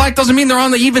Rowland's plaque, doesn't mean they're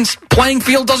on the even playing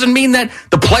field, doesn't mean that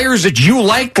the players that you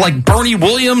liked, like Bernie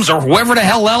Williams or whoever the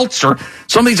hell else, or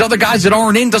some of these other guys that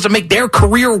aren't in, doesn't make their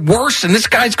career worse and this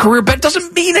guy's career better.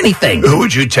 Doesn't mean anything. Who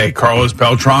would you take, Carlos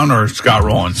Beltran or Scott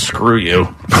Rowland? Screw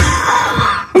you.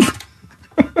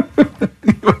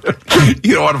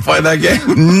 You don't want to play that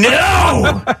game?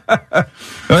 No!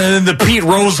 And the Pete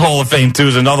Rose Hall of Fame, too,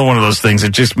 is another one of those things that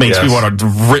just makes me want to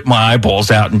rip my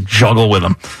eyeballs out and juggle with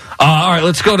them. All right,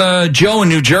 let's go to Joe in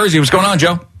New Jersey. What's going on,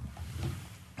 Joe?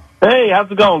 Hey,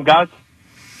 how's it going, guys?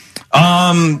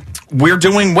 We're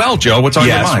doing well, Joe. What's on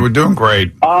your mind? Yes, we're doing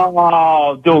great.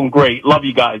 Oh, doing great. Love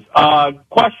you guys.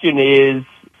 Question is,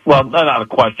 well, not a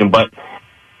question, but,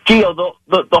 Gio,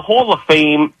 the Hall of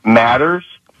Fame matters.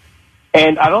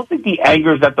 And I don't think the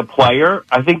anger is at the player.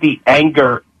 I think the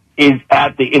anger is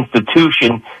at the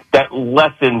institution that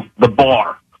lessens the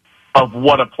bar of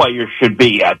what a player should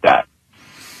be at that.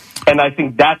 And I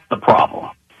think that's the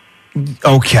problem.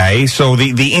 Okay, so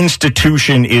the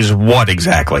institution is what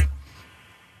exactly?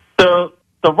 The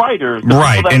writers, the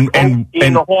right, people that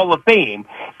in the Hall of Fame,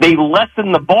 they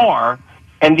lessen the bar,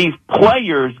 and these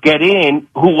players get in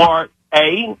who are,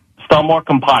 A, some are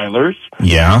compilers.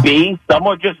 Yeah. B, some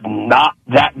are just not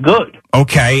that good.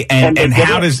 Okay, and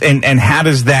how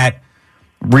does that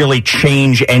really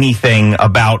change anything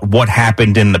about what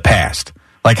happened in the past?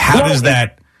 Like, how does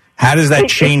that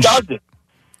change? It doesn't.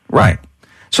 Right.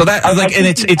 So that and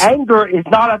it's anger is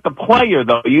not at the player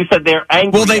though. You said they're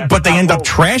angry. Well, they end up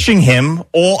trashing him.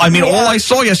 All I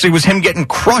saw yesterday was him getting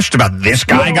crushed about this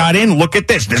guy got in. Look at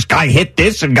this. This guy hit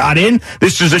this and got in.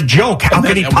 This is a joke. How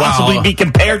could he possibly be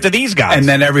compared to these guys? And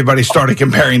then everybody started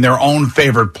comparing their own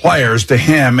favorite players to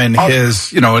him and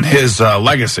his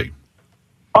legacy.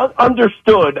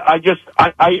 Understood.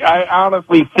 I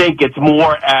honestly think it's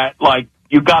more at like,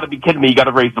 you got to be kidding me. You got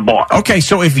to raise the bar. Okay,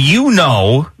 so if you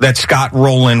know that Scott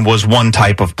Rowland was one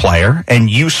type of player and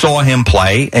you saw him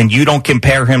play and you don't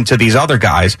compare him to these other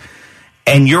guys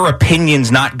and your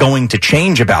opinion's not going to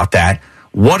change about that,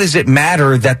 what does it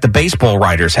matter that the baseball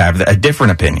writers have a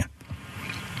different opinion?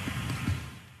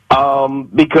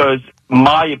 Because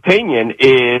my opinion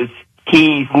is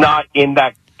he's not in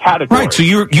that category. Right, so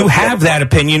you have that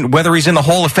opinion whether he's in the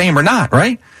Hall of Fame or not,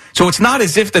 right? So it's not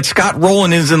as if that Scott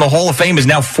Rowland is in the Hall of Fame is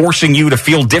now forcing you to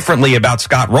feel differently about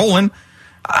Scott Rowland.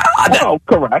 No,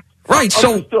 correct. Right,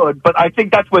 Understood, but I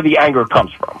think that's where the anger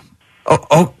comes from.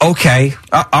 Okay.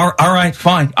 All right,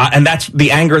 fine. And that's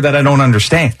the anger that I don't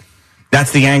understand.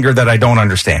 That's the anger that I don't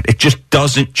understand. It just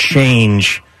doesn't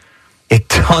change. It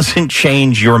doesn't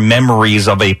change your memories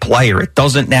of a player. It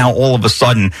doesn't now all of a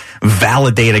sudden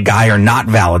validate a guy or not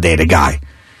validate a guy.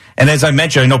 And as I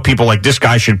mentioned, I know people like this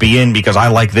guy should be in because I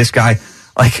like this guy.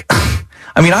 Like,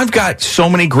 I mean, I've got so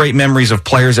many great memories of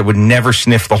players that would never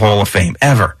sniff the Hall of Fame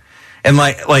ever. And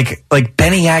like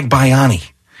Benny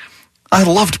Agbayani. I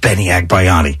loved Benny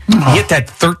Agbayani. He hit that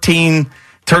 13th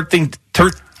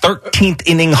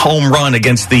inning home run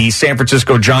against the San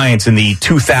Francisco Giants in the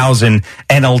 2000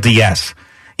 NLDS.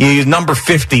 He's number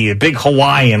 50, a big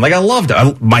Hawaiian. Like, I loved it. One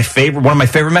of my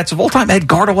favorite Mets of all time,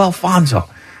 Edgardo Alfonso.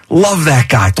 Love that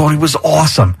guy. Thought he was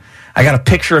awesome. I got a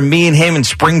picture of me and him in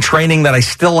spring training that I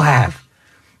still have.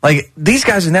 Like, these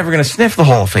guys are never going to sniff the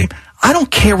Hall of Fame. I don't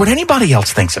care what anybody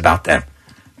else thinks about them.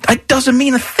 That doesn't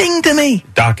mean a thing to me.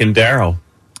 Doc and Darryl.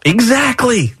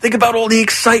 Exactly. Think about all the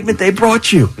excitement they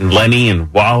brought you. And Lenny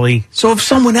and Wally. So if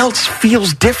someone else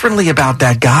feels differently about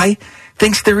that guy,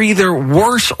 thinks they're either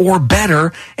worse or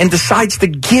better, and decides to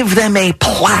give them a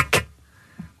plaque,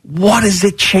 what does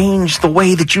it change the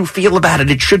way that you feel about it?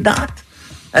 It should not.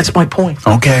 That's my point.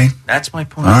 Okay. That's my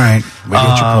point. All right. We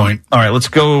get your point. All right, let's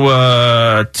go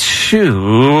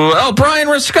to Brian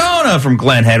Rascona from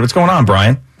Glen Head. What's going on,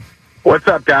 Brian? What's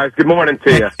up, guys? Good morning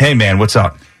to you. Hey, man, what's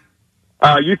up?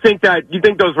 You think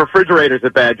those refrigerators are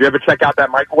bad? Do you ever check out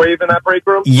that microwave in that break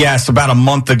room? Yes, about a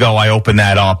month ago, I opened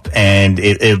that up, and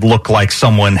it looked like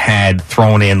someone had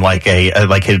thrown in had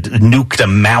nuked a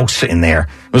mouse in there.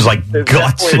 It was like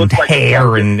guts and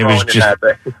hair, and it was just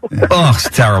it's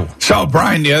terrible. So,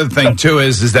 Brian, the other thing too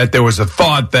is that there was a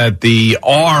thought that the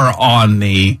R on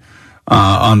the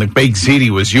baked ziti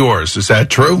was yours. Is that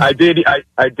true? I did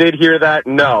hear that.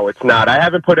 No, it's not. I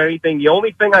haven't put anything. The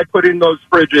only thing I put in those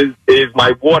fridges is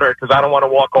my water because I don't want to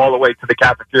walk all the way to the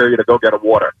cafeteria to go get a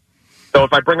water. So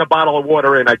if I bring a bottle of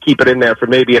water in, I keep it in there for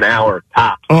maybe an hour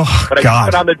tops. Oh, but I keep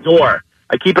it on the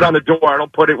door. I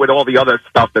don't put it with all the other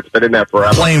stuff that's been in there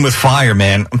forever. Playing with fire,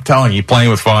 man. I'm telling you, playing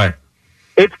with fire.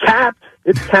 It's capped.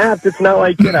 It's not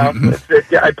like,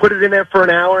 I put it in there for an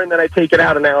hour and then I take it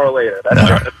out an hour later.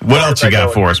 What else you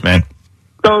got for us, man?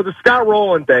 So the Scott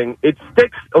Rowland thing, it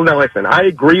sticks. Oh, no, listen, I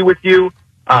agree with you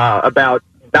about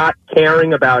not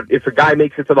caring about if a guy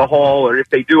makes it to the Hall or if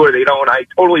they do or they don't. I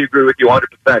totally agree with you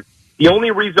 100%. The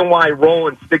only reason why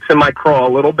Rowland sticks in my craw a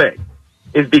little bit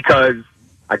is because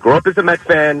I grew up as a Mets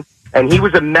fan, and he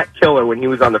was a Met killer when he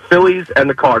was on the Phillies and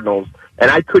the Cardinals, and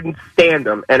I couldn't stand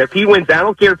him. And if he wins, I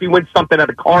don't care if he wins something at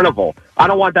a carnival. I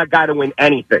don't want that guy to win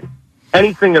anything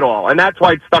at all. And that's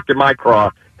why it's stuck in my craw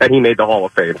that he made the Hall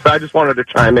of Fame. So I just wanted to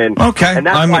chime in. Okay. And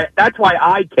that's why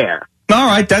I care. All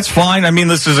right, that's fine. I mean,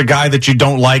 this is a guy that you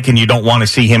don't like, and you don't want to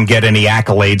see him get any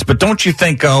accolades. But don't you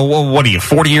think, what are you,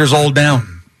 40 years old now?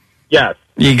 Yes.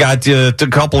 You got a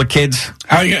couple of kids.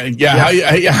 How are you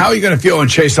going to feel when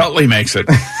Chase Utley makes it?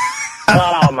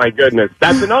 Oh my goodness,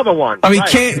 that's another one. I mean, right.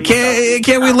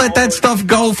 can't we let that stuff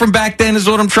go from back then? Is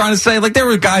what I'm trying to say. Like there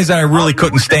were guys that I really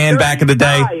couldn't stand back in the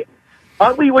day.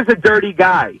 Utley was a dirty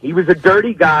guy. He was a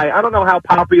dirty guy. I don't know how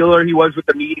popular he was with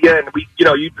the media, and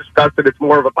you discussed it. It's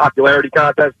more of a popularity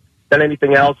contest than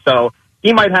anything else. So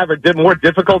he might have a more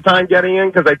difficult time getting in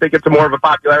because I think it's more of a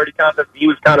popularity contest. He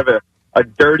was kind of a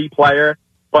dirty player.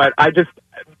 But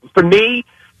for me,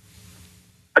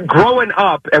 growing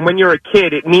up and when you're a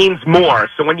kid, it means more.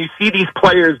 So when you see these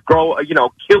players grow,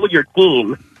 kill your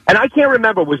team. And I can't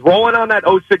remember, was Rowland on that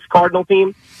 06 Cardinal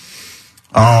team?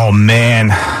 Oh, man.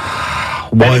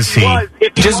 Was he?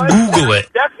 Just Google it.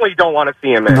 I definitely don't want to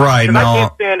see him in. Right, no. I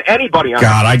can't stand anybody on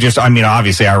God,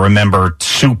 obviously I remember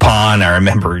Suppan, I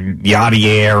remember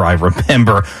Yadier, I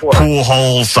remember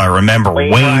Pujols, I remember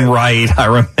Wainwright, I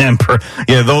remember,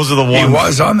 those are the ones. He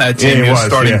was on that team. Yeah, he was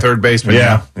starting third baseman.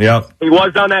 Yeah. He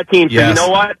was on that team. So Yes. you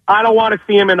know what? I don't want to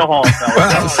see him in the Hall.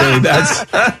 Well, see,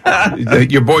 that's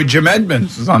your boy Jim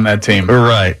Edmonds is on that team.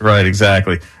 Right,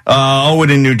 exactly.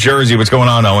 Owen in New Jersey. What's going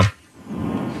on, Owen?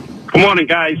 Good morning,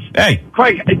 guys. Hey.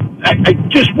 Craig, I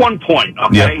just one point,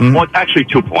 okay? Yeah. Mm-hmm. Well, actually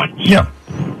 2 points. Yeah.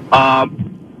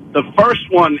 The first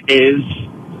one is,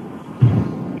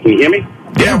 can you hear me?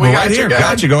 Yeah, we got you.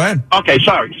 Got you. Go ahead. Okay,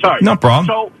 sorry. No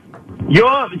problem.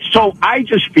 So I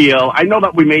just feel, I know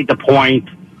that we made the point,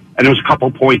 and there was a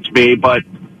couple points made, but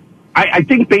I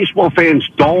think baseball fans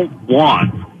don't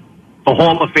want the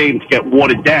Hall of Fame to get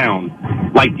watered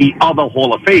down like the other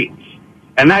Hall of Fames.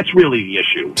 And that's really the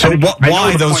issue. So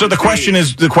why though? So the question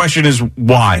is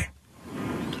why?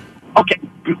 Okay,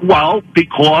 well,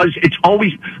 because it's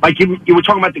always like you were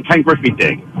talking about the Ken Griffey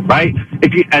thing, right?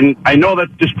 And I know that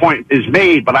this point is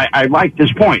made, but I like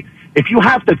this point. If you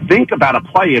have to think about a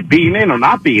player being in or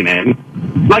not being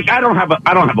in, like I don't have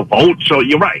a vote, so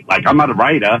you're right. Like I'm not a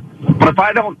writer, but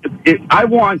I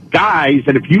want guys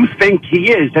that if you think he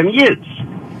is, then he is.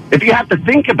 If you have to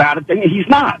think about it, then he's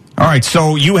not. All right,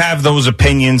 so you have those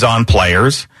opinions on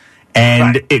players,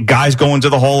 and guys go into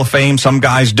the Hall of Fame, some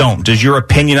guys don't. Does your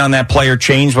opinion on that player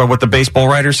change by what the baseball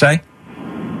writers say?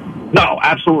 No,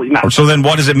 absolutely not. So then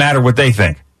what does it matter what they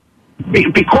think?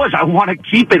 Because I want to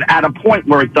keep it at a point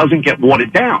where it doesn't get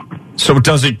watered down. So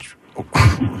does it...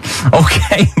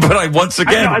 Okay, but once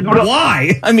again,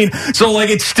 why? I mean, so like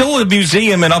it's still a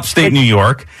museum in upstate New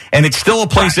York, and it's still a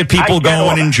place that people go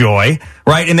and enjoy,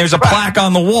 right? And there's a plaque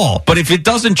on the wall. But if it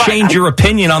doesn't change your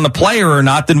opinion on the player or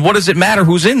not, then what does it matter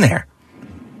who's in there?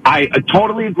 I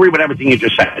totally agree with everything you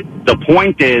just said. The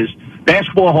point is,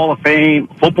 Basketball Hall of Fame,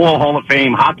 Football Hall of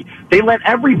Fame, hockey, they let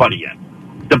everybody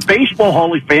in. The Baseball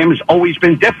Hall of Fame has always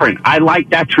been different. I like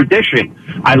that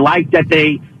tradition. I like that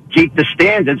they keep the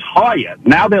standards higher.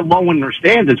 Now they're lowering their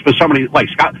standards for somebody like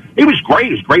Scott. He was great.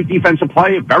 He was a great defensive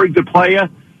player, very good player.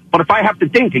 But if I have to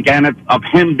think again of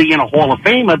him being a Hall of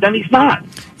Famer, then he's not.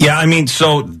 Yeah, I mean,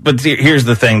 but here's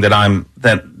the thing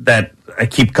that I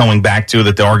keep going back to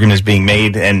that the argument is being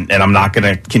made, and I'm not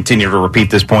going to continue to repeat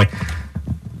this point.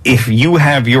 If you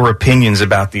have your opinions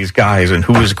about these guys and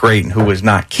who is great and who is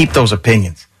not, keep those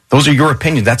opinions. Those are your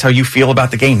opinions. That's how you feel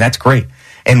about the game. That's great.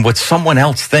 And what someone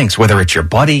else thinks, whether it's your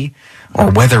buddy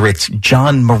or whether it's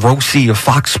John Morosi of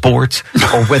Fox Sports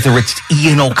or whether it's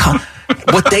Ian O'Connor,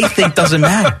 what they think doesn't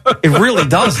matter. It really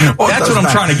does. Well, That's what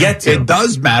I'm trying to get to. It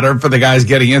does matter for the guys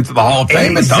getting into the Hall of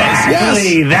Fame. Exactly. It does.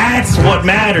 Yes. That's what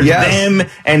matters. Yes. Them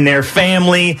and their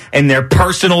family and their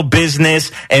personal business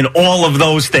and all of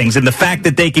those things. And the fact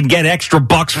that they can get extra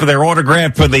bucks for their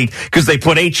autograph because they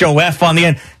put HOF on the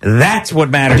end. That's what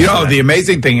matters. You know, the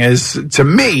amazing thing is, to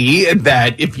me,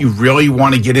 that if you really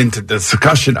want to get into the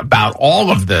discussion about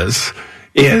all of this,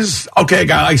 is, okay, a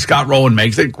guy like Scott Rowland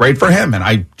makes it, great for him, and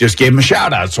I just gave him a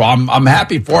shout-out, so I'm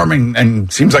happy for him,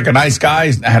 and seems like a nice guy.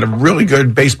 He's had a really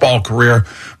good baseball career,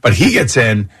 but he gets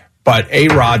in, but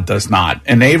A-Rod does not,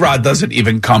 and A-Rod doesn't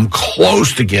even come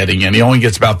close to getting in. He only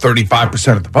gets about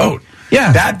 35% of the vote.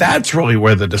 Yeah. That's really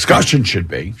where the discussion should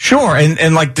be. Sure,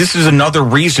 and like this is another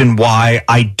reason why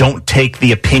I don't take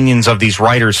the opinions of these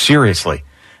writers seriously,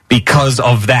 because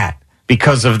of that.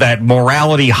 Because of that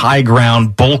morality high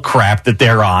ground bull crap that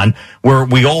they're on, where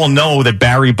we all know that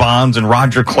Barry Bonds and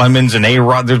Roger Clemens and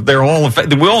A-Rod, they're all,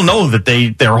 we all know that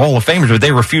they're Hall of Famers, but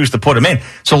they refuse to put them in.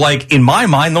 So, like, in my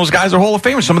mind, those guys are Hall of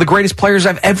Famers, some of the greatest players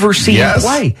I've ever seen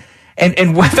play.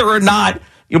 And whether or not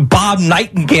Bob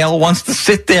Nightingale wants to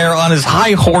sit there on his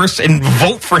high horse and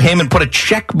vote for him and put a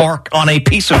check mark on a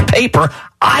piece of paper,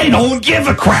 I don't give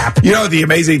a crap. You know, the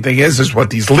amazing thing is what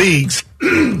these leagues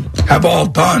have all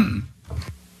done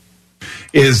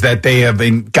is that they have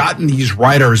gotten these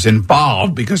writers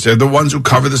involved because they're the ones who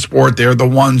cover the sport. They're the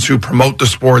ones who promote the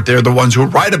sport. They're the ones who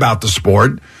write about the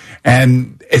sport.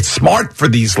 And it's smart for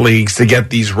these leagues to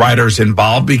get these writers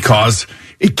involved because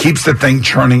it keeps the thing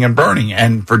churning and burning.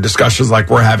 And for discussions like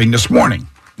we're having this morning.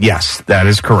 Yes, that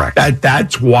is correct.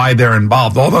 That's why they're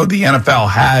involved, although the NFL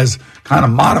has kind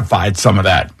of modified some of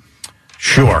that.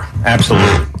 Sure,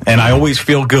 absolutely. And I always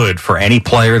feel good for any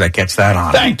player that gets that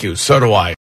on. Thank you. So do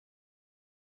I.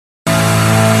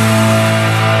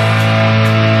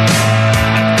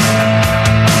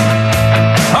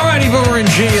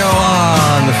 Gio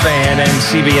on the Fan and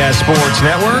CBS Sports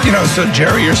Network. You know, so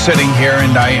Jerry, you're sitting here,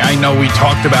 and I know we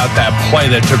talked about that play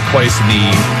that took place in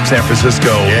the San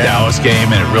Francisco-Dallas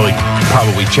game, and it really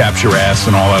probably chaps your ass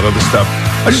and all that other stuff.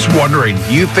 I'm just wondering,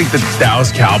 do you think that the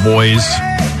Dallas Cowboys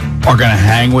are going to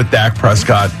hang with Dak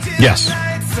Prescott? Yes.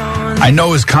 I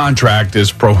know his contract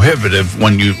is prohibitive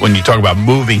when you talk about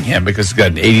moving him because he's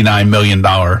got an $89 million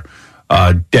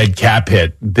dead cap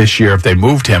hit this year if they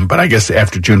moved him. But I guess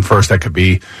after June 1st, that could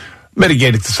be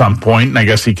mitigated to some point, and I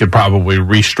guess he could probably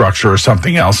restructure or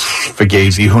something else.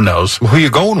 Fugazi, who knows? Who are you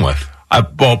going with?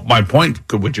 Well, my point,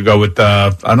 would you go with, I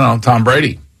don't know, Tom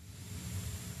Brady?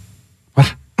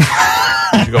 What?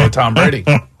 Would you go with Tom Brady?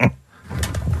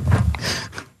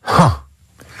 Huh.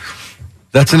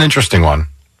 That's an interesting one.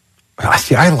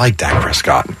 See, I like Dak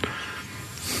Prescott.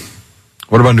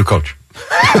 What about new coach?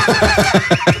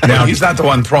 Now, he's not the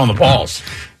one throwing the balls.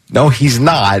 No, he's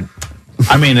not.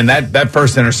 I mean, and that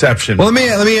first interception. Well,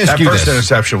 let me ask you this. That first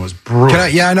interception was brutal.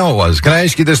 I know it was. Can I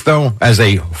ask you this, though, as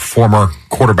a former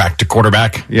quarterback to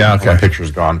quarterback? Yeah, okay. My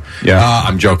picture's gone. Yeah.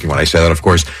 I'm joking when I say that, of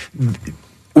course.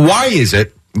 Why is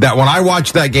it that when I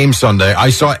watched that game Sunday,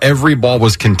 I saw every ball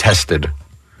was contested,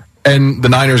 and the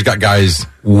Niners got guys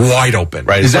wide open?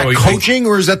 Right. Is that coaching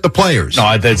or is that the players?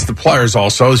 No, it's the players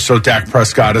also. So Dak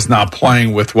Prescott is not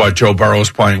playing with what Joe Burrow's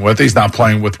playing with. He's not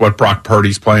playing with what Brock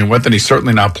Purdy's playing with, and he's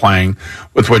certainly not playing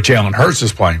with what Jalen Hurts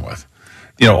is playing with.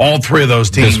 You know, all three of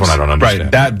those teams. This one I don't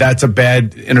understand. Right, that's a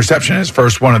bad interception. His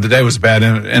first one of the day was a bad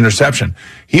interception.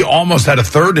 He almost had a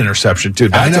third interception, too.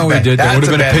 I know he did. That would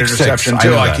have been a pick interception, six.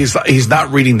 too. Like, he's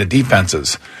not reading the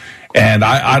defenses. And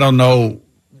I don't know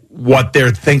what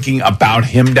they're thinking about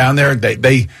him down there.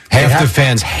 They half the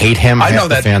fans hate him. I know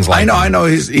that. Fans like I know.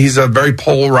 He's a very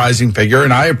polarizing figure,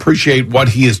 and I appreciate what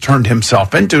he has turned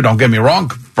himself into. Don't get me wrong.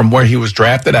 From where he was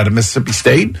drafted out of Mississippi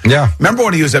State. Yeah. Remember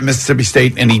when he was at Mississippi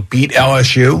State and he beat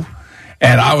LSU?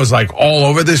 And I was like all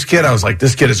over this kid. I was like,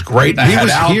 this kid is great. And he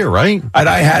was here, right? And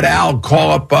I had Al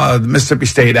call up the Mississippi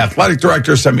State athletic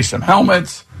director, send me some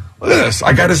helmets. Look at this.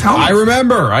 I got his helmet. I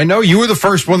remember. I know. You were the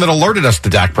first one that alerted us to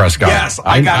Dak Prescott. Yes,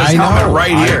 I got his helmet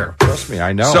right here. Trust me,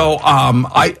 I know. So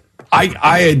I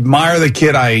admire the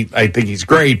kid. I think he's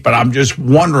great, but I'm just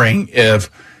wondering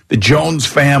if the Jones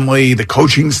family, the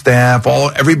coaching staff,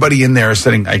 everybody in there is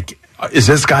sitting like, is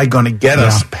this guy going to get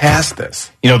us past this?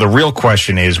 You know, the real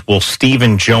question is, will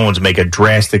Stephen Jones make a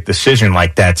drastic decision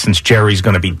like that since Jerry's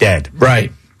going to be dead?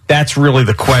 Right. That's really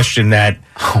the question that,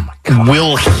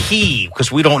 will he,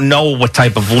 because we don't know what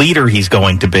type of leader he's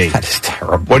going to be. That is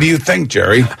terrible. What do you think,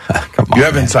 Jerry? You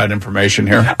have inside information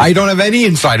here. I don't have any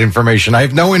inside information. I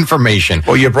have no information.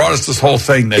 Well, you brought us this whole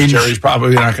thing that Jerry's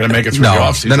probably not going to make it through the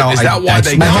offseason. No, Is that why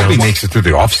they I hope he makes it through the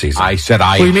offseason. I said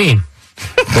What do you mean?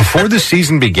 Before the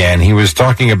season began, he was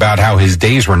talking about how his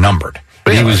days were numbered.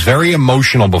 He was very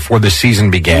emotional before the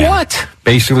season began. What?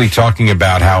 Basically talking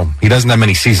about how he doesn't have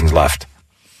many seasons left.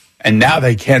 And now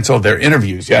they canceled their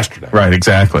interviews yesterday. Right,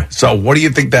 exactly. So what do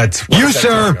you think that's... You,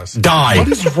 sir, die. What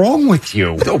is wrong with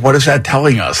you? What is that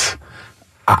telling us?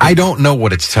 I don't know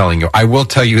what it's telling you. I will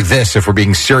tell you this, if we're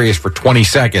being serious for 20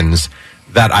 seconds,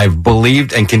 that I've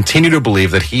believed and continue to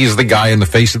believe that he's the guy in the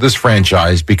face of this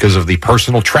franchise because of the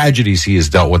personal tragedies he has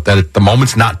dealt with, that at the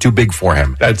moment's not too big for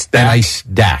him. That's Dak?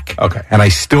 Dak. Okay. And I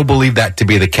still believe that to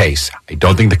be the case. I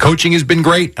don't think the coaching has been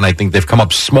great, and I think they've come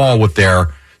up small with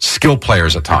their skill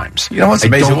players at times. You know what's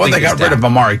amazing? Well, they got rid of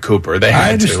Amari Cooper. They had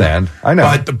I understand. to. I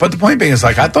know. But the point being is,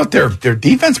 like, I thought their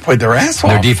defense played their ass off.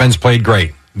 Their defense played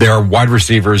great. Their wide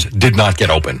receivers did not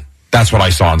get open. That's what I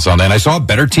saw on Sunday, and I saw a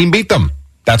better team beat them.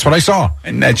 That's what I saw.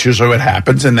 And that's usually what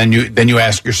happens. And then you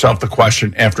ask yourself the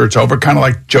question after it's over, kind of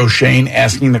like Joe Shane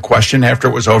asking the question after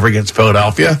it was over against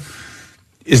Philadelphia.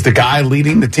 Is the guy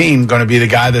leading the team going to be the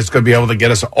guy that's going to be able to get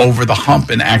us over the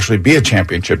hump and actually be a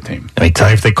championship team? Let me tell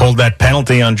you, if they called that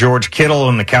penalty on George Kittle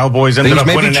and the Cowboys ended up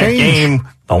winning that game,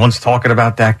 no one's talking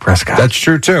about Dak Prescott. That's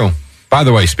true, too. By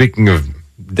the way, speaking of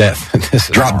death, this is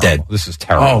Drop dead. This is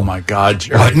terrible. Oh, my God,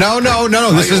 Jerry. No.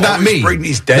 This is not me. Bring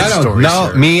these dead stories.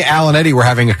 No, me, Al, and Eddie were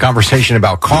having a conversation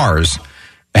about cars,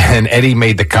 and Eddie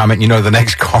made the comment, the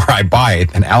next car I buy,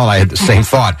 and Al and I had the same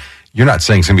thought. You're not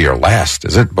saying it's going to be your last,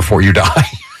 is it, before you die?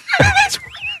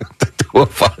 The two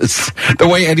of us. The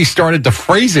way Eddie started to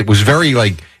phrase it was very,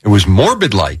 it was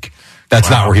morbid-like. That's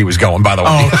not where he was going, by the way.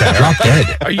 Oh, okay. Drop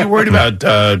dead. Are you worried about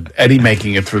Eddie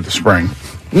making it through the spring?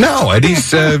 No,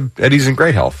 Eddie's in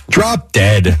great health. Drop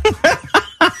dead.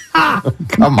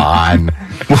 Come on.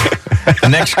 The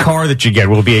next car that you get,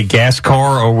 will it be a gas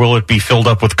car or will it be filled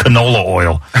up with canola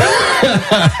oil?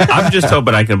 I'm just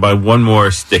hoping I can buy one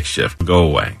more stick shift. Go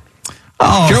away.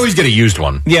 Oh, you can always get a used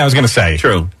one. Yeah, I was going to say.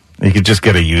 True. You could just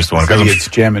get a used one. Because it's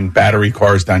jamming battery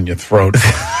cars down your throat.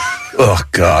 Oh,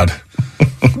 God.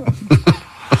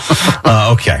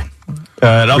 Okay.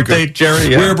 An update, Jerry?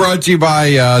 Yeah. We're brought to you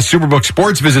by Superbook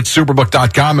Sports. Visit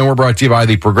superbook.com. And we're brought to you by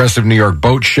the Progressive New York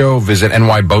Boat Show. Visit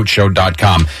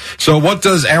nyboatshow.com. So what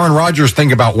does Aaron Rodgers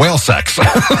think about whale sex? Well,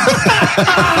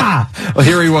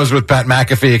 here he was with Pat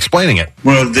McAfee explaining it.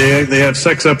 Well, they have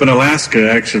sex up in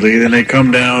Alaska, actually. Then they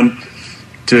come down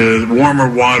to warmer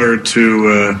water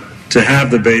to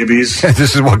have the babies.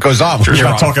 This is what goes on. You're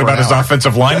not talking about his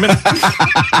offensive lineman?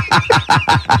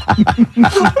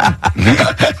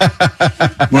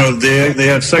 Well, they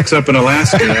have sex up in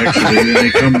Alaska, actually. Then they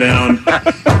come down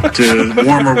to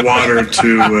warmer water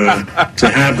to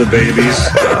have the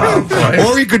babies.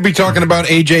 Or he could be talking about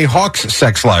A.J. Hawk's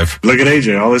sex life. Look at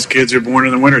A.J. All his kids are born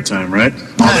in the wintertime, right?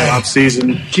 All the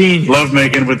off-season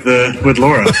lovemaking with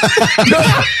Laura.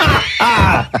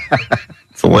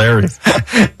 It's hilarious.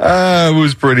 It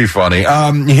was pretty funny.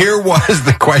 Here was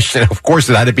the question. Of course,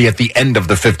 it had to be at the end of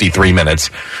the 53 minutes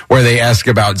where they ask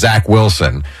about Zach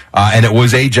Wilson. And it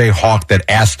was A.J. Hawk that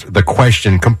asked the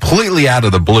question completely out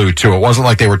of the blue, too. It wasn't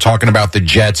like they were talking about the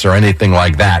Jets or anything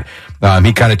like that.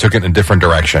 He kind of took it in a different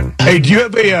direction. Hey, do you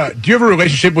have a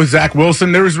relationship with Zach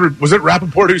Wilson? Was it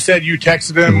Rappaport who said you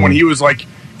texted him when he was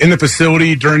in the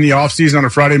facility during the offseason on a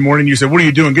Friday morning? You said, "What are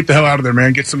you doing? Get the hell out of there,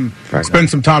 man. Spend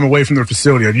some time away from the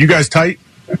facility." Are you guys tight?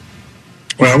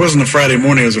 Well, it wasn't a Friday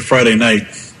morning. It was a Friday night,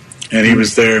 and he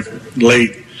was there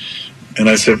late. And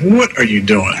I said, "What are you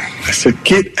doing?" I said,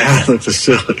 "Get out of the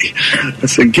facility." I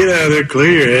said, "Get out of there, clear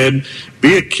your head,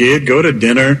 be a kid, go to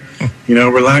dinner,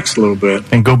 relax a little bit.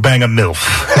 And go bang a MILF."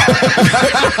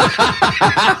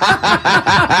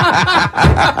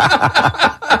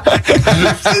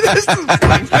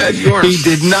 He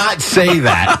did not say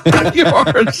that.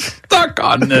 You're stuck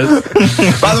on this.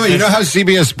 By the way, you know how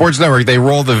CBS Sports Network, they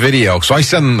roll the video. So I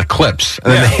send them the clips,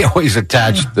 and then they always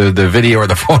attach the video or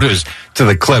the photos to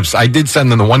the clips. I did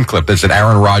send them the one clip that said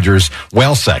Aaron Rodgers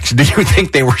whale sex. Did you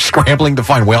think they were scrambling to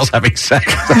find whales having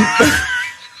sex?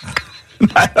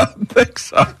 I don't think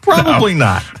so. Probably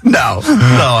not. No,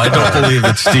 I don't believe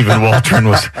that Stephen Waldron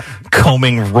was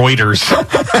combing Reuters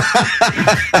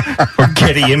or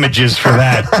Getty Images for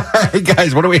that. Hey,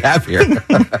 guys, what do we have here?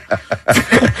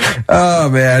 Oh,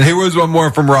 man. Here was one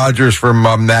more from Rogers from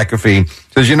McAfee.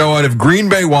 Says, you know what? If Green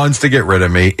Bay wants to get rid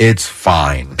of me, it's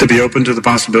fine. To be open to the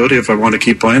possibility, if I want to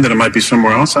keep playing, that it might be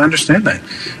somewhere else. I understand that.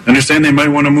 I understand they might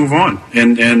want to move on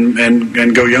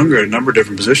and go younger at a number of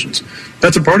different positions.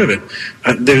 That's a part of it.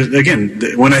 Again,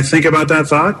 when I think about that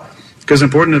thought, because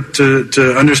it's important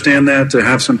to understand that, to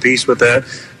have some peace with that,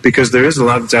 because there is a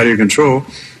lot that's out of your control.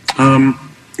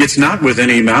 It's not with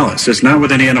any malice. It's not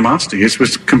with any animosity. It's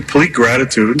with complete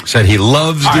gratitude. Said he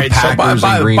loves the Packers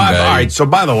and Green Bay. All right, so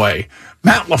by the way,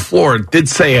 Matt LaFleur did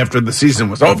say after the season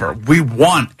was over, we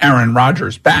want Aaron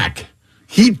Rodgers back.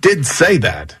 He did say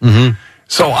that. Mm-hmm.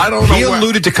 So I don't know. He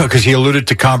alluded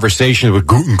to conversations with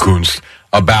Gutekunst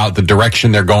about the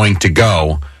direction they're going to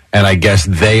go, and I guess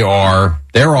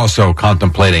they're also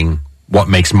contemplating what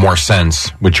makes more sense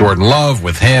with Jordan Love,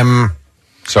 with him.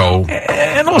 So,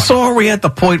 and also, are we at the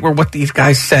point where what these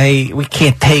guys say we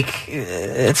can't take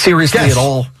it seriously at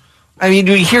all? I mean,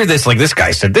 you hear this, like this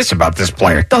guy said this about this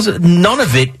player. None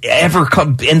of it ever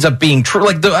ends up being true.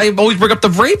 Like I always bring up the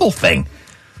Vrabel thing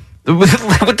with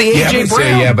the AJ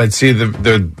Brown. But see,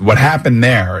 what happened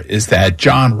there is that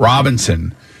John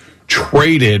Robinson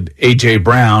traded AJ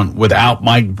Brown without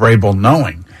Mike Vrabel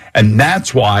knowing. And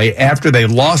that's why after they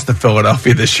lost to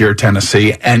Philadelphia this year,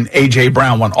 Tennessee, and A.J.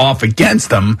 Brown went off against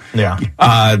them,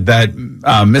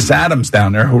 that Miss Adams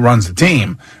down there, who runs the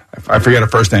team, I forget her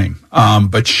first name,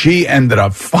 but she ended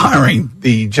up firing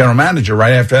the general manager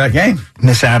right after that game.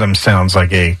 Miss Adams sounds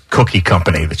like a cookie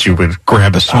company that you would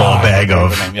grab a small bag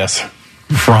of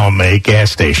from a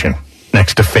gas station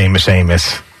next to Famous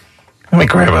Amos. Let me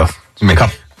grab a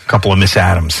couple of Miss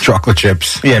Adams chocolate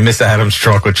chips. Yeah, Miss Adams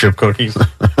chocolate chip cookies.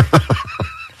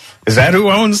 Is that who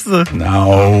owns the?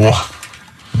 No,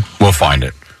 we'll find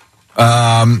it.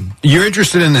 You're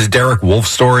interested in this Derek Wolfe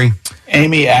story?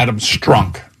 Amy Adams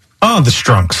Strunk. Oh, the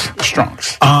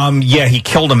Strunks. Yeah, he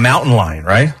killed a mountain lion,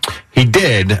 right? He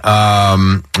did.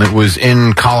 It was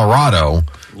in Colorado.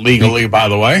 Legally, by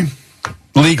the way.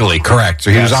 Legally, correct.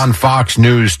 So he was on Fox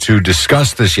News to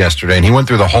discuss this yesterday, and he went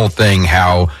through the whole thing,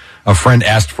 how a friend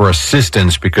asked for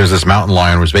assistance because this mountain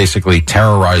lion was basically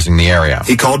terrorizing the area.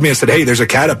 He called me and said, hey, there's a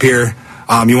cat up here.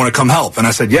 You want to come help? And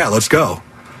I said, yeah, let's go.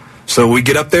 So we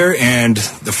get up there, and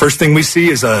the first thing we see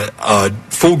is a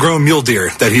full-grown mule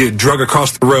deer that he had drug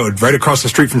across the road, right across the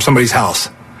street from somebody's house.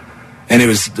 And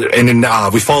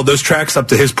then we followed those tracks up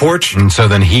to his porch. And so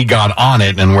then he got on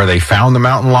it, and where they found the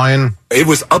mountain lion? It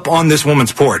was up on this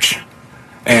woman's porch,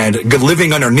 and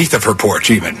living underneath of her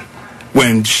porch even.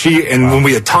 When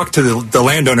we had talked to the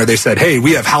landowner, they said, hey,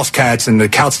 we have house cats, and the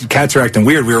cats are acting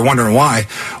weird. We were wondering why.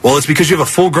 Well, it's because you have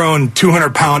a full-grown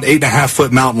 200-pound,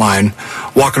 8.5-foot mountain lion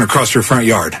walking across your front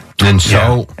yard. And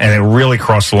so, and it really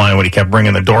crossed the line when he kept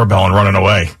ringing the doorbell and running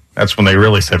away. That's when they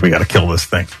really said, we got to kill this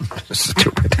thing.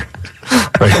 Stupid.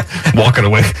 Right. Walking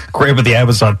away, grabbing the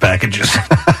Amazon packages.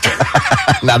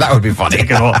 Now that would be funny.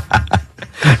 Take it off.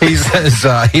 He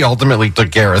says he ultimately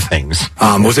took care of things.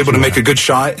 Was able to make a good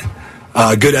shot.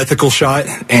 Good ethical shot,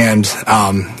 and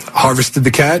harvested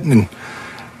the cat and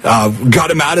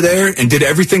got him out of there and did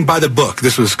everything by the book.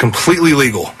 This was completely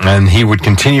legal. And he would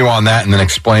continue on that and then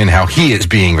explain how he is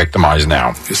being victimized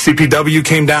now. CPW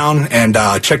came down and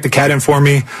checked the cat in for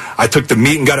me. I took the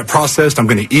meat and got it processed. I'm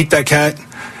going to eat that cat.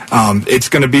 It's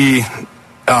going to be...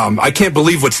 I can't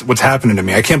believe what's happening to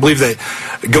me. I can't believe that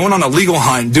going on a legal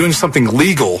hunt, doing something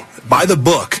legal by the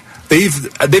book...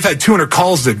 They've had 200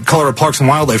 calls to Colorado Parks and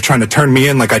Wildlife trying to turn me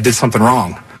in like I did something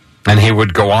wrong. And he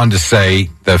would go on to say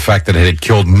the fact that it had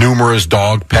killed numerous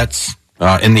dog pets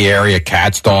in the area,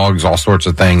 cats, dogs, all sorts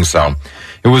of things. So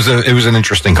it was an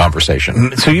interesting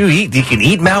conversation. So you can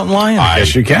eat mountain lion? I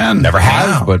guess you can. Never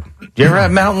have, but do you ever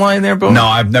have mountain lion there, Bo? No,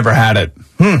 I've never had it.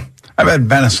 I've had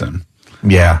venison.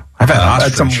 Yeah, I've had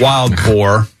ostrich. I've had some wild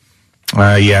boar.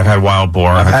 Yeah, I've had wild boar.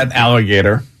 I've had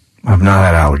alligator. I've not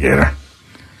had alligator.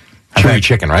 Chewy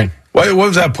chicken, right? What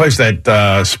was that place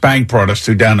that Spank brought us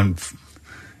to down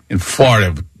in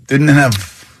Florida? Didn't it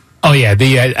have... Oh, yeah,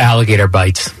 the alligator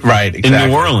bites. Right, exactly. In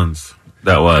New Orleans,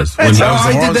 that was. I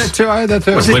did that too. I had that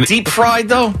too. Was it deep fried,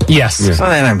 though? Yes. Yeah. So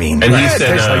then, I mean... And he it said...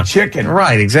 tastes like chicken.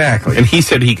 Right, exactly. And he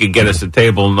said he could get us a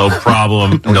table, no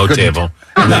problem, no table.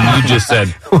 And then you just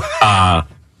said,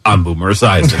 I'm Boomer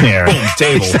Esiason. Yeah. Boom,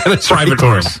 table, private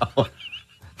room.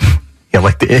 Yeah,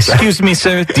 like excuse me,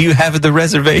 sir, do you have the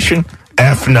reservation?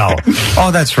 F no. Oh,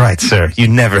 that's right, sir. You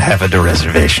never have the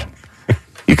reservation.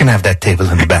 You can have that table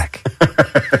in the back.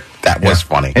 That was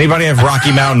funny. Anybody have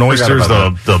Rocky Mountain oysters,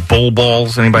 the bull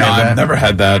balls? Anybody have that? I've never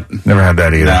had that. Never had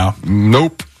that either. No.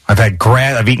 Nope.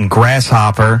 I've eaten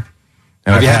grasshopper.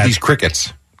 And I've had these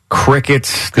crickets.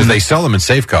 Crickets. Because they sell them in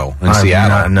Safeco in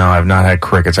Seattle. I've not had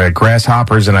crickets. I had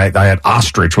grasshoppers, and I had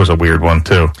ostrich was a weird one,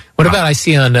 too. What about I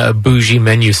see on a bougie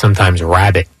menu sometimes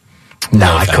rabbit? No,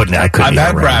 I couldn't. I've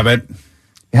had rabbit.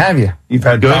 Have you? You've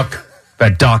had duck.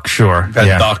 I've had duck, sure. You've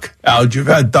had duck. Al, you've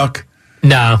had duck.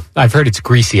 No, I've heard it's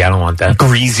greasy. I don't want that.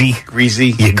 Greasy.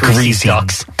 Greasy. Greasy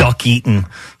ducks. Duck eating.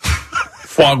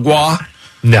 Foie gras.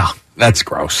 No. That's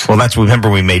gross. Well, remember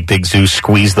we made Big Zeus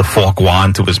squeeze the foie gras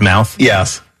into his mouth?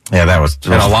 Yes. Yeah, that was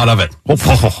and a lot of it.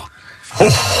 That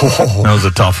was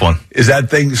a tough one. Is that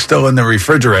thing still in the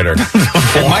refrigerator?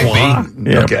 It might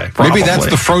be. Yeah, okay. Maybe that's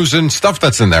the frozen stuff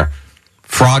that's in there.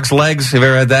 Frog's legs. Have you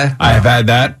ever had that? I have had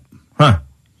that. Huh.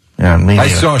 Yeah, I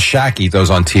saw Shaq eat those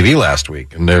on TV last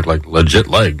week, and they're like legit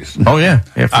legs. Oh, yeah.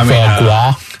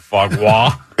 Foie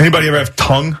gras. Anybody ever have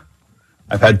tongue?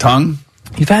 I've had tongue.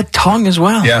 You've had tongue as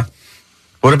well? Yeah.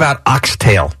 What about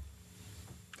oxtail?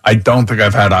 I don't think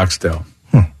I've had oxtail.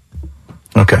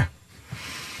 Okay.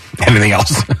 Anything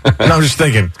else? No, I'm just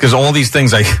thinking, because all these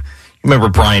things, I remember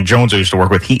Brian Jones I used to work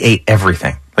with, he ate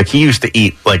everything. Like, he used to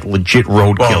eat, like, legit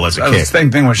roadkill as a kid. The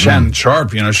same thing with Shannon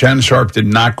Sharp. You know, Shannon Sharp did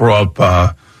not grow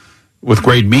up with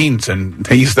great means, and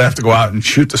they used to have to go out and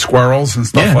shoot the squirrels and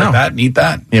stuff that and eat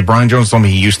that. Yeah, Brian Jones told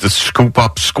me he used to scoop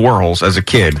up squirrels as a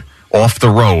kid off the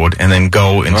road and then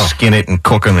go and skin it and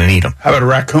cook them and eat them. How about a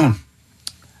raccoon?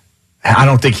 I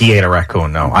don't think he ate a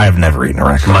raccoon, no. I have never eaten a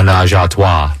raccoon. Menage a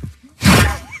trois.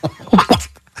 What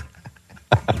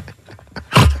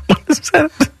is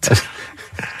that?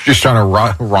 Just trying to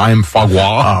rhyme foie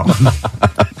gras.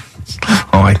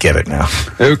 Oh, I get it now.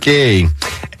 Okay.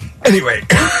 Anyway,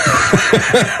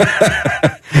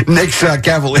 Knicks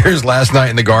Cavaliers last night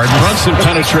in the Garden. Brunson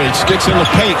penetrates, gets in the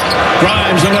paint.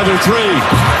 Grimes another three.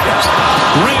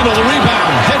 Randall the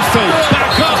rebound, head fake,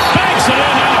 back up, banks it in,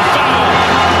 and a foul.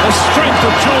 The strength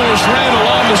of Julius Randall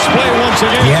on display once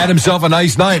again. He had himself a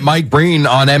nice night. Mike Breen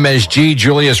on MSG.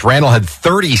 Julius Randle had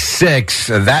 36.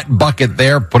 That bucket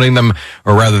there, putting them,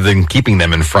 or rather than keeping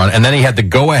them in front. And then he had the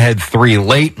go-ahead three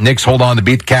late. Knicks hold on to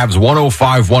beat the Cavs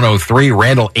 105-103.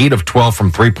 Randle 8 of 12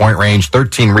 from three-point range,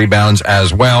 13 rebounds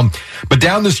as well. But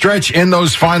down the stretch in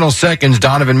those final seconds,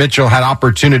 Donovan Mitchell had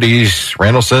opportunities.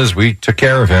 Randle says we took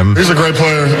care of him. He's a great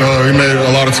player. He made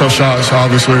a lot of tough shots,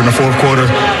 obviously, in the fourth quarter.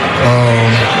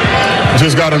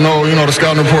 Just got to know, the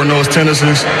scouting report knows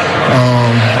tendencies.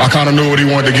 I kind of knew what he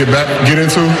wanted to get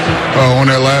into on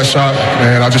that last shot,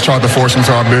 and I just tried to force him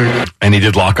to our big. And he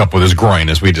did lock up with his groin,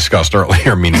 as we discussed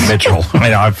earlier, meaning Mitchell. I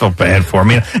know, I felt bad for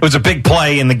him. It was a big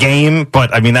play in the game,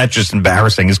 but, that's just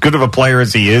embarrassing. As good of a player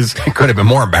as he is. It could have been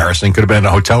more embarrassing. Could have been in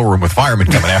a hotel room with firemen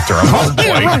coming after him. Oh,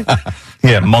 boy.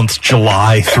 Yeah, months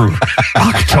July through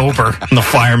October in the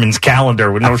fireman's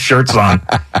calendar with no shirts on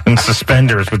and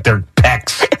suspenders with their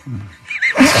pecs.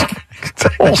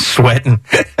 All sweating.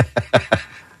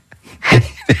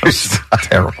 It was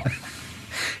terrible.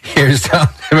 Here's Tom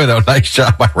Thibodeau. Nice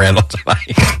job by Randall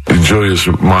tonight. The Julius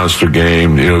monster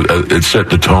game, it set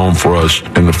the tone for us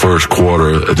in the first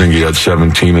quarter. I think he had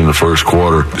 17 in the first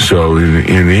quarter. So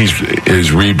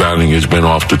his rebounding has been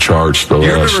off the charts. Do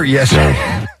you remember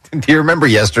yesterday? Do you remember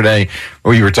yesterday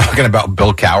where you were talking about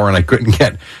Bill Cowher and I couldn't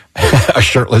get a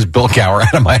shirtless Bill Cowher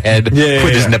out of my head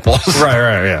with his nipples?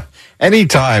 Right, yeah.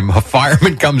 Anytime a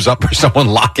fireman comes up or someone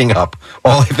locking up,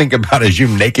 all I think about is you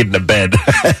naked in the bed.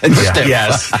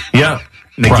 Yes. Yeah.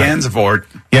 The Gansevoort.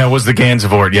 Yeah, it was the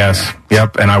Gansevoort, yes.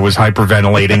 Yep, and I was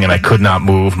hyperventilating and I could not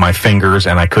move my fingers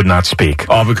and I could not speak.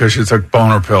 All because you took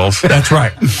boner pills. That's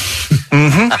right.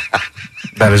 Mm-hmm.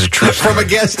 That is a true story. From a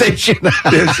gas station.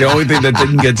 It's the only thing that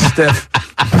didn't get stiff.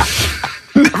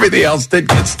 Everything else did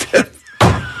get stiff.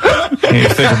 You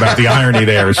think about the irony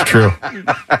there, it's true.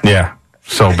 Yeah,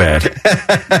 so bad.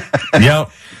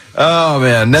 Yep. Oh,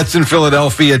 man. Nets in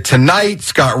Philadelphia tonight.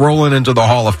 Scott Rowland into the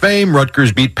Hall of Fame.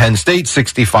 Rutgers beat Penn State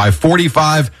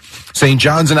 65-45. St.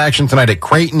 John's in action tonight at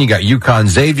Creighton. You got UConn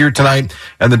Xavier tonight.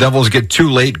 And the Devils get 2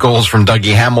 late goals from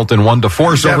Dougie Hamilton, 1 to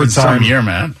force overtime. Some year,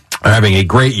 man. They're having a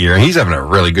great year. He's having a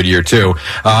really good year, too.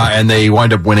 And they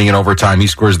wind up winning in overtime. He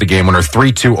scores the game winner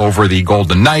 3-2 over the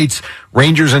Golden Knights.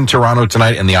 Rangers in Toronto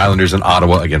tonight and the Islanders in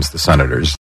Ottawa against the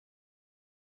Senators.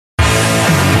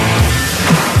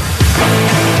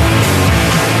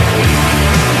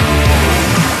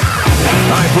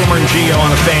 Hi, Boomer and Gio on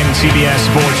the Fan and CBS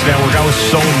Sports Network. I was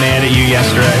so mad at you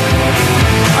yesterday.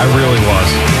 I really was.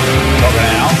 Talking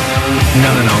to Al?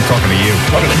 No, I'm talking to you.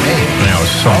 Talking to me? I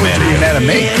was so mad at you. Mad at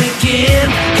me?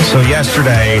 So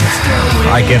yesterday,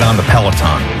 I get on the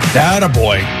Peloton.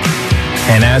 Attaboy.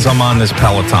 And as I'm on this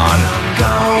Peloton,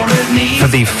 for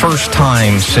the first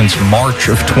time since March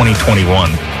of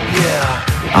 2021,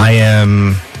 I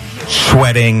am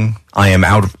sweating, I am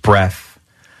out of breath.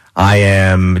 I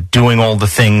am doing all the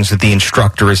things that the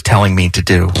instructor is telling me to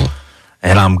do.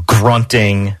 And I'm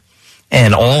grunting,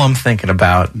 and all I'm thinking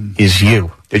about is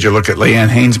you. Did you look at Leanne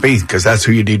Hainsby? Because that's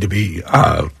who you need to be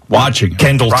watching.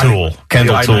 Kendall Toole.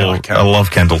 Kendall Toole. I love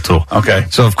Kendall Toole. Okay.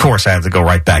 So, of course, I have to go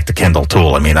right back to Kendall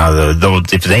Toole. I mean,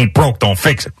 if it ain't broke, don't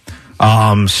fix it.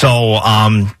 I'm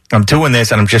doing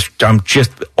this, and I'm just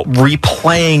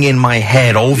replaying in my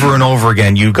head over and over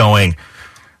again, you going,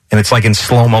 and it's like in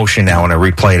slow motion now when I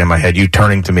replay it in my head, you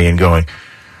turning to me and going,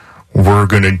 we're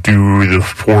going to do the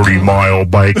 40-mile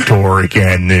bike tour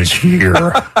again this year.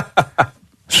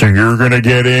 So you're going to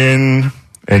get in,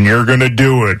 and you're going to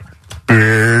do it,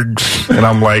 Biggs. And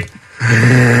I'm like,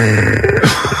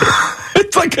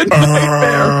 it's like a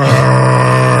nightmare.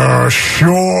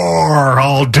 Sure,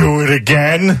 I'll do it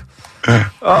again. And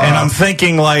I'm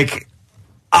thinking, like,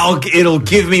 it'll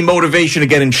give me motivation to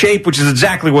get in shape, which is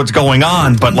exactly what's going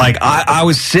on. But, like, I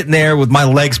was sitting there with my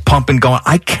legs pumping going,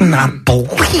 I cannot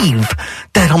believe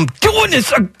that I'm doing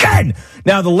this again.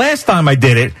 Now, the last time I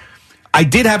did it, I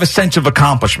did have a sense of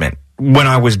accomplishment when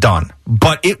I was done.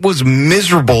 But it was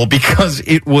miserable because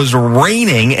it was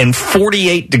raining and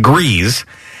 48 degrees.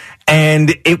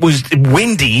 And it was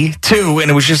windy, too,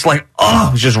 and it was just like,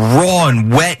 it was just raw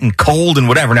and wet and cold and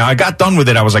whatever. Now, I got done with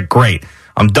it. I was like, great.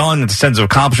 I'm done. It's a sense of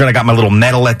accomplishment. I got my little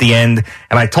medal at the end.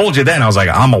 And I told you then, I was like,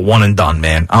 I'm a one and done,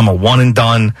 man. I'm a one and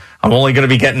done. I'm only going to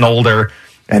be getting older.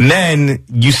 And then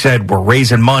you said, we're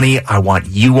raising money. I want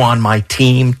you on my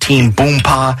team, Team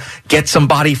Boompa. Get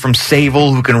somebody from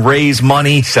Sayville who can raise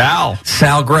money. Sal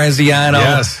Graziano.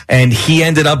 Yes. And he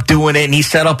ended up doing it, and he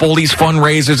set up all these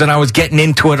fundraisers, and I was getting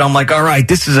into it. I'm like, all right,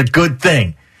 this is a good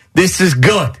thing. This is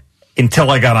good. Until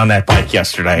I got on that bike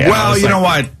yesterday. Well, you know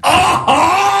what?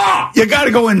 You got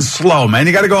to go in slow, man.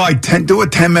 You got to go do a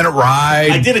 10-minute ride.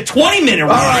 I did a 20-minute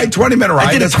ride. All right, 20-minute ride.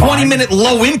 I did a 20-minute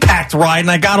low-impact ride, and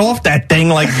I got off that thing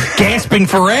like gasping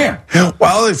for air.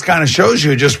 Well, it kind of shows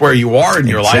you just where you are in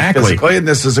your life physically, and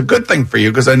this is a good thing for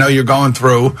you because I know you're going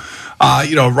through,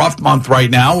 a rough month right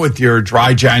now with your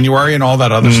dry January and all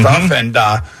that other stuff, and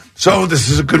so this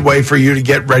is a good way for you to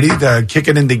get ready to kick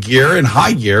it into gear and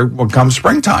high gear when comes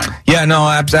springtime. Yeah, no,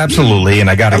 absolutely, and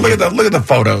I got to look at the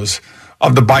photos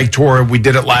of the bike tour. We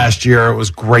did it last year. It was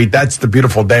great. That's the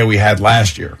beautiful day we had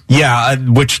last year. Yeah,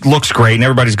 which looks great, and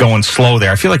everybody's going slow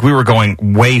there. I feel like we were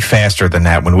going way faster than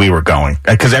that when we were going,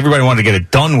 because everybody wanted to get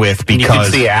it done with because... And you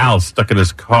could see Al stuck in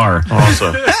his car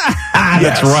also.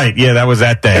 That's right. Yeah, that was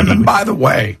that day. And by the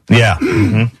way... Yeah.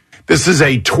 This is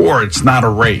a tour. It's not a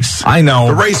race. I know.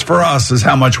 The race for us is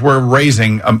how much we're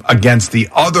raising against the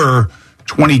other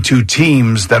 22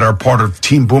 teams that are part of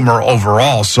Team Boomer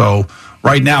overall. So...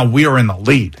 right now, we are in the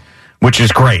lead, which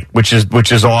is great, which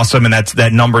is awesome, and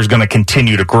that number is going to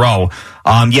continue to grow.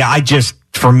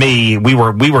 For me, we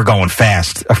were going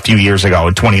fast a few years ago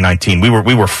in 2019. We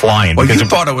were flying. Well, you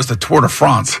thought it was the Tour de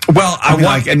France. Well,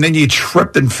 and then you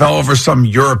tripped and fell over some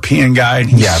European guy, and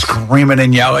he's screaming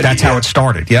and yelling. That's how it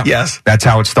started. Yeah, yes, that's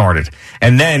how it started.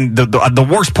 And then the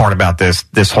worst part about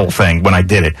this whole thing when I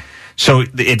did it, so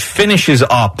it finishes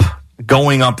up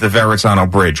going up the Verrazzano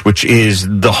Bridge, which is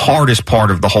the hardest part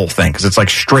of the whole thing because it's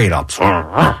like straight up.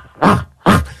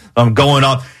 I'm going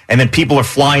up, and then people are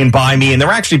flying by me, and they're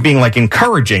actually being like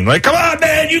encouraging, like, "Come on,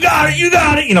 man, you got it, you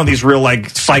got it." You know, these real like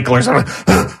cyclists.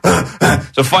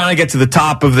 So finally, I get to the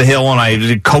top of the hill, and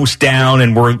I coast down,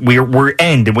 and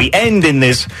we end in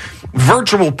this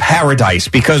virtual paradise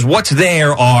because what's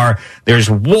there's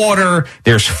water,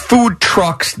 there's food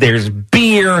trucks, there's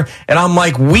beer, and I'm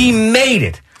like, we made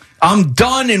it. I'm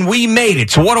done and we made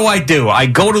it. So what do? I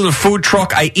go to the food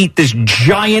truck. I eat this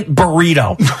giant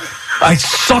burrito. I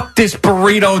suck this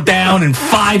burrito down in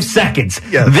 5 seconds.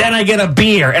 Yes. Then I get a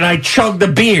beer and I chug the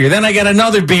beer. Then I get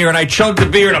another beer and I chug the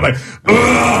beer. And I'm like,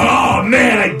 oh,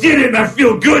 man, I did it and I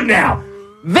feel good now.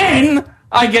 Then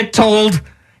I get told,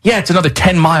 yeah, it's another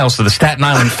 10 miles to the Staten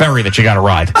Island ferry that you got to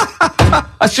ride.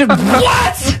 I said,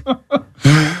 what?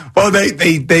 Well,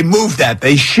 they moved that.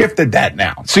 They shifted that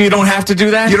now. So you don't have to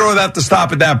do that? You don't have to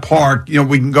stop at that park. You know,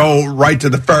 we can go right to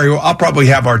the ferry. I'll probably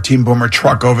have our Team Boomer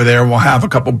truck over there. We'll have a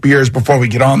couple beers before we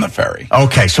get on the ferry.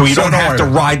 Okay, so you don't have to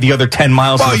ride the other 10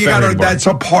 miles to the ferry. That's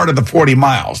a part of the 40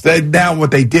 miles. Now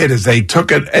what they did is they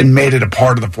took it and made it a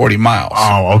part of the 40 miles.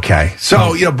 Oh, okay.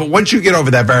 So, but once you get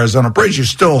over that Verrazzano Bridge, you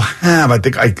still have, I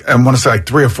think, I want to say like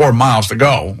 3 or 4 miles to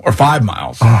go, or 5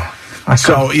 miles. Oh.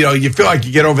 So, you feel like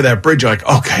you get over that bridge, you're like,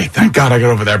 okay, thank God I got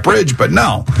over that bridge. But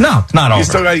no, it's not over. You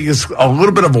still got a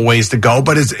little bit of a ways to go,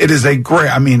 but it is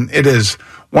it is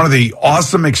one of the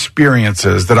awesome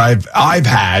experiences that I've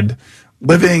had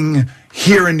living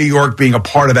here in New York, being a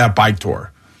part of that bike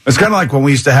tour. It's kind of like when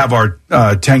we used to have our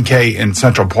 10K in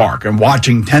Central Park and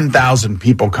watching 10,000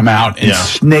 people come out and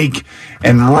snake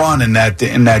and run in that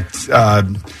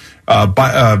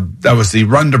that was the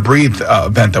Run to Breathe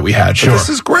event that we had. Sure. But this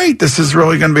is great. This is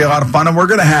really going to be a lot of fun, and we're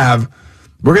going to have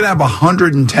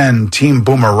 110 Team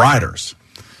Boomer riders.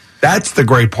 That's the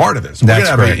great part of this. We're going to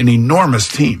have an enormous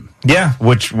team. Yeah,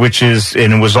 which is,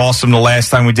 and it was awesome the last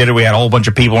time we did it. We had a whole bunch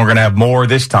of people. We're going to have more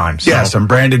this time. So. Yes, and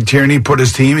Brandon Tierney put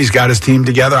his team. He's got his team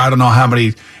together. I don't know how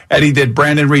many. Eddie, did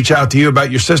Brandon reach out to you about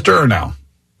your sister or no?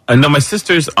 No, my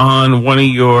sister's on one of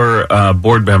your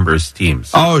board members'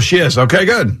 teams. Oh, she is. Okay,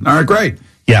 good. All right, great.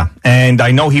 Yeah, and I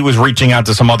know he was reaching out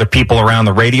to some other people around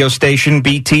the radio station,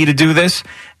 BT, to do this,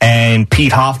 and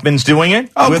Pete Hoffman's doing it.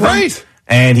 Oh, great.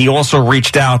 And he also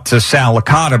reached out to Sal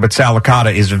Licata, but Sal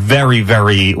Licata is very,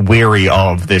 very weary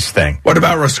of this thing. What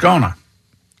about Rascona?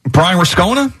 Brian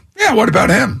Rascona? Yeah, what about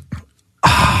him?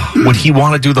 Would he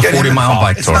want to do the 40-mile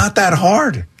bike tour? It's not that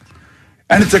hard.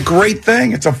 And it's a great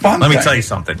thing. It's a fun thing. Let me tell you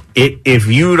something. If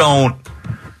you don't...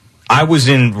 I was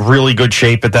in really good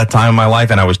shape at that time in my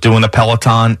life, and I was doing the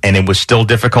Peloton, and it was still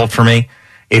difficult for me.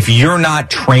 If you're not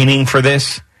training for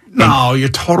this... No, you're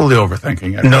totally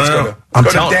overthinking it. No,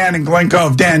 Let's go to Dan in Glen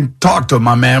Cove. Dan, talk to him,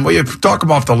 my man. Will you talk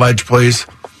him off the ledge, please?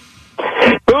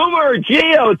 Boomer,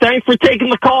 Gio, thanks for taking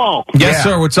the call. Yes,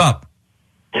 sir. What's up?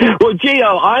 Well,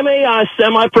 Gio, I'm a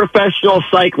semi-professional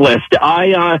cyclist.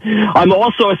 I'm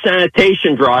also a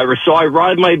sanitation driver, so I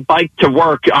ride my bike to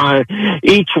work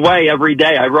each way every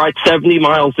day. I ride 70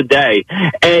 miles a day.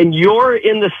 And you're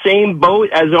in the same boat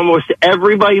as almost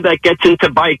everybody that gets into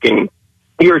biking.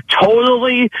 You're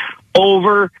totally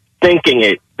overthinking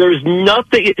it. There's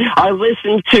nothing. I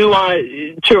listen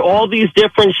to all these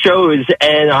different shows,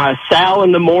 and Sal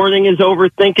in the morning is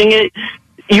overthinking it.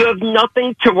 You have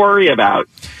nothing to worry about.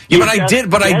 Yeah, but I did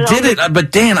it.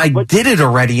 But Dan, I did it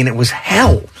already, and it was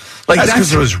hell. Like that's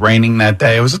because it was raining that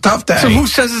day. It was a tough day. So who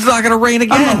says it's not going to rain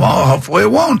again? I don't know. Well, hopefully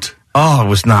it won't. Oh, it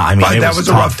was not. I mean, but that was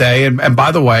a rough day. And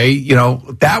by the way, you know,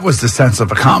 that was the sense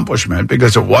of accomplishment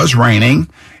because it was raining,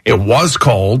 it was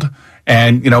cold,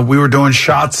 and, you know, we were doing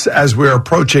shots as we were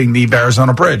approaching the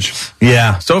Arizona Bridge.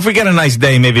 Yeah. So if we get a nice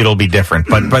day, maybe it'll be different.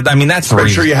 But I mean, that's the Make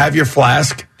reason. sure you have your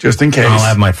flask just in case. I'll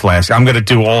have my flask. I'm going to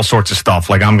do all sorts of stuff.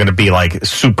 Like I'm going to be like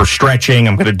super stretching.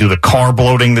 I'm going to do the carb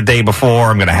loading the day before.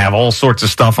 I'm going to have all sorts of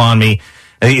stuff on me.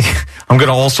 I'm going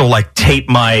to also like tape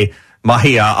my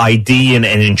ID and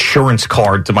an insurance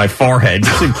card to my forehead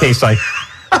just in case I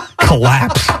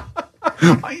collapse.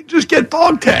 Why you just get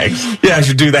dog tags? Yeah, I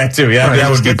should do that too. Yeah, Right, that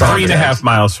would be 3.5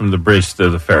 miles from the bridge to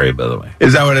the ferry, by the way.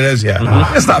 Is that what it is? Yeah.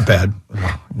 Mm-hmm. It's not bad.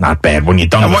 Not bad when you're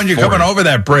done And with when you're 40. coming over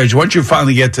that bridge, once you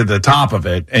finally get to the top of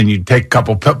it and you take a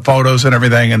couple photos and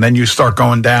everything, and then you start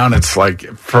going down, it's like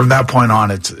from that point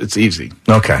on, it's easy.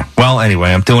 Okay. Well,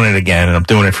 anyway, I'm doing it again, and I'm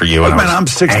doing it for you. Look, and man, I'm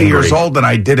 60 years old, and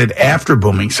I did it after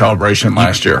Booming Celebration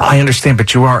last year. I understand,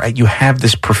 but you have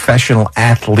this professional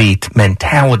athlete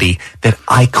mentality that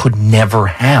I could never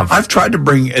have. I've tried to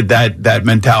bring that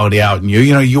mentality out in you.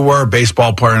 You know, you were a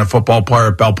baseball player and a football player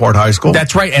at Bellport High School.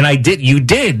 That's right, and I did. You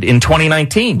did in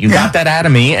 2019. You got that out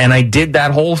of me, and I did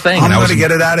that whole thing. I'm going to get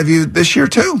it out of you this year,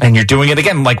 too. And you're doing it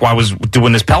again. Like I was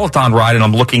doing this Peloton ride, and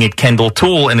I'm looking at Kendall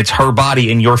Toole, and it's her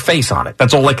body and your face on it.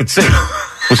 That's all I could see.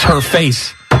 was her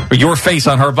face, or your face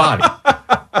on her body.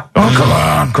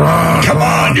 Oh, come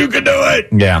on, you can do it.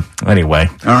 Yeah, anyway.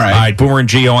 All right, Boomer and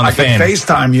Gio on the fan. I could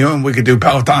FaceTime you, and we could do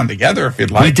Peloton together if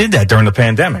you'd like. We did that during the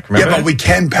pandemic, remember? Yeah, but we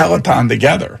can Peloton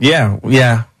together. Yeah.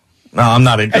 No, I'm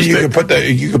not interested. And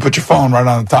you could put your phone right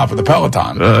on the top of the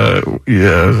Peloton.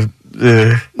 Yeah.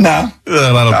 No,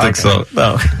 I don't think so.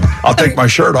 No, I'll take my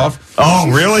shirt off.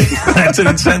 Oh, really? That's an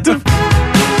incentive.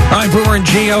 All right, Boomer and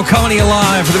Gio coming to you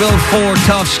live from the Build Ford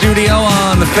Tough Studio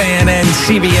on the Fan and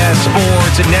CBS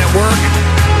Sports Network.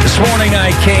 This morning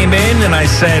I came in and I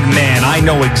said, man, I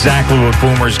know exactly what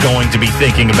Boomer's going to be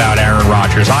thinking about Aaron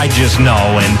Rodgers. I just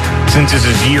know. And since this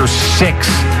is year 6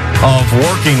 of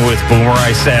working with Boomer,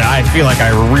 I said, I feel like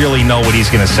I really know what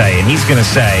he's going to say. And he's going to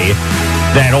say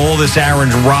that all this Aaron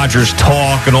Rodgers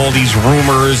talk and all these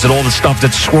rumors and all the stuff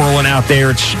that's swirling out there,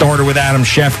 it started with Adam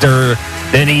Schefter,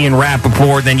 then Ian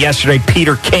Rappaport, then yesterday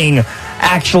Peter King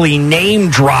actually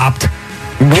name-dropped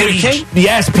Woody King?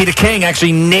 Yes, Peter King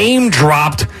actually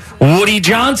name-dropped Woody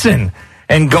Johnson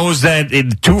and goes that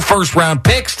in 2 first-round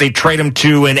picks, they trade him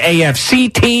to an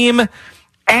AFC team,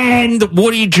 and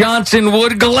Woody Johnson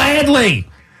would gladly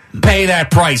pay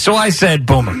that price. So I said,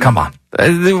 Boomer, come on.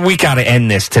 We got to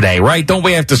end this today, right? Don't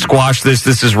we have to squash this?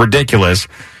 This is ridiculous.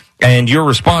 And your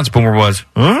response, Boomer, was,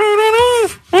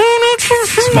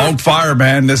 Smoke fire,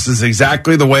 man. This is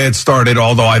exactly the way it started,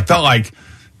 although I felt like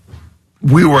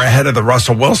we were ahead of the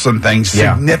Russell Wilson thing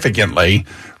significantly.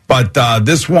 But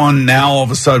this one now, all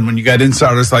of a sudden, when you got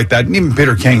insiders like that, and even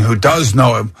Peter King, who does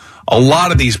know a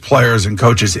lot of these players and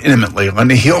coaches intimately,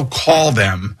 and he'll call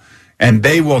them, and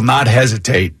they will not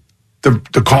hesitate to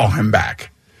call him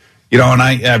back. You know, and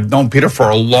I've known Peter for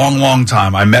a long, long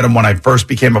time. I met him when I first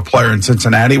became a player in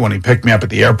Cincinnati when he picked me up at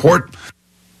the airport.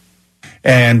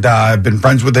 And I've been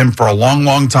friends with him for a long,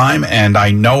 long time, and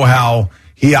I know how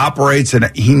he operates,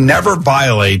 and he never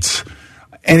violates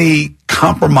any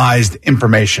compromised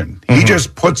information. He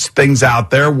just puts things out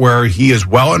there where he is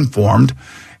well informed,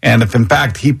 and if in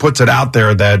fact he puts it out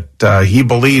there that he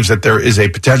believes that there is a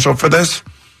potential for this,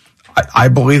 I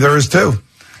believe there is too.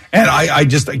 And I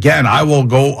just, again, I will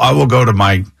go to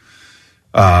my,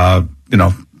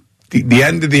 the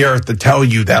end of the earth to tell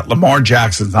you that Lamar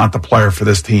Jackson's not the player for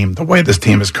this team, the way this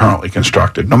team is currently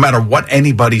constructed. No matter what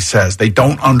anybody says, they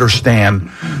don't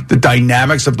understand the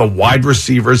dynamics of the wide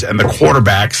receivers and the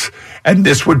quarterbacks, and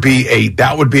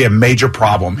that would be a major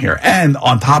problem here. And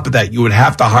on top of that, you would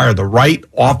have to hire the right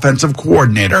offensive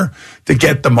coordinator to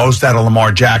get the most out of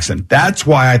Lamar Jackson. That's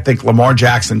why I think Lamar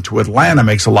Jackson to Atlanta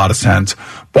makes a lot of sense.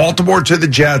 Baltimore to the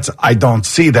Jets, I don't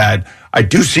see that. I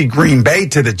do see Green Bay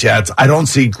to the Jets. I don't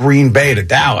see Green Bay to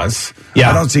Dallas. Yeah.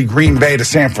 I don't see Green Bay to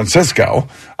San Francisco.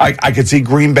 I could see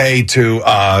Green Bay to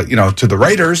the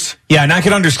Raiders. Yeah, and I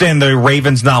can understand the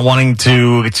Ravens not wanting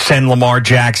to send Lamar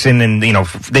Jackson, and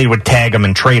they would tag him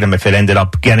and trade him if it ended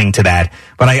up getting to that.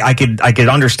 But I could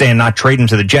understand not trading him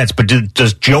to the Jets. But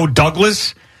does Joe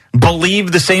Douglas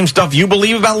believe the same stuff you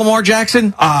believe about Lamar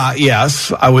Jackson?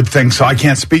 Yes, I would think so. I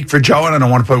can't speak for Joe, and I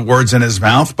don't want to put words in his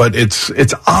mouth, but it's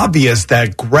obvious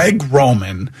that Greg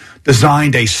Roman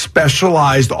designed a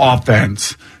specialized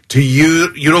offense to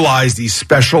utilize the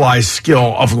specialized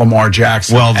skill of Lamar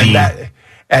Jackson. Well,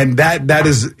 that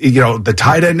is, the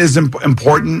tight end is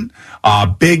important.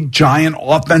 Big, giant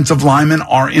offensive linemen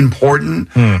are important.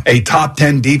 A top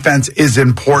 10 defense is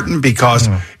important because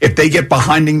if they get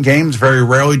behind in games, very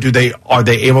rarely are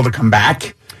they able to come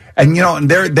back. And,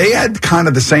 they had kind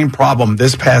of the same problem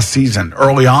this past season,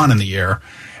 early on in the year,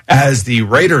 as the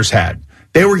Raiders had.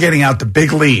 They were getting out the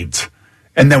big leads.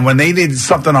 And then when they needed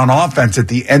something on offense at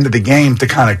the end of the game to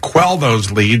kind of quell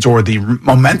those leads or the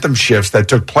momentum shifts that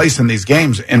took place in these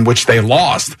games in which they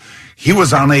lost, he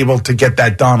was unable to get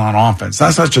that done on offense.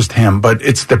 That's not just him, but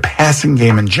it's the passing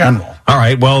game in general. All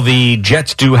right, well, the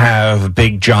Jets do have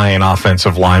big, giant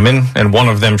offensive linemen, and one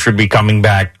of them should be coming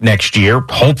back next year,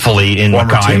 hopefully in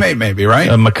Former Mekhi. Teammate maybe, right?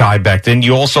 Mekhi Becton.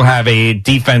 You also have a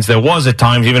defense that was at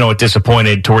times, even though it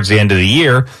disappointed towards the end of the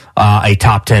year, a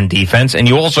top 10 defense, and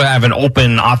you also have an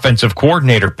open offensive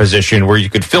coordinator position where you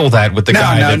could fill that with the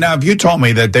guy. Now, if you told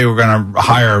me that they were going to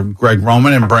hire Greg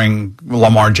Roman and bring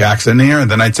Lamar Jackson here,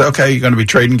 then I'd say, okay, you're going to be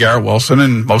trading Garrett Wilson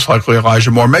and most likely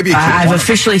Elijah Moore. Maybe I've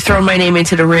officially thrown my name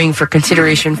into the ring for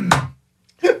consideration.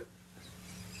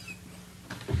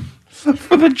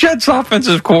 For the Jets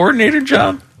offensive coordinator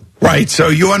job? Right, so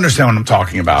you understand what I'm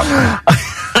talking about.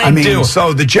 I mean,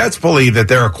 so the Jets believe that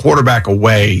they're a quarterback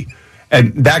away,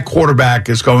 and that quarterback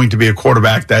is going to be a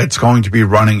quarterback that's going to be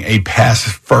running a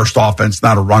pass-first offense,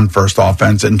 not a run-first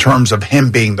offense, in terms of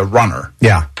him being the runner.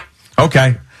 Yeah.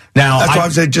 Okay. Now, that's why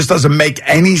I'm saying it just doesn't make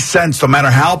any sense. No matter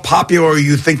how popular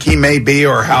you think he may be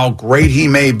or how great he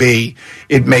may be,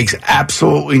 it makes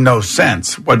absolutely no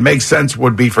sense. What makes sense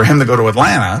would be for him to go to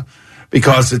Atlanta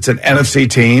because it's an NFC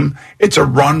team. It's a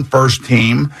run-first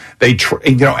team.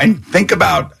 And think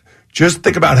about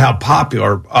how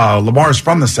popular Lamar's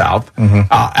from the South,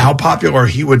 how popular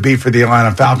he would be for the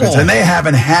Atlanta Falcons. And they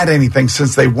haven't had anything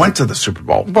since they went to the Super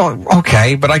Bowl. Well,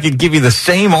 okay, but I could give you the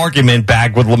same argument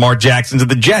back with Lamar Jackson to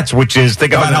the Jets, which is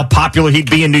think about how popular he'd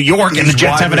be in New York, and the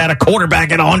Jets haven't had a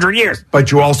quarterback in 100 years.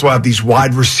 But you also have these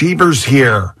wide receivers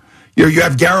here. You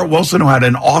have Garrett Wilson, who had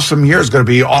an awesome year, is going to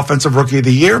be Offensive Rookie of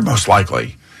the Year, most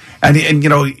likely. And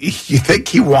you think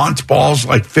he wants balls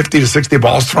like 50 to 60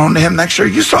 balls thrown to him next year?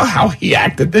 You saw how he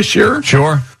acted this year.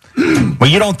 Sure. Well,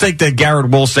 you don't think that Garrett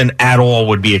Wilson at all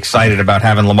would be excited about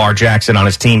having Lamar Jackson on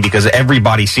his team because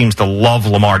everybody seems to love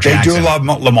Lamar Jackson. They do love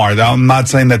Lamar. I'm not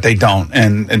saying that they don't.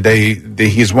 And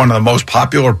he's one of the most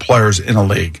popular players in the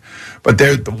league. But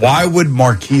why would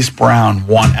Marquise Brown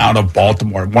want out of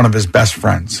Baltimore, one of his best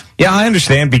friends? Yeah, I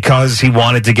understand because he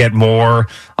wanted to get more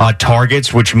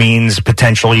targets, which means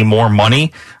potentially more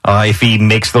money if he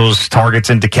makes those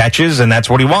targets into catches, and that's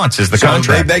what he wants is the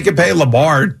contract. They could pay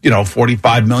Lamar,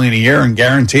 $45 million a year and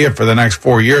guarantee it for the next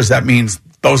 4 years. That means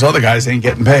those other guys ain't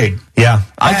getting paid. Yeah.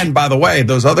 And by the way,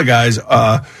 those other guys,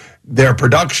 their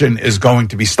production is going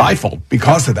to be stifled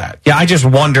because of that. Yeah, I just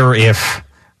wonder if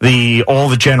all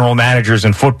the general managers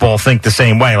in football think the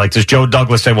same way? Like, does Joe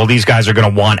Douglas say, well, these guys are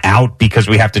going to want out because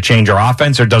we have to change our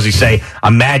offense? Or does he say,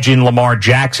 imagine Lamar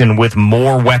Jackson with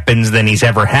more weapons than he's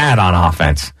ever had on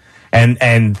offense?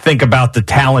 And think about the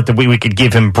talent that we could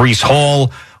give him. Breece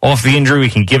Hall off the injury. We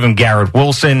can give him Garrett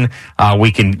Wilson.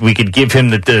 We could give him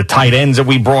the tight ends that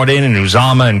we brought in, and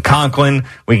Uzama and Conklin.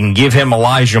 We can give him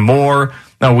Elijah Moore.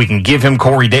 No, we can give him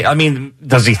Corey Day. I mean,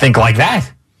 does he think like that?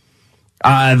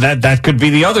 That could be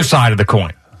the other side of the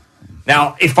coin.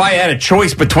 Now, if I had a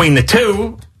choice between the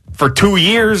two for 2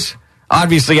 years,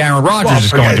 obviously Aaron Rodgers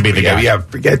is going to be the guy. Yeah,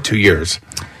 forget 2 years.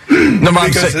 No,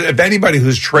 because if anybody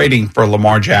who's trading for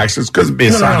Lamar Jackson, it's going to be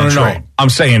a sign and trade. I'm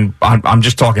saying, I'm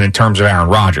just talking in terms of Aaron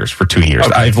Rodgers for 2 years.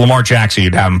 Okay. If Lamar Jackson,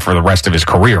 you'd have him for the rest of his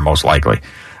career, most likely.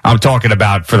 I'm talking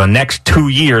about for the next 2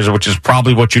 years, which is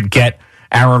probably what you'd get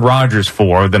Aaron Rodgers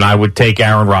for. Then I would take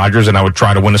Aaron Rodgers and I would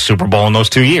try to win a Super Bowl in those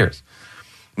 2 years.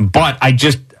 But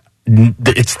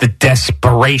it's the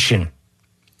desperation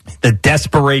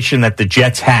that the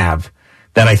Jets have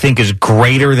that I think is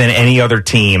greater than any other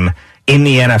team in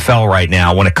the NFL right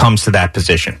now when it comes to that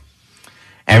position.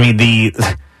 I mean,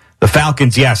 the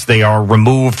Falcons, yes, they are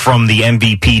removed from the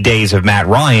MVP days of Matt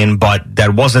Ryan, but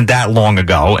that wasn't that long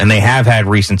ago, and they have had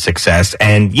recent success.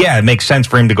 And, yeah, it makes sense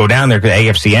for him to go down there to the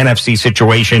AFC, NFC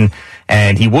situation,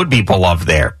 and he would be beloved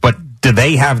there. But do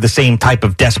they have the same type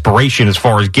of desperation as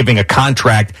far as giving a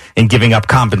contract and giving up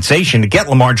compensation to get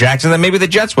Lamar Jackson that maybe the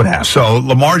Jets would have? So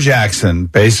Lamar Jackson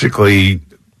basically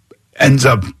ends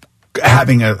up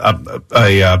having a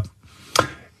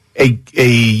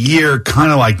year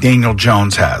kind of like Daniel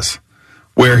Jones has,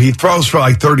 where he throws for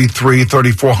like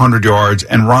 3,400 yards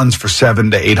and runs for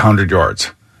 700 to 800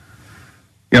 yards.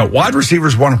 You know, wide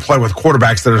receivers want to play with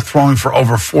quarterbacks that are throwing for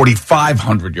over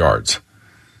 4,500 yards.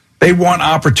 They want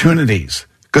opportunities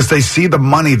because they see the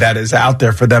money that is out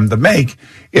there for them to make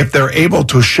if they're able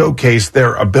to showcase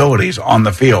their abilities on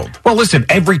the field. Well, listen,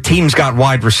 every team's got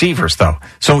wide receivers, though.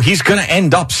 So he's going to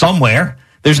end up somewhere.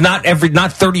 There's not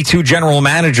 32 general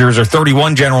managers or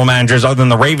 31 general managers other than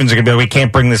the Ravens are going to be like, we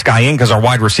can't bring this guy in because our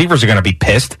wide receivers are going to be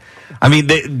pissed. I mean,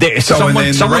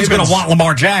 someone's going to want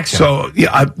Lamar Jackson. So,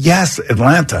 yes,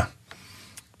 Atlanta.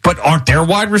 But aren't their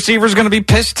wide receivers going to be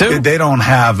pissed too? They don't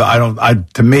have.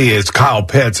 To me, it's Kyle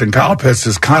Pitts, and Kyle Pitts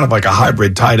is kind of like a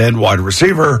hybrid tight end wide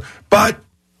receiver, but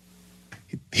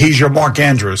he's your Mark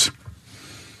Andrews.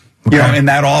 Okay. You know, in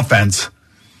that offense.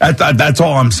 That's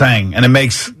all I'm saying, and it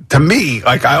makes, to me,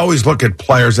 like I always look at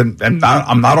players, and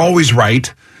I'm not always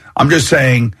right. I'm just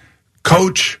saying,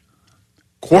 coach,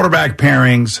 quarterback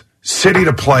pairings, city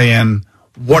to play in.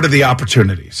 What are the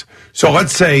opportunities? So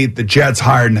let's say the Jets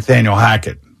hired Nathaniel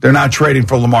Hackett. They're not trading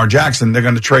for Lamar Jackson. They're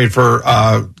going to trade for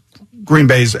Green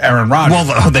Bay's Aaron Rodgers.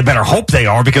 Well, they better hope they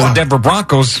are because the Denver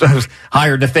Broncos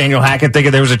hired Nathaniel Hackett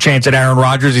thinking there was a chance at Aaron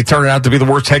Rodgers. He turned out to be the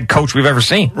worst head coach we've ever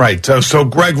seen. Right. So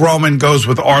Greg Roman goes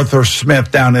with Arthur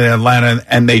Smith down in Atlanta,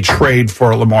 and they trade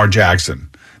for Lamar Jackson.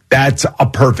 That's a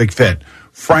perfect fit.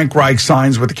 Frank Reich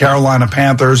signs with the Carolina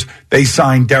Panthers. They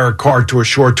sign Derek Carr to a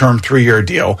short-term 3-year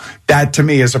deal. That, to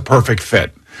me, is a perfect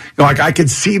fit. You know, like I could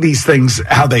see these things,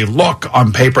 how they look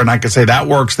on paper, and I could say that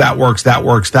works, that works, that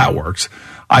works, that works.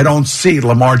 I don't see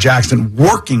Lamar Jackson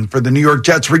working for the New York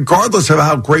Jets, regardless of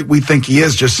how great we think he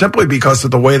is, just simply because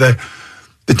of the way the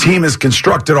team is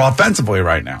constructed offensively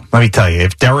right now. Let me tell you,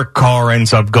 if Derek Carr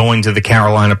ends up going to the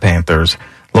Carolina Panthers,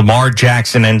 Lamar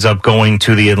Jackson ends up going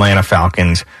to the Atlanta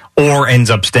Falcons, or ends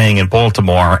up staying in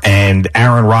Baltimore, and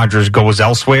Aaron Rodgers goes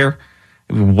elsewhere,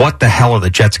 what the hell are the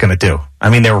Jets going to do? I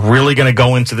mean, they're really going to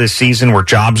go into this season where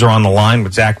jobs are on the line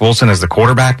with Zach Wilson as the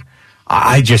quarterback?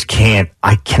 I just can't.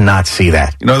 I cannot see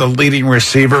that. You know, the leading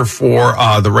receiver for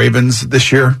the Ravens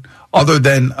this year, other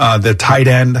than the tight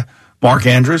end, Mark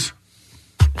Andrews?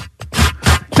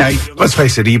 Now, let's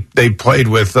face it, they played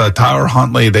with Tyler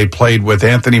Huntley. They played with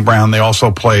Anthony Brown. They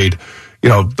also played,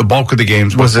 the bulk of the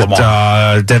games was Lamar.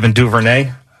 Was it Devin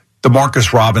Duvernay?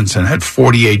 DeMarcus Robinson had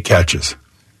 48 catches.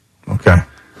 Okay.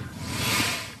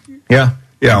 Yeah.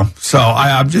 So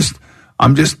I'm just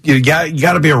you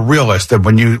got to be a realist. And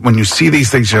when you see these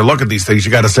things, you look at these things,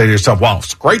 you got to say to yourself, well,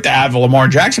 it's great to have Lamar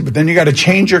Jackson, but then you got to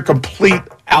change your complete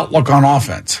outlook on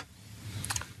offense.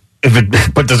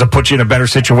 But does it put you in a better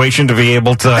situation to be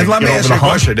able to let me ask you a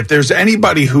question. If there's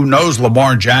anybody who knows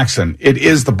Lamar Jackson, it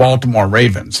is the Baltimore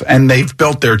Ravens, and they've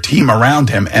built their team around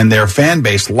him, and their fan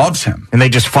base loves him. And they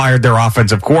just fired their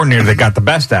offensive coordinator that got the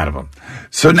best out of him.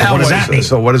 So now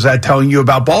what is that telling you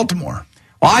about Baltimore?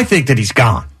 Well, I think that he's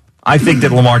gone. I think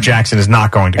that Lamar Jackson is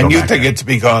not going to go back. And you think there. It's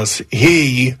because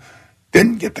he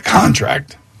didn't get the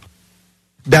contract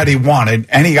that he wanted,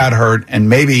 and he got hurt, and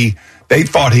maybe they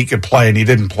thought he could play, and he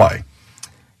didn't play.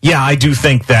 Yeah, I do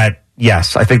think that,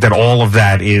 yes, I think that all of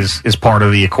that is part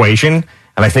of the equation.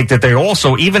 And I think that they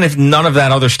also, even if none of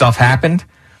that other stuff happened,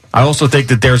 I also think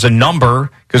that there's a number,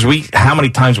 because how many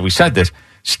times have we said this?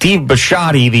 Steve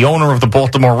Bisciotti, the owner of the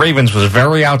Baltimore Ravens, was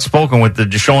very outspoken with the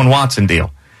Deshaun Watson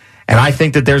deal. And I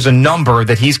think that there's a number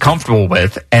that he's comfortable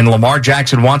with, and Lamar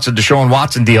Jackson wants a Deshaun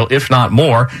Watson deal, if not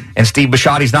more, and Steve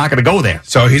Bisciotti's not going to go there.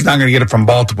 So he's not going to get it from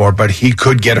Baltimore, but he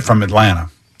could get it from Atlanta.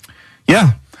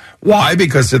 Yeah. Why?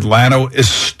 Because Atlanta is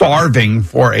starving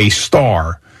for a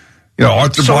star. You know,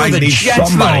 Arthur So Blank the needs Jets,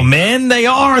 somebody. though, man. They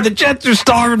are. The Jets are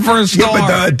starving for a star. Yeah,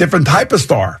 but a different type of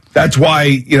star. That's why,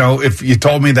 you know, if you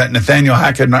told me that Nathaniel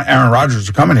Hackett and Aaron Rodgers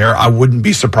are coming here, I wouldn't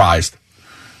be surprised.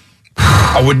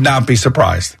 I would not be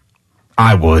surprised.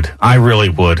 I would. I really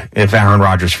would. If Aaron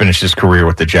Rodgers finished his career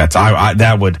with the Jets,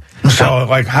 that would. So,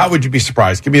 like, how would you be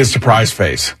surprised? Give me a surprise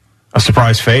face. A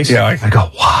surprise face? Yeah. I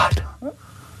go, what?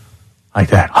 Like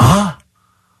that, huh?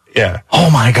 Yeah. Oh,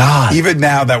 my God. Even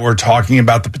now that we're talking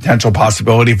about the potential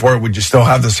possibility for it, would you still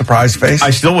have the surprise face? I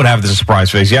still would have the surprise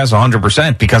face, yes,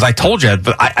 100%, because I told you,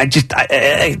 but I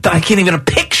can't even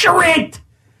picture it.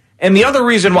 And the other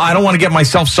reason why I don't want to get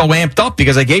myself so amped up,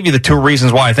 because I gave you the two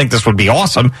reasons why I think this would be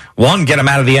awesome. One, get him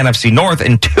out of the NFC North,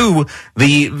 and two,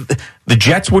 the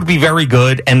Jets would be very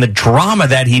good, and the drama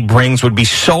that he brings would be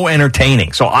so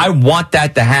entertaining. So I want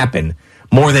that to happen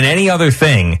more than any other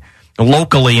thing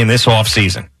locally in this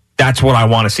offseason. That's what I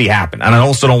want to see happen. And I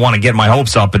also don't want to get my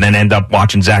hopes up and then end up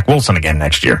watching Zach Wilson again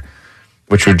next year,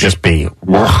 which would just be, you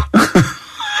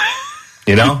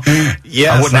know?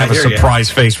 Yes, I wouldn't have a hear surprise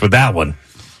face with that one.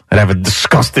 I'd have a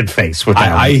disgusted face with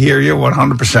that one. I hear you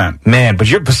 100%. Man, but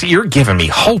you're giving me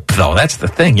hope, though. That's the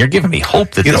thing. You're giving me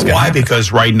hope that You this know can why? happen.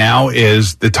 Because right now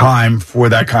is the time for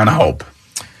that kind of hope.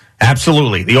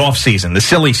 Absolutely. The off season, the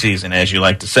silly season, as you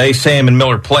like to say. Sam in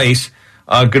Miller Place.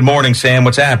 Good morning, Sam.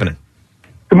 What's happening?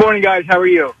 Good morning, guys. How are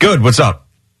you? Good. What's up?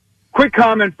 Quick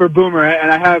comment for Boomer, and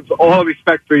I have all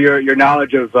respect for your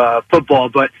knowledge of football,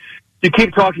 but you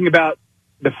keep talking about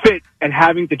the fit and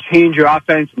having to change your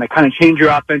offense and kind of change your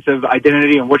offensive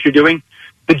identity and what you're doing.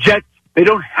 The Jets, they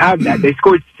don't have that. They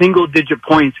scored single-digit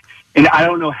points in I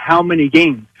don't know how many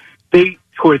games. They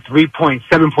scored 3 points,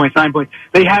 7 points, 9 points.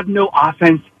 They have no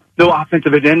offense, no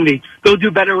offensive identity. They'll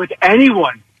do better with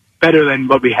anyone better than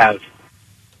what we have.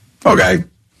 Okay.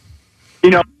 You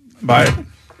know, But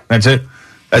that's it.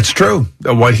 That's true.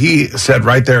 What he said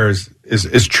right there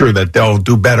is true, that they'll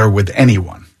do better with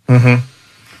anyone. Mm-hmm.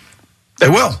 They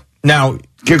will. Now,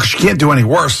 you can't do any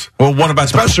worse. Well, what about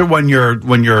especially when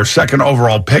your second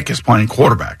overall pick is playing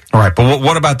quarterback? All right, but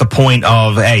what about the point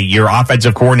of, hey, your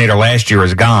offensive coordinator last year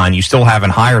is gone. You still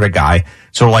haven't hired a guy.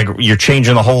 So, like, you're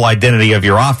changing the whole identity of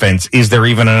your offense. Is there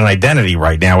even an identity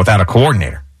right now without a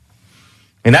coordinator?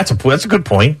 And that's a good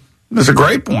point. That's a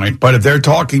great point. But if they're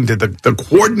talking to the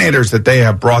coordinators that they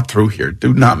have brought through here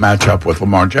do not match up with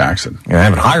Lamar Jackson. Yeah, I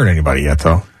haven't hired anybody yet,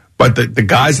 though. But the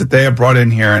guys that they have brought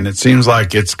in here, and it seems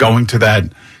like it's going to that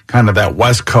kind of that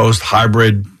West Coast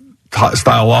hybrid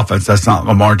style offense. That's not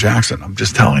Lamar Jackson. I'm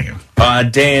just telling you.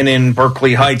 Dan in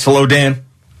Berkeley Heights. Hello, Dan.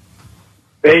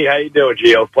 Hey, how you doing,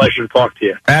 Gio? Pleasure to talk to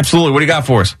you. Absolutely. What do you got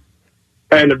for us?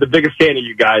 And I'm the biggest fan of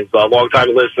you guys. A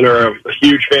long-time listener, a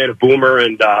huge fan of Boomer,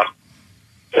 and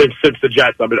since the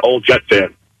Jets, I'm an old Jets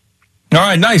fan. All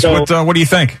right, nice. So, what do you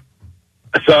think?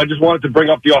 So I just wanted to bring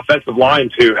up the offensive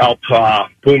line to help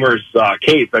Boomer's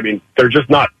case. I mean, they're just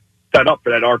not set up for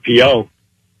that RPO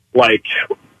like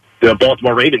the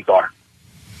Baltimore Ravens are.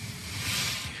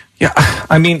 Yeah,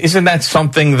 I mean, isn't that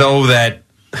something, though, that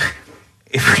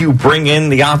if you bring in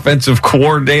the offensive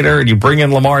coordinator and you bring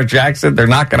in Lamar Jackson, they're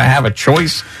not going to have a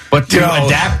choice but to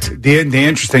adapt? The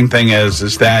interesting thing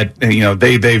is that, you know,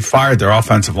 they fired their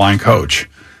offensive line coach.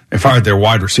 They fired their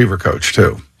wide receiver coach,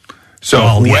 too. So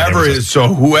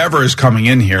whoever is coming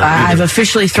in here, I've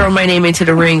officially thrown my name into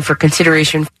the ring for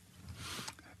consideration.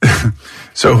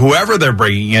 So whoever they're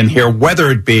bringing in here, whether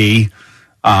it be,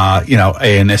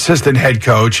 an assistant head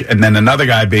coach and then another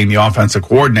guy being the offensive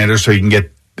coordinator, so you can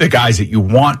get the guys that you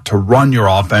want to run your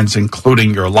offense,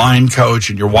 including your line coach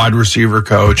and your wide receiver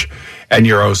coach and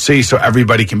your OC, so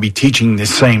everybody can be teaching the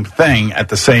same thing at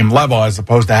the same level, as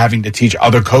opposed to having to teach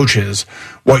other coaches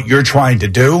what you're trying to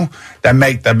do. That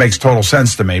makes total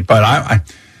sense to me. But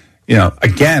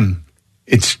again,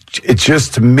 it's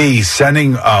just, to me,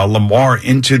 sending Lamar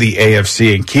into the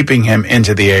AFC and keeping him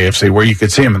into the AFC where you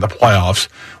could see him in the playoffs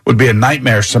would be a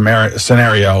nightmare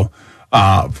scenario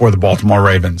for the Baltimore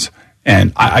Ravens.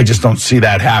 And I just don't see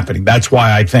that happening. That's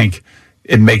why I think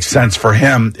it makes sense for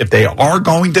him, if they are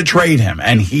going to trade him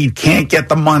and he can't get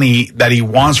the money that he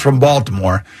wants from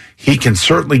Baltimore, he can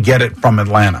certainly get it from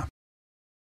Atlanta.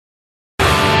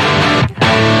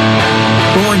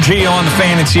 Gio on the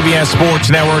Fan and CBS Sports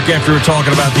Network. After we were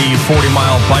talking about the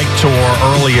 40-mile bike tour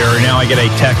earlier, now I get a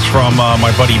text from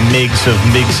my buddy Miggs of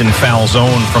Miggs and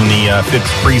Falzone from the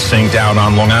 5th Precinct out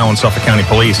on Long Island, Suffolk County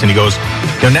Police, and he goes,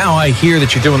 now I hear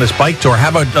that you're doing this bike tour. How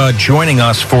about joining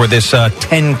us for this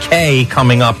 10K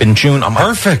coming up in June?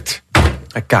 Perfect.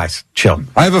 Guys, chill.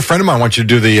 I have a friend of mine wants you to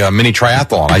do the mini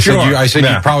triathlon. I said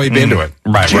you'd probably be into it.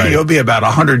 Right, Gee, you'll be about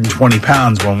 120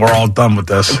 pounds when we're all done with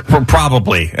this.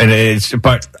 Probably.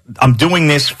 But I'm doing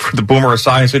this for the Boomer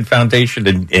Esiason Foundation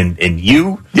and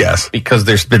you. Yes. Because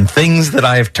there's been things that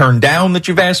I have turned down that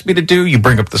you've asked me to do. You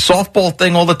bring up the softball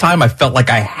thing all the time. I felt like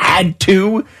I had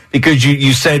to because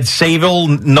you said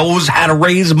Sayville knows how to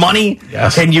raise money.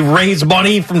 Yes. Can you raise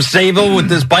money from Sayville with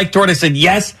this bike tour? And I said,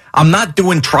 yes. I'm not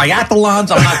doing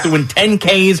triathlons. I'm not doing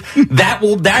 10Ks. That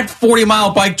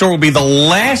 40-mile bike tour will be the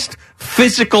last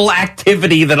physical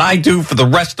activity that I do for the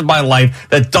rest of my life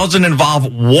that doesn't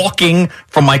involve walking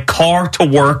from my car to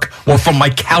work or from my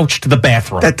couch to the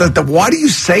bathroom. Why do you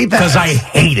say that? Because I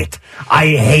hate it. I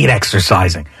hate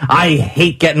exercising. I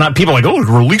hate getting up. People are like, oh, it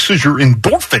releases your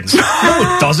endorphins.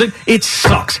 No, it doesn't. It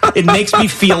sucks. It makes me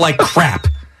feel like crap.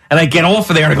 And I get off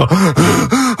of there and I go,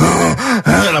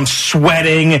 and I'm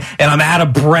sweating and I'm out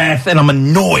of breath and I'm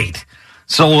annoyed.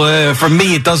 So for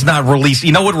me, it does not release.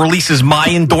 You know what releases my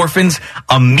endorphins?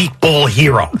 A meatball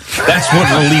hero. That's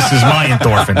what releases my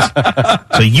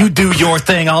endorphins. So you do your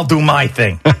thing, I'll do my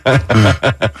thing.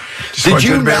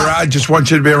 Just want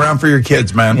you to be around for your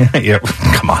kids, man. Yeah,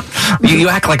 come on. You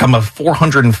act like I'm a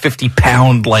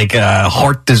 450-pound,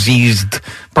 heart diseased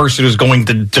person who's going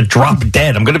to drop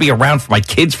dead. I'm going to be around for my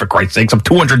kids, for Christ's sakes. I'm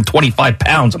 225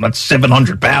 pounds. I'm not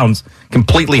 700 pounds.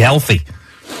 Completely healthy.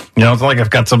 You know, it's not like I've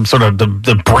got some sort of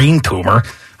the brain tumor.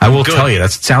 I will tell you,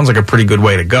 that sounds like a pretty good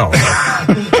way to go.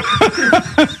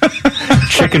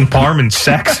 Chicken parm and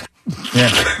sex. Yeah.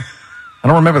 I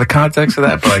don't remember the context of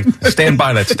that, but I stand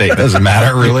by that statement. Doesn't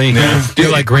matter, really. Yeah.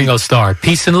 Do like Ringo Starr.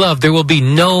 Peace and love. There will be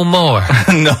no more.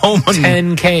 No more.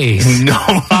 10Ks. No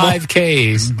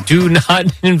 5Ks. Do not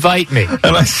invite me.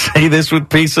 And I say this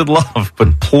with peace and love,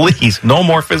 but please, no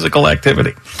more physical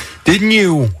activity. Didn't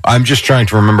you? I'm just trying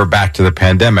to remember back to the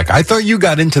pandemic. I thought you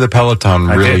got into the Peloton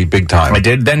really big time. I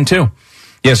did then, too.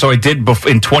 Yeah, so I did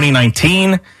in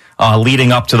 2019,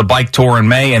 leading up to the bike tour in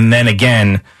May, and then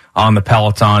again on the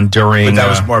Peloton during... But that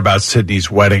was more about Sydney's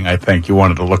wedding, I think. You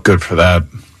wanted to look good for that.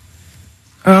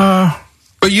 But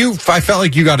I felt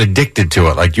like you got addicted to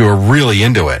it, like you were really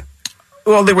into it.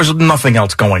 Well, there was nothing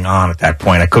else going on at that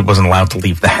point. I wasn't allowed to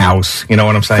leave the house. You know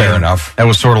what I'm saying? Fair enough. That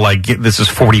was sort of like, this is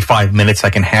 45 minutes I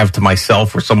can have to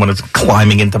myself where someone is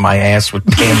climbing into my ass with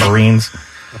tambourines.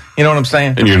 You know what I'm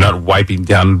saying? And you're not wiping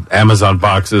down Amazon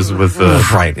boxes with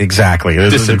right, exactly.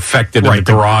 Disinfected in the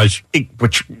garage.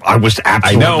 Which I was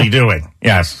absolutely doing.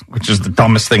 Yes, which is the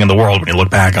dumbest thing in the world when you look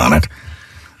back on it.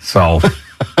 So,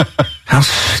 how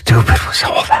stupid was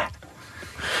all that?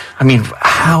 I mean,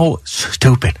 how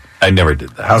stupid. I never did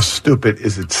that. How stupid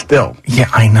is it still? Yeah,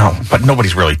 I know, but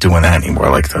nobody's really doing that anymore.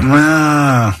 Like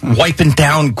wiping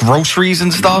down groceries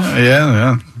and stuff.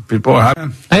 Yeah. People are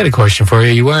having. I had a question for you.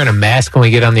 Are you wearing a mask when we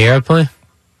get on the airplane?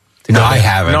 No, I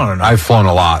haven't. No. I've flown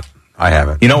a lot. I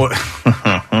haven't. You know what?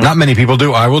 Not many people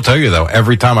do. I will tell you, though,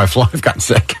 every time I fly, I've gotten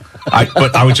sick.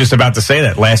 But I was just about to say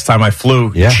that. Last time I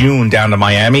flew, June, down to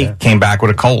Miami, came back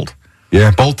with a cold.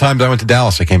 Yeah, both times I went to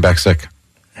Dallas, I came back sick.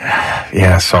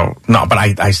 Yeah, so no, but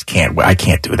I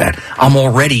can't do that. I'm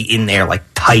already in there like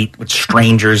tight with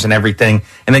strangers and everything,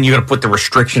 and then you're gonna put the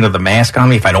restriction of the mask on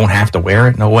me if I don't have to wear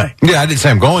it. No way. Yeah, I didn't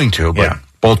say I'm going to, but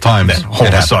both times. Then all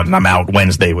of a sudden I'm out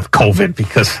Wednesday with COVID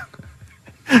because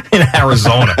in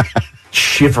Arizona,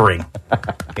 shivering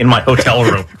in my hotel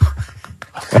room.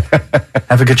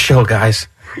 Have a good show, guys.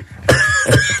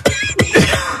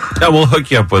 We'll hook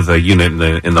you up with a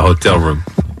unit in the hotel room.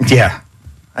 Yeah.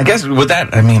 I guess with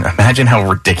that, I mean, imagine how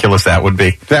ridiculous that would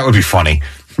be. That would be funny.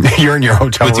 You're in your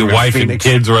hotel with room your wife and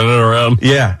kids running around.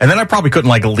 Yeah, and then I probably couldn't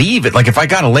leave it. Like if I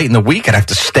got it late in the week, I'd have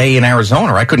to stay in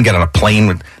Arizona. Or I couldn't get on a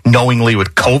plane knowingly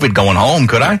with COVID going home,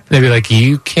 could I? They'd be like,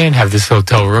 you can't have this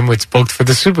hotel room. It's booked for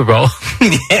the Super Bowl.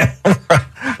 Yeah,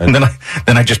 and then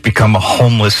I just become a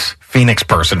homeless Phoenix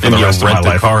person for the rest of my life.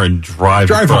 Rent a car and drive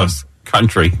across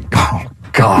country. Oh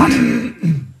God,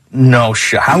 no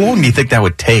shit. How long do you think that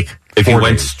would take? If you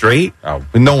went straight? Oh,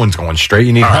 no one's going straight.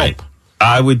 You need help.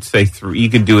 I would say 3. You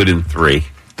could do it in 3.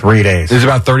 3 days. It's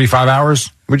about 35 hours,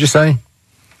 would you say?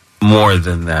 More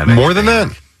than that. More than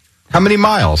that? How many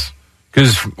miles?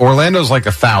 Because Orlando's like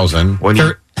 1,000.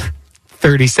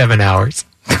 37 hours.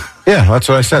 Yeah, that's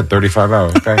what I said. 35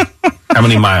 hours. Okay. How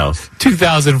many miles?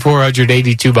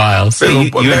 2,482 miles. They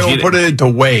will put it into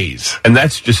Waze. And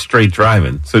that's just straight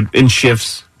driving. So in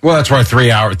shifts. Well, that's why 3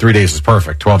 days is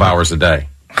perfect. 12 hours a day.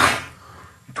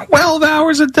 12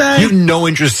 hours a day? You have no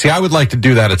interest. See, I would like to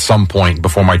do that at some point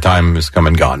before my time is come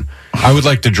and gone. I would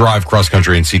like to drive cross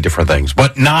country and see different things,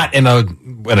 but not in a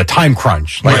time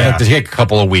crunch. Like, I'd like to take a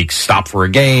couple of weeks, stop for a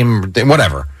game,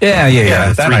 whatever.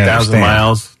 Yeah. 3,000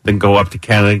 miles, then go up to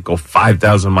Canada, go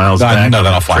 5,000 miles back. No,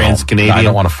 then I'll fly Trans-Canadian. home.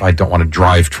 I don't want to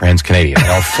drive Trans-Canadian.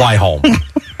 I'll fly home.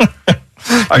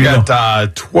 I got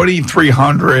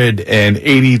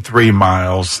 2,383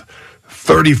 miles,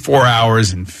 34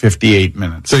 hours and 58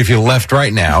 minutes. So if you left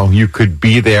right now, you could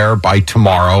be there by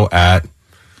tomorrow at,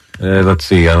 let's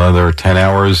see, another 10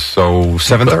 hours, so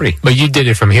 7:30. But you did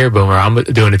it from here, Boomer. I'm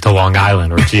doing it to Long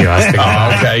Island or Geo.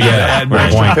 Okay, yeah.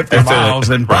 Right. 50 miles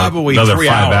and probably another 3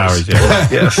 5 hours. Yeah.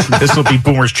 Yes. This will be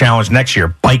Boomer's challenge next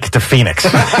year. Bike to Phoenix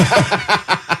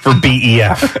for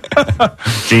BEF.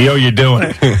 Geo, you're doing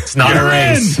it. It's not a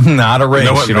race. Not a race. You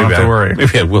know what? You don't have to worry.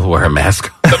 Maybe I will wear a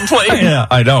mask on the plane. Yeah,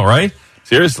 I know, right?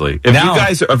 Seriously. If Now- you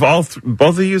guys, both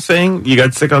of you saying you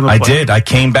got sick on the I plane? did. I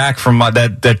came back from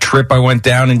that trip I went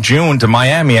down in June to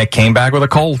Miami. I came back with a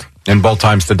cold. And both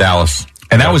times to Dallas.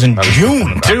 And that was in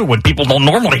June, too, when people don't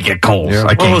normally get colds. Yeah.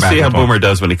 I came We'll back see how with Boomer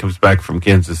does when he comes back from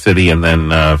Kansas City and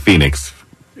then Phoenix.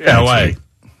 LA.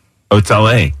 Oh, it's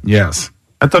LA. Yes.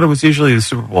 I thought it was usually the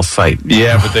Super Bowl site.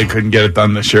 Yeah, but they couldn't get it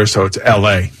done this year, so it's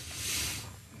LA.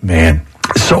 Man,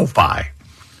 SoFi.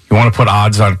 You want to put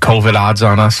COVID odds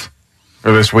on us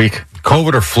for this week?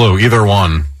 COVID or flu, either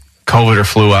one. COVID or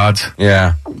flu odds?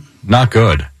 Yeah, not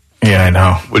good. Yeah, I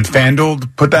know. Would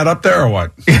FanDuel put that up there or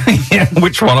what? Yeah,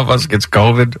 which one of us gets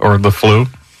COVID or the flu?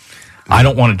 I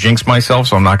don't want to jinx myself,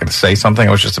 so I'm not going to say something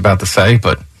I was just about to say,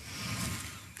 but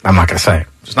I'm not going to say it.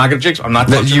 Just not going to jinx. I'm not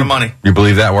touching the money. You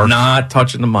believe that works? Not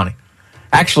touching the money.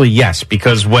 Actually, yes,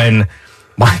 because when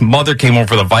my mother came over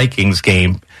for the Vikings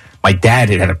game, my dad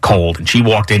had a cold, and she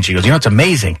walked in. She goes, it's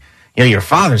amazing. Your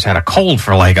father's had a cold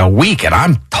for like a week, and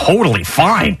I'm totally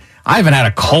fine. I haven't had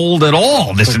a cold at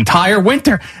all this entire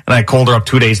winter. And I called her up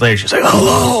 2 days later. She's like,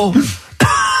 hello.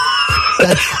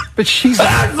 But she's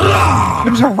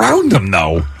it was around him,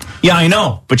 though. Yeah, I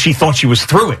know. But she thought she was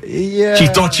through it. Yeah. She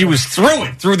thought she was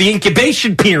through the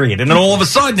incubation period. And then all of a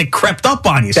sudden it crept up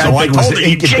on you. So I told her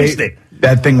you jinxed it.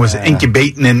 That thing was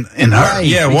incubating in her. Right,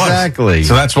 Yeah, it was. exactly.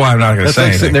 So that's why I'm not going to That's say like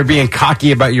anything. sitting there being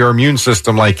cocky about your immune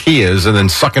system like he is, and then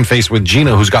sucking face with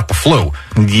Gina, who's got the flu.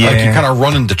 Yeah. Like you kind of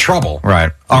run into trouble.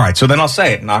 Right. All right. So then I'll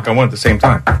say it. Knock on wood at the same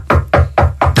time.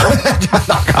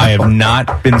 I have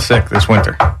not been sick this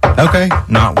winter. Okay.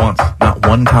 Not once. Not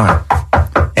one time.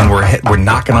 And we're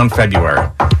knocking on February.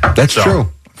 That's So, true.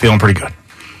 Feeling pretty good.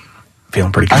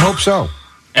 I hope so.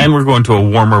 And we're going to a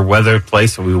warmer weather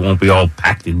place, so we won't be all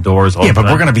packed indoors all Yeah, the but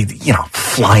time. we're going to be,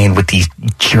 flying with these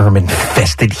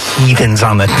German-fested heathens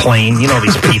on the plane. You know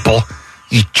these people.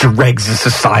 These dregs of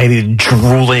society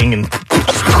drooling and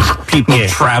people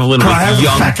traveling with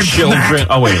young children.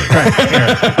 Oh, wait.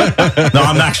 No,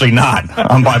 I'm actually not.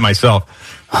 I'm by myself.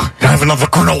 Can I have another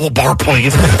granola bar,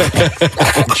 please?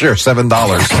 Sure, $7.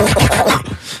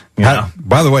 Yeah.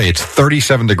 By the way, it's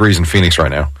 37 degrees in Phoenix right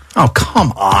now. Oh,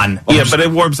 come on. Yeah, but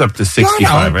it warms up to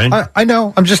 65, right? I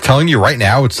know. I'm just telling you right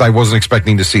now. I wasn't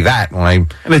expecting to see that when I.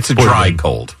 And it's a dry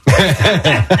cold.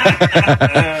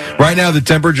 Right now, the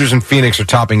temperatures in Phoenix are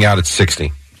topping out at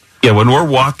 60. Yeah, when we're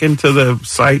walking to the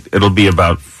site, it'll be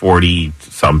about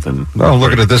 40-something. Oh,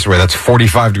 look at it this way. That's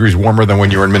 45 degrees warmer than when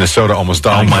you were in Minnesota almost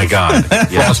dying. Oh, my God.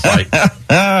 Frostbite.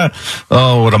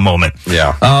 Oh, what a moment.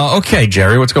 Yeah. Okay,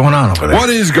 Jerry, what's going on over there?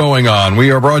 What is going on? We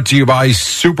are brought to you by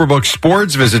Superbook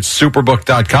Sports. Visit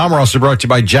superbook.com. We're also brought to you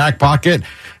by Jack Pocket.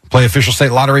 Play official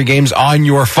state lottery games on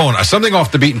your phone. Something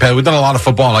off the beaten path. We've done a lot of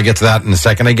football, and I'll get to that in a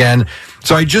second again.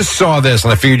 So I just saw this,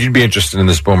 and I figured you'd be interested in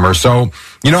this, Boomer. So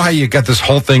you know how you got this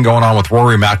whole thing going on with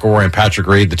Rory McIlroy and Patrick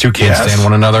Reed? The two can't stand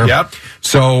one another. Yep.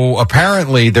 So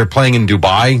apparently they're playing in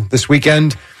Dubai this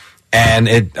weekend, and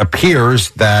it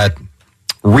appears that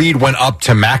Reed went up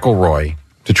to McIlroy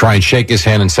to try and shake his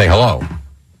hand and say hello,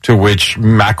 to which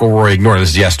McIlroy ignored. This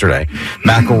is yesterday.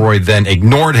 McIlroy then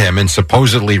ignored him, and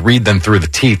supposedly Reed then threw a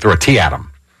tee at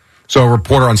him. So a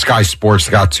reporter on Sky Sports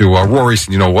got to Rory,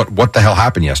 said, what the hell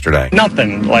happened yesterday?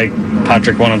 Nothing. Like,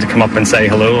 Patrick wanted to come up and say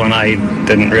hello, and I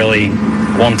didn't really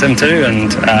want him to.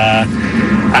 And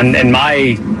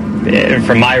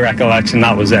from my recollection,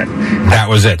 that was it. That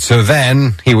was it. So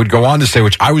then he would go on to say,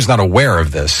 which I was not aware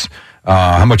of this,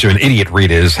 how much of an idiot Reed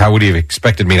is. How would he have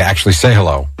expected me to actually say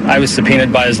hello? I was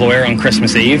subpoenaed by his lawyer on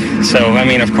Christmas Eve. So, I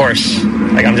mean, of course,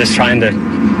 Like, I'm just trying to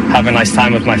have a nice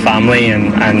time with my family,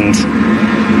 and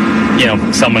you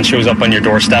know, someone shows up on your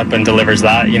doorstep and delivers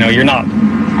that, you know, you're not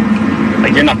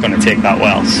going to take that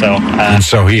well. So, and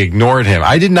so he ignored him.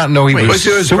 I did not know he was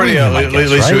suing him, I guess, at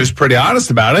least right? he was pretty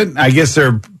honest about it. I guess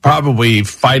they're probably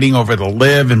fighting over the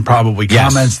live and probably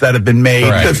comments that have been made.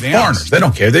 Correct. They're foreigners. They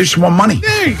don't care. They just want money.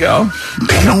 There you go.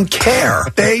 They don't care.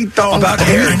 They don't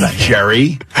care,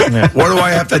 Jerry. What do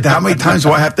I have to? How many times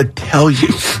do I have to tell you?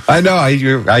 I know. I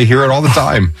hear it all the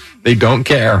time. They don't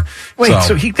care. Wait,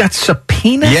 so he got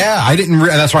subpoenaed? Yeah, I didn't.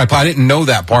 That's why I didn't know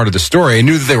that part of the story. I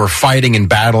knew that they were fighting and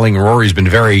battling. Rory's been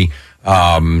very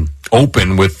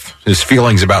open with his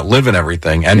feelings about Liv and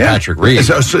everything, and Patrick Reed.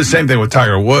 So the same thing with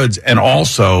Tiger Woods and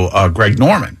also Greg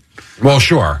Norman. Well,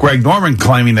 sure. Greg Norman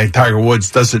claiming that Tiger Woods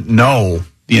doesn't know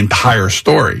the entire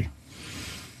story.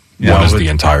 What is the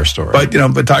entire story?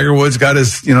 But Tiger Woods got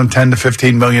his $10 to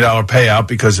 $15 million payout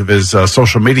because of his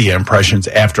social media impressions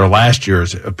after last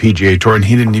year's PGA Tour, and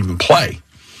he didn't even play.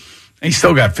 And he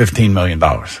still got $15 million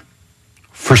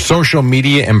for social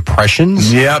media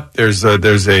impressions. Yep, there's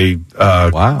a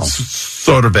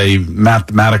sort of a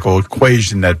mathematical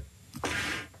equation that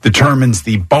determines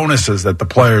the bonuses that the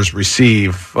players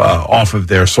receive off of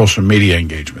their social media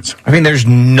engagements. I mean, there's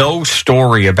no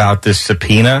story about this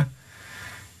subpoena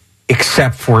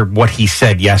except for what he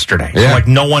said yesterday. Yeah. So, like,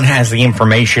 no one has the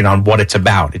information on what it's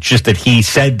about. It's just that he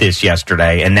said this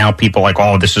yesterday, and now people are like,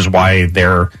 oh, this is why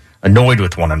they're annoyed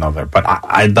with one another. But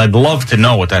I'd love to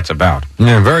know what that's about.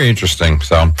 Yeah, very interesting.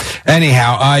 So,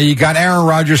 anyhow, you got Aaron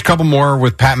Rodgers, couple more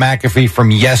with Pat McAfee from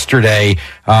yesterday.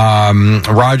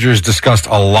 Rodgers discussed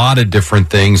a lot of different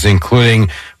things, including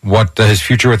what his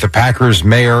future with the Packers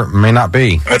may or may not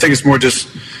be. I think it's more just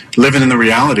living in the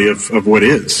reality of what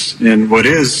is. And what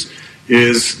is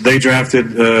they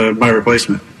drafted my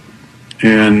replacement.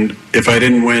 And if I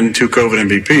didn't win 2 COVID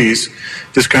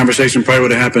MVPs, this conversation probably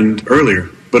would have happened earlier.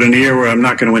 But in a year where I'm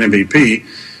not going to win MVP,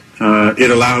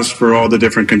 it allows for all the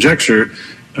different conjecture.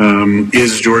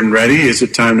 Is Jordan ready? Is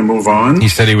it time to move on? He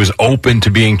said he was open to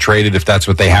being traded if that's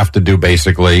what they have to do,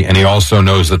 basically. And he also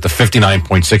knows that the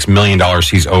 $59.6 million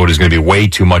he's owed is going to be way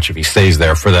too much if he stays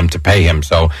there for them to pay him.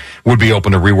 So would be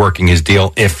open to reworking his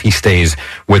deal if he stays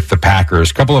with the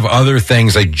Packers. A couple of other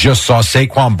things. I just saw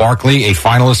Saquon Barkley, a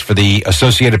finalist for the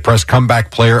Associated Press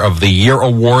Comeback Player of the Year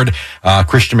Award.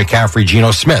 Christian McCaffrey,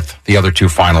 Geno Smith, the other 2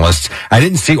 finalists. I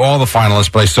didn't see all the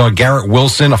finalists, but I saw Garrett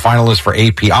Wilson, a finalist for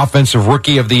AP Offensive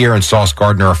Rookie of the Year, and Sauce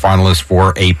Gardner, a finalist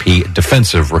for AP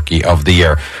Defensive Rookie of the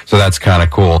Year. So that's kind of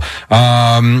cool.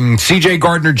 CJ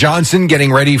Gardner-Johnson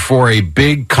getting ready for a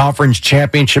big conference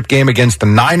championship game against the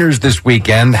Niners this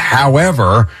weekend.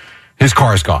 However, his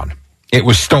car's gone. It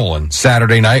was stolen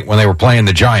Saturday night when they were playing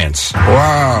the Giants.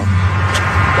 Wow.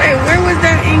 Wait, where was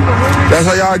that angle? That's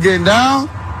how y'all getting down?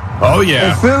 Oh,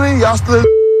 yeah. In Philly, y'all still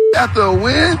after a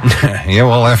win? Yeah,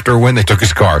 well, after a win, they took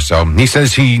his car. So he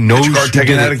says he knows. His car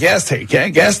taken at a gas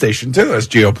station, too, as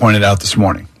Gio pointed out this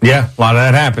morning. Yeah, a lot of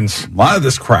that happens. A lot of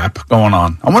this crap going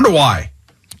on. I wonder why.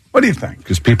 What do you think?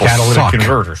 Because people Catalytic suck.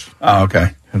 converters. Oh,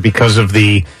 okay. And because of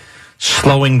the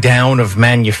slowing down of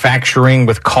manufacturing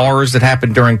with cars that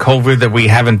happened during COVID that we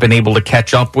haven't been able to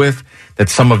catch up with, that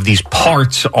some of these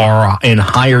parts are in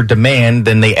higher demand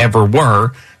than they ever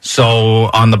were. So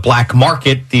on the black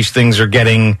market, these things are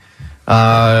getting,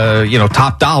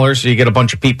 top dollar. So you get a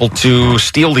bunch of people to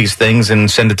steal these things and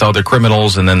send it to other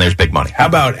criminals, and then there's big money. How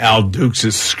about Al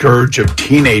Dukes' scourge of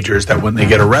teenagers that when they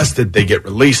get arrested, they get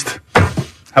released? How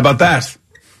about that?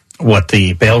 What,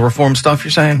 the bail reform stuff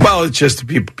you're saying? Well, it's just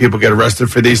people get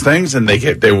arrested for these things, and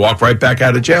they walk right back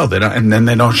out of jail. And then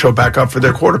they don't show back up for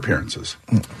their court appearances.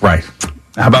 Right.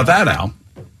 How about that, Al?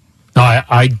 No,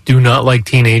 I do not like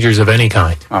teenagers of any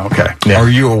kind. Oh, okay. Yeah. Are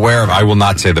you aware of, I will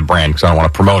not say the brand because I don't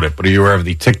want to promote it, but are you aware of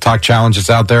the TikTok challenge that's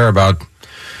out there about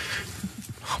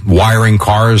wiring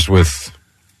cars with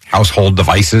household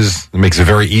devices? It makes it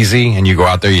very easy, and you go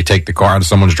out there, you take the car out of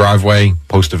someone's driveway,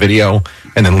 post a video,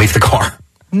 and then leave the car.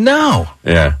 No.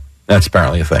 Yeah, that's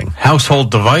apparently a thing.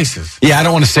 Household devices. Yeah, I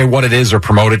don't want to say what it is or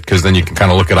promote it because then you can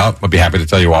kind of look it up. I'd be happy to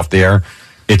tell you off the air.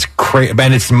 It's crazy,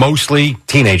 and it's mostly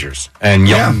teenagers and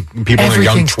young people.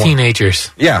 Everything's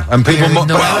teenagers. Yeah, and people.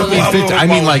 I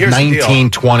mean, like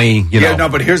 19, 20. Yeah, no,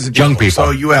 but here's the deal. Young people.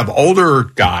 So you have older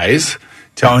guys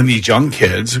telling these young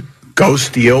kids, "Go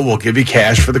steal. We'll give you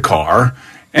cash for the car."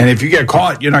 And if you get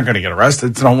caught, you're not going to get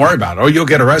arrested. So don't worry about it. Or you'll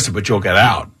get arrested, but you'll get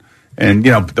out. And,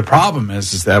 the problem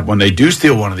is that when they do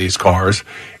steal one of these cars,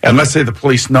 and let's say the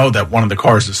police know that one of the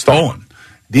cars is stolen,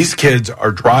 these kids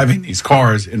are driving these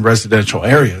cars in residential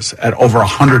areas at over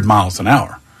 100 miles an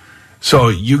hour. So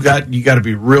you got to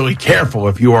be really careful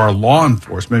if you are law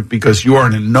enforcement, because you are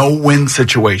in a no-win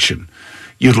situation.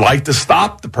 You'd like to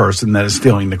stop the person that is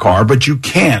stealing the car, but you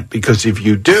can't, because if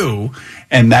you do,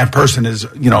 and that person is,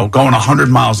 going 100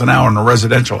 miles an hour in a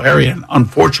residential area and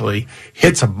unfortunately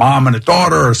hits a mom and a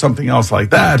daughter or something else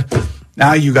like that,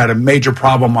 now you got a major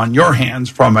problem on your hands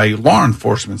from a law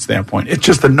enforcement standpoint. It's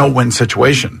just a no-win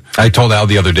situation. I told Al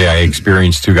the other day I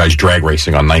experienced two guys drag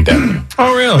racing on 9th Avenue.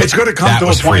 Oh, really? It's going to come to a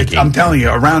point. Freaky. I'm telling you,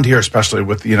 around here, especially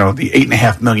with, the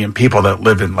 8.5 million people that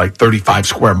live in like 35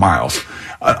 square miles,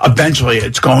 eventually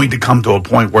it's going to come to a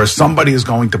point where somebody is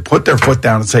going to put their foot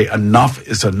down and say, enough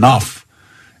is enough.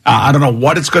 I don't know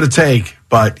what it's going to take,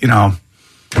 but,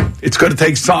 it's going to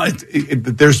take some.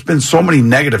 There's been so many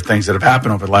negative things that have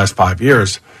happened over the last 5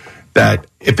 years that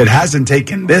if it hasn't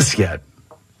taken this yet,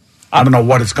 I don't know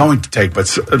what it's going to take, but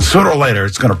sooner or later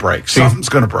it's going to break. Something's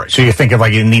going to break. So you're thinking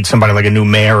like you need somebody like a new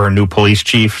mayor or a new police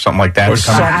chief, something like that?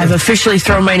 So I've officially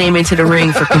thrown my name into the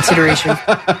ring for consideration.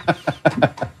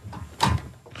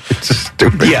 It's just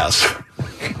stupid. Yes.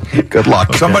 Good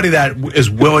luck. Somebody that is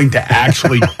willing to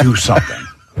actually do something.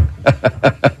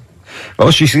 Well,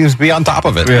 she seems to be on top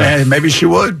of it. Yeah, maybe she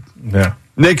would. Yeah.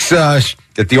 Knicks,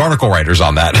 get the article writers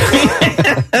on that.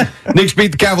 Knicks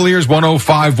beat the Cavaliers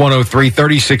 105-103,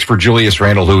 36 for Julius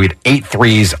Randle, who hit 8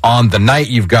 threes on the night.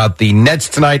 You've got the Nets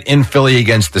tonight in Philly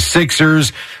against the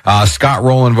Sixers. Scott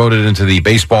Rowland voted into the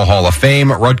Baseball Hall of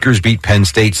Fame. Rutgers beat Penn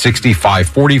State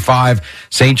 65-45.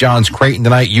 St. John's Creighton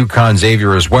tonight, UConn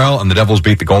Xavier as well. And the Devils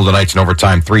beat the Golden Knights in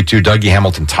overtime 3-2. Dougie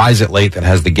Hamilton ties it late and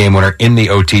has the game winner in the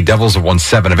OT. Devils have won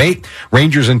 7 of 8.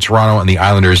 Rangers in Toronto and the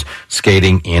Islanders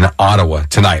skating in Ottawa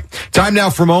tonight. Time now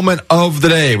for Moment of the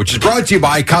Day, which is brought to you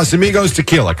by Casamigos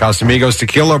Tequila. Casamigos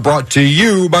Tequila brought to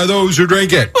you by those who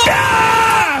drink it.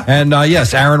 And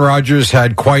yes, Aaron Rodgers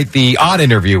had quite the odd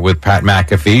interview with Pat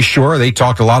McAfee. Sure, they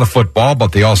talked a lot of football,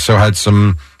 but they also had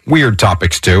some weird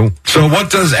topics too. So what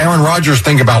does Aaron Rodgers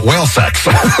think about whale sex?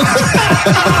 Well,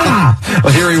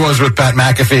 here he was with Pat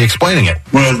McAfee explaining it.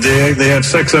 Well, they have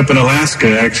sex up in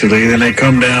Alaska, actually. Then they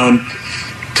come down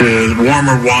to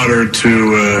warmer water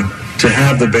to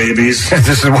have the babies.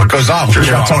 This is what goes on. You're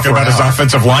not talking about his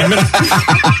offensive lineman?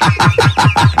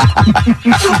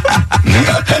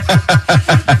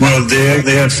 Well,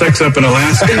 they have sex up in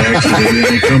Alaska, actually.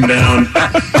 They come down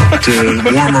to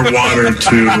warmer water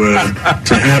to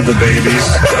have the babies.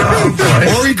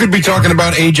 Or you could be talking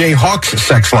about A.J. Hawk's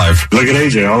sex life. Look at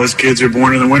A.J. All his kids are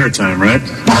born in the wintertime, right?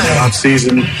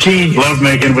 Off-season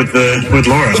lovemaking with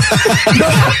Laura.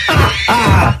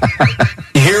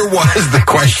 Here was the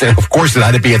question. Of course, it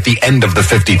had to be at the end of the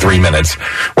 53 minutes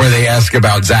where they ask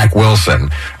about Zach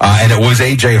Wilson. And it was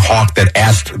A.J. Hawk that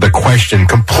asked the question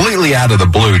completely out of the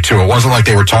blue, too. It wasn't like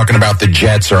they were talking about the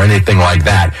Jets or anything like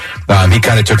that. He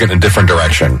kind of took it in a different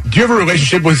direction. Do you have a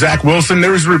relationship with Zach Wilson?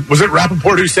 Was it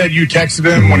Rappaport who said you texted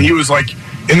him when he was like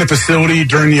in the facility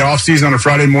during the offseason on a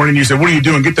Friday morning? You said, "What are you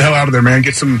doing? Get the hell out of there, man.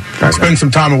 Spend some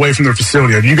time away from their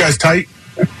facility." Are you guys tight?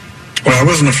 Well, it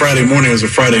wasn't a Friday morning. It was a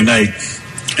Friday night.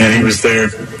 And he was there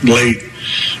late.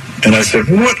 And I said,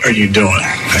 "What are you doing?"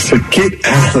 I said, "Get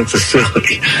out of the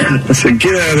facility." I said,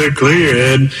 "Get out of there, clear your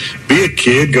head, be a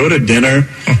kid, go to dinner,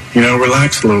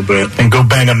 relax a little bit." And go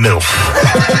bang a MILF.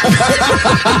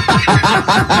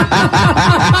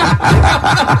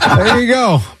 There you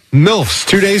go. MILFs,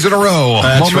 2 days in a row.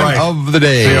 That's Moment right. of the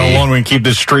day. See how long we can keep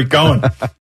this streak going.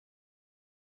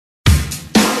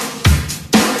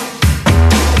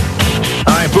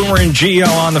 Boomer and Gio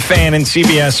on the Fan and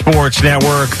CBS Sports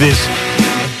Network. This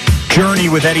journey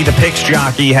with Eddie the Picks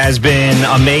Jockey has been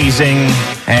amazing,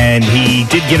 and he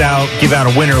did give out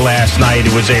a winner last night.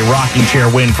 It was a rocking chair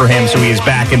win for him, so he is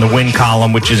back in the win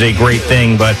column, which is a great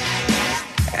thing. But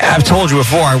I've told you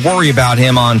before, I worry about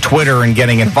him on Twitter and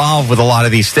getting involved with a lot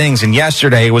of these things, and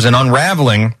yesterday was an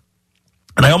unraveling.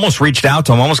 And I almost reached out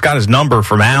to him, almost got his number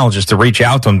from Al just to reach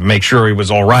out to him to make sure he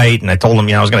was all right. And I told him,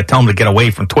 I was going to tell him to get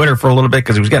away from Twitter for a little bit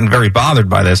because he was getting very bothered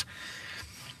by this.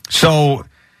 So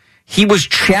he was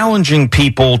challenging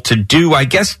people to do, I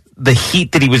guess, the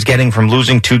heat that he was getting from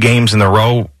losing 2 games in a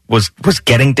row was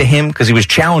getting to him because he was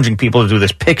challenging people to do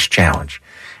this picks challenge.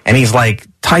 And he's like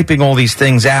typing all these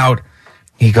things out.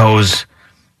 He goes,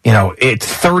 it's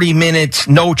 30 minutes,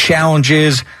 no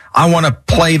challenges. I want to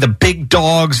play the big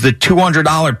dogs, the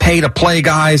 $200 pay to play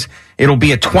guys. It'll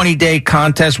be a 20-day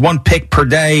contest, 1 pick per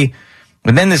day.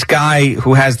 And then this guy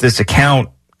who has this account,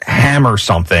 Hammer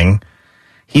something,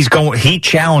 he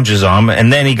challenges them,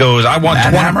 and then he goes, I want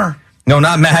Mad Hammer? No,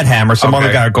 not Mad Hammer. Some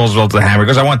other guy goes to the Hammer. He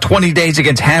goes, I want 20 days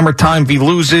against Hammer Time. If he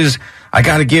loses, I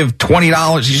got to give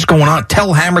 $20. He's just going on.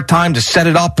 Tell Hammer Time to set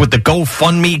it up with the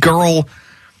GoFundMe girl.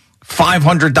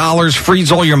 $500,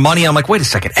 freeze all your money. I'm like, wait a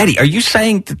second, Eddie, are you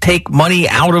saying to take money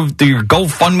out of your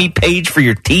GoFundMe page for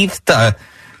your teeth to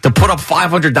put up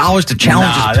 $500 to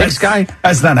challenge this Picks guy?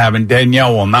 That's not happening.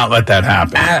 Danielle will not let that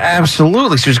happen.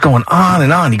 Absolutely. So he's going on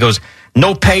and on. He goes,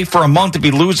 no pay for a month if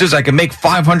he loses. I can make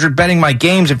 $500 betting my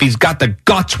games. If he's got the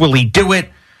guts, will he do it?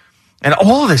 And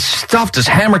all this stuff. Does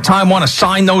Hammer Time want to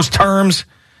sign those terms?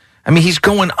 I mean, he's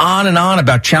going on and on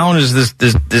about challenges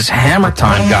this Hammer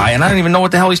Time guy, and I don't even know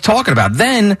what the hell he's talking about.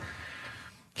 Then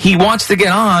he wants to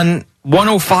get on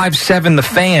 105.7 The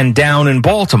Fan down in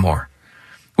Baltimore,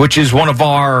 which is one of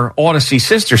our Odyssey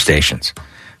sister stations.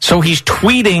 So he's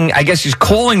tweeting, I guess he's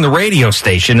calling the radio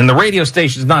station, and the radio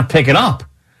station's not picking up.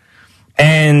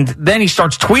 And then he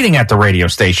starts tweeting at the radio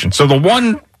station. So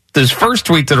this first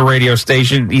tweet to the radio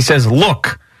station, he says,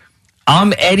 look,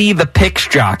 I'm Eddie the Picks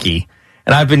Jockey,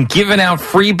 and I've been giving out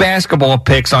free basketball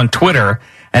picks on Twitter,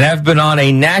 and I've been on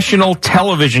a national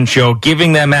television show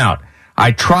giving them out.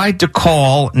 I tried to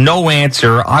call, no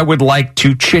answer. I would like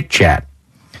to chit-chat.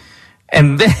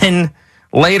 And then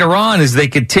later on, as they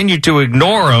continue to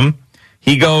ignore him,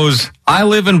 he goes, I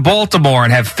live in Baltimore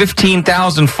and have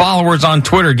 15,000 followers on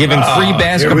Twitter giving free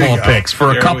basketball picks for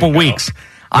a couple weeks.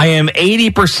 I am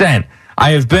 80%.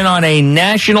 I have been on a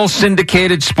national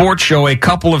syndicated sports show a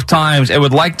couple of times and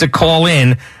would like to call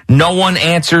in. No one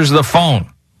answers the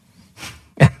phone.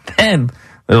 And then,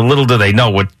 little do they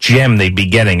know what gem they'd be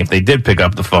getting if they did pick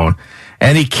up the phone.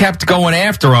 And he kept going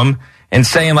after him and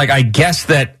saying, like, I guess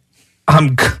that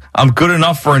I'm good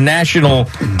enough for a national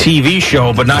TV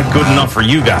show, but not good enough for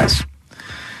you guys.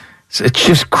 So it's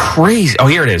just crazy. Oh,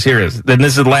 here it is. Then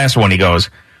this is the last one. He goes,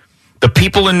 the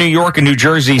people in New York and New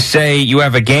Jersey say you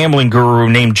have a gambling guru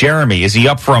named Jeremy. Is he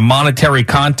up for a monetary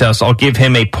contest? I'll give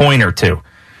him a point or two.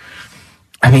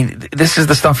 I mean, this is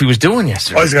the stuff he was doing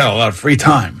yesterday. Oh, he's got a lot of free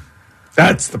time.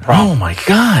 That's the problem. Oh, my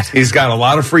God. He's got a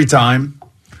lot of free time.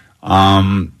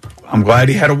 I'm glad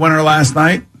he had a winner last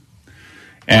night.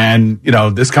 And,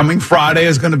 this coming Friday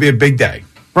is going to be a big day.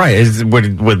 Right.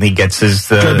 When he gets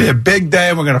his... It's going to be a big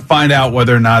day. We're going to find out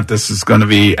whether or not this is going to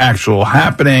be actual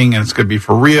happening and it's going to be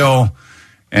for real.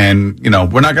 And,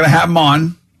 we're not going to have him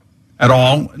on at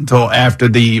all until after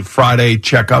the Friday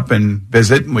checkup and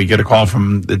visit. And we get a call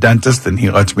from the dentist and he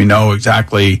lets me know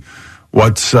exactly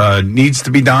what needs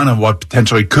to be done and what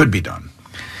potentially could be done.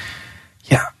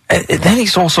 Yeah. And then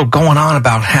he's also going on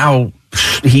about how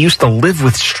he used to live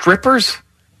with strippers.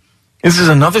 This is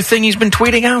another thing he's been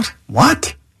tweeting out?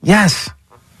 What? Yes.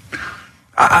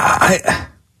 I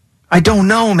don't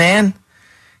know, man.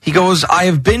 He goes, I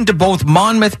have been to both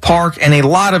Monmouth Park and a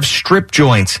lot of strip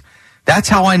joints. That's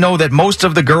how I know that most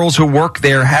of the girls who work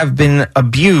there have been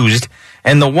abused,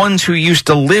 and the ones who used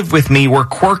to live with me were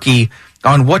quirky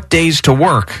on what days to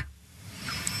work.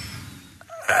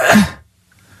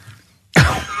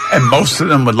 And most of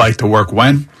them would like to work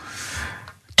when?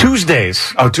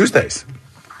 Tuesdays. Oh, Tuesdays.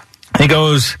 He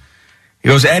goes,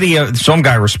 Eddie, some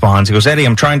guy responds. He goes, Eddie,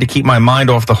 I'm trying to keep my mind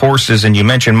off the horses, and you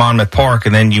mentioned Monmouth Park,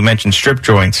 and then you mentioned strip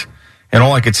joints. And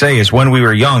all I could say is when we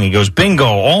were young, he goes, bingo,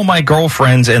 all my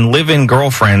girlfriends and live-in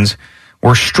girlfriends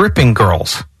were stripping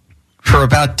girls for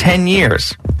about 10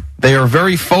 years. They are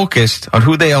very focused on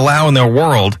who they allow in their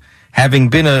world. Having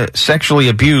been sexually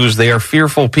abused, they are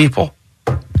fearful people.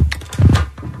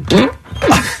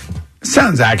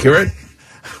 Sounds accurate.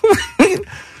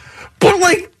 But,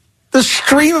 like, the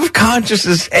stream of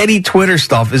consciousness Eddie Twitter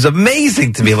stuff is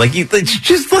amazing to me. Like, it's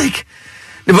just like...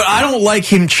 But I don't like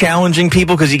him challenging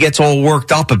people because he gets all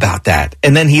worked up about that.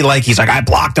 And then he's like, I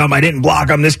blocked him, I didn't block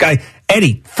him, this guy.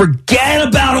 Eddie, forget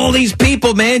about all these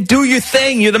people, man. Do your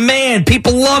thing. You're the man.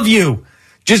 People love you.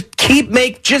 Just keep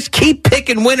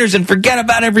picking winners and forget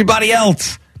about everybody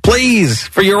else. Please,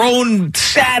 for your own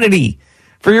sanity,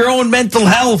 for your own mental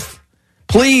health.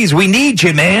 Please, we need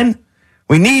you, man.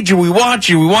 We need you. We want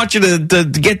you. We want you to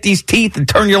get these teeth and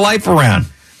turn your life around.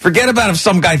 Forget about if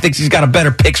some guy thinks he's got a better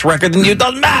picks record than you. It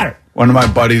doesn't matter. One of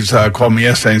my buddies called me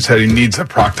yesterday and said he needs a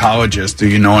proctologist. Do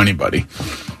you know anybody?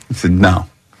 I said, no.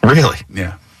 Really?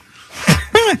 Yeah.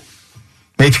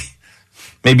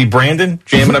 Maybe Brandon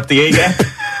jamming up the A-gap?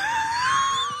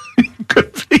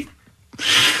 Could be.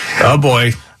 Oh,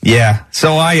 boy. Yeah.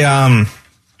 So I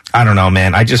don't know,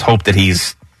 man. I just hope that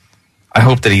he's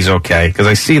okay, because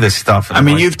I see this stuff. I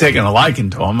mean, you've taken a liking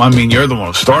to him. I mean, you're the one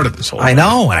who started this whole thing. I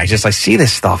know, and I see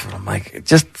this stuff, and I'm like,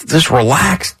 just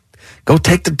relax. Go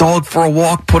take the dog for a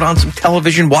walk, put on some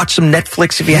television, watch some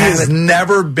Netflix if you haven't. He has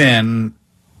never been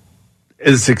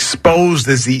as exposed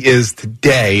as he is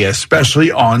today,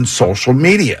 especially on social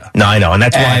media. No, I know, and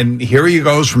that's why. And here he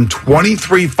goes from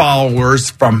 23 followers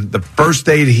from the first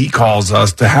day that he calls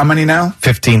us to how many now?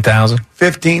 15,000.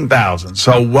 15,000.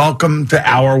 So welcome to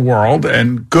our world,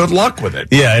 and good luck with it.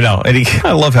 Yeah, I know. And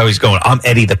I love how he's going. I'm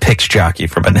Eddie the Picks Jockey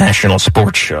from a national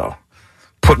sports show.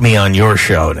 Put me on your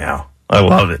show now. I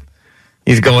love it.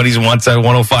 He wants at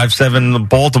 105.7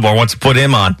 Baltimore, wants to put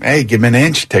him on. Hey, give him an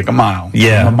inch, take a mile.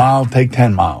 Yeah. Give him a mile, take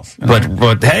 10 miles. You know?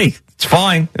 But hey, it's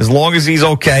fine. As long as he's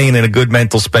okay and in a good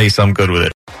mental space, I'm good with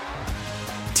it.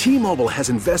 T-Mobile has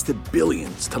invested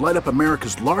billions to light up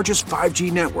America's largest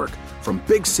 5G network, from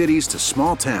big cities to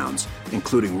small towns,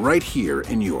 including right here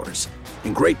in yours.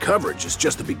 And great coverage is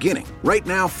just the beginning. Right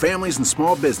now, families and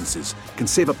small businesses can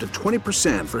save up to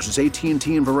 20% versus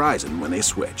AT&T and Verizon when they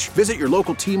switch. Visit your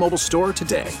local T-Mobile store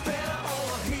today.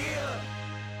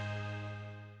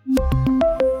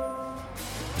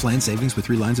 Plan savings with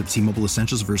 3 lines of T-Mobile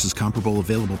Essentials versus comparable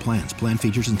available plans. Plan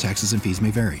features and taxes and fees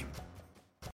may vary.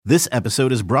 This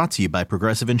episode is brought to you by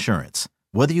Progressive Insurance.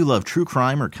 Whether you love true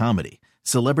crime or comedy,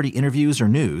 celebrity interviews or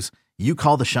news, you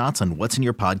call the shots on what's in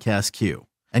your podcast queue.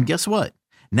 And guess what?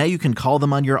 Now you can call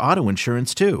them on your auto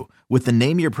insurance too with the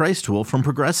Name Your Price tool from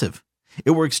Progressive.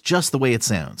 It works just the way it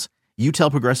sounds. You tell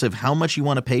Progressive how much you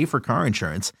want to pay for car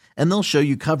insurance, and they'll show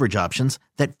you coverage options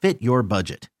that fit your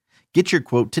budget. Get your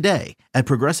quote today at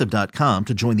Progressive.com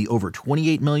to join the over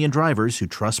 28 million drivers who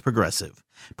trust Progressive.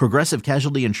 Progressive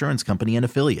Casualty Insurance Company and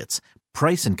Affiliates.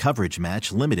 Price and coverage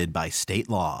match limited by state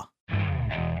law.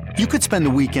 You could spend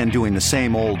the weekend doing the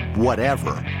same old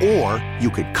whatever, or you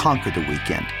could conquer the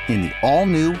weekend in the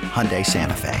all-new Hyundai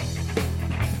Santa Fe.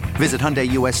 Visit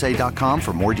HyundaiUSA.com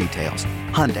for more details.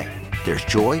 Hyundai, there's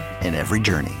joy in every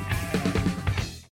journey.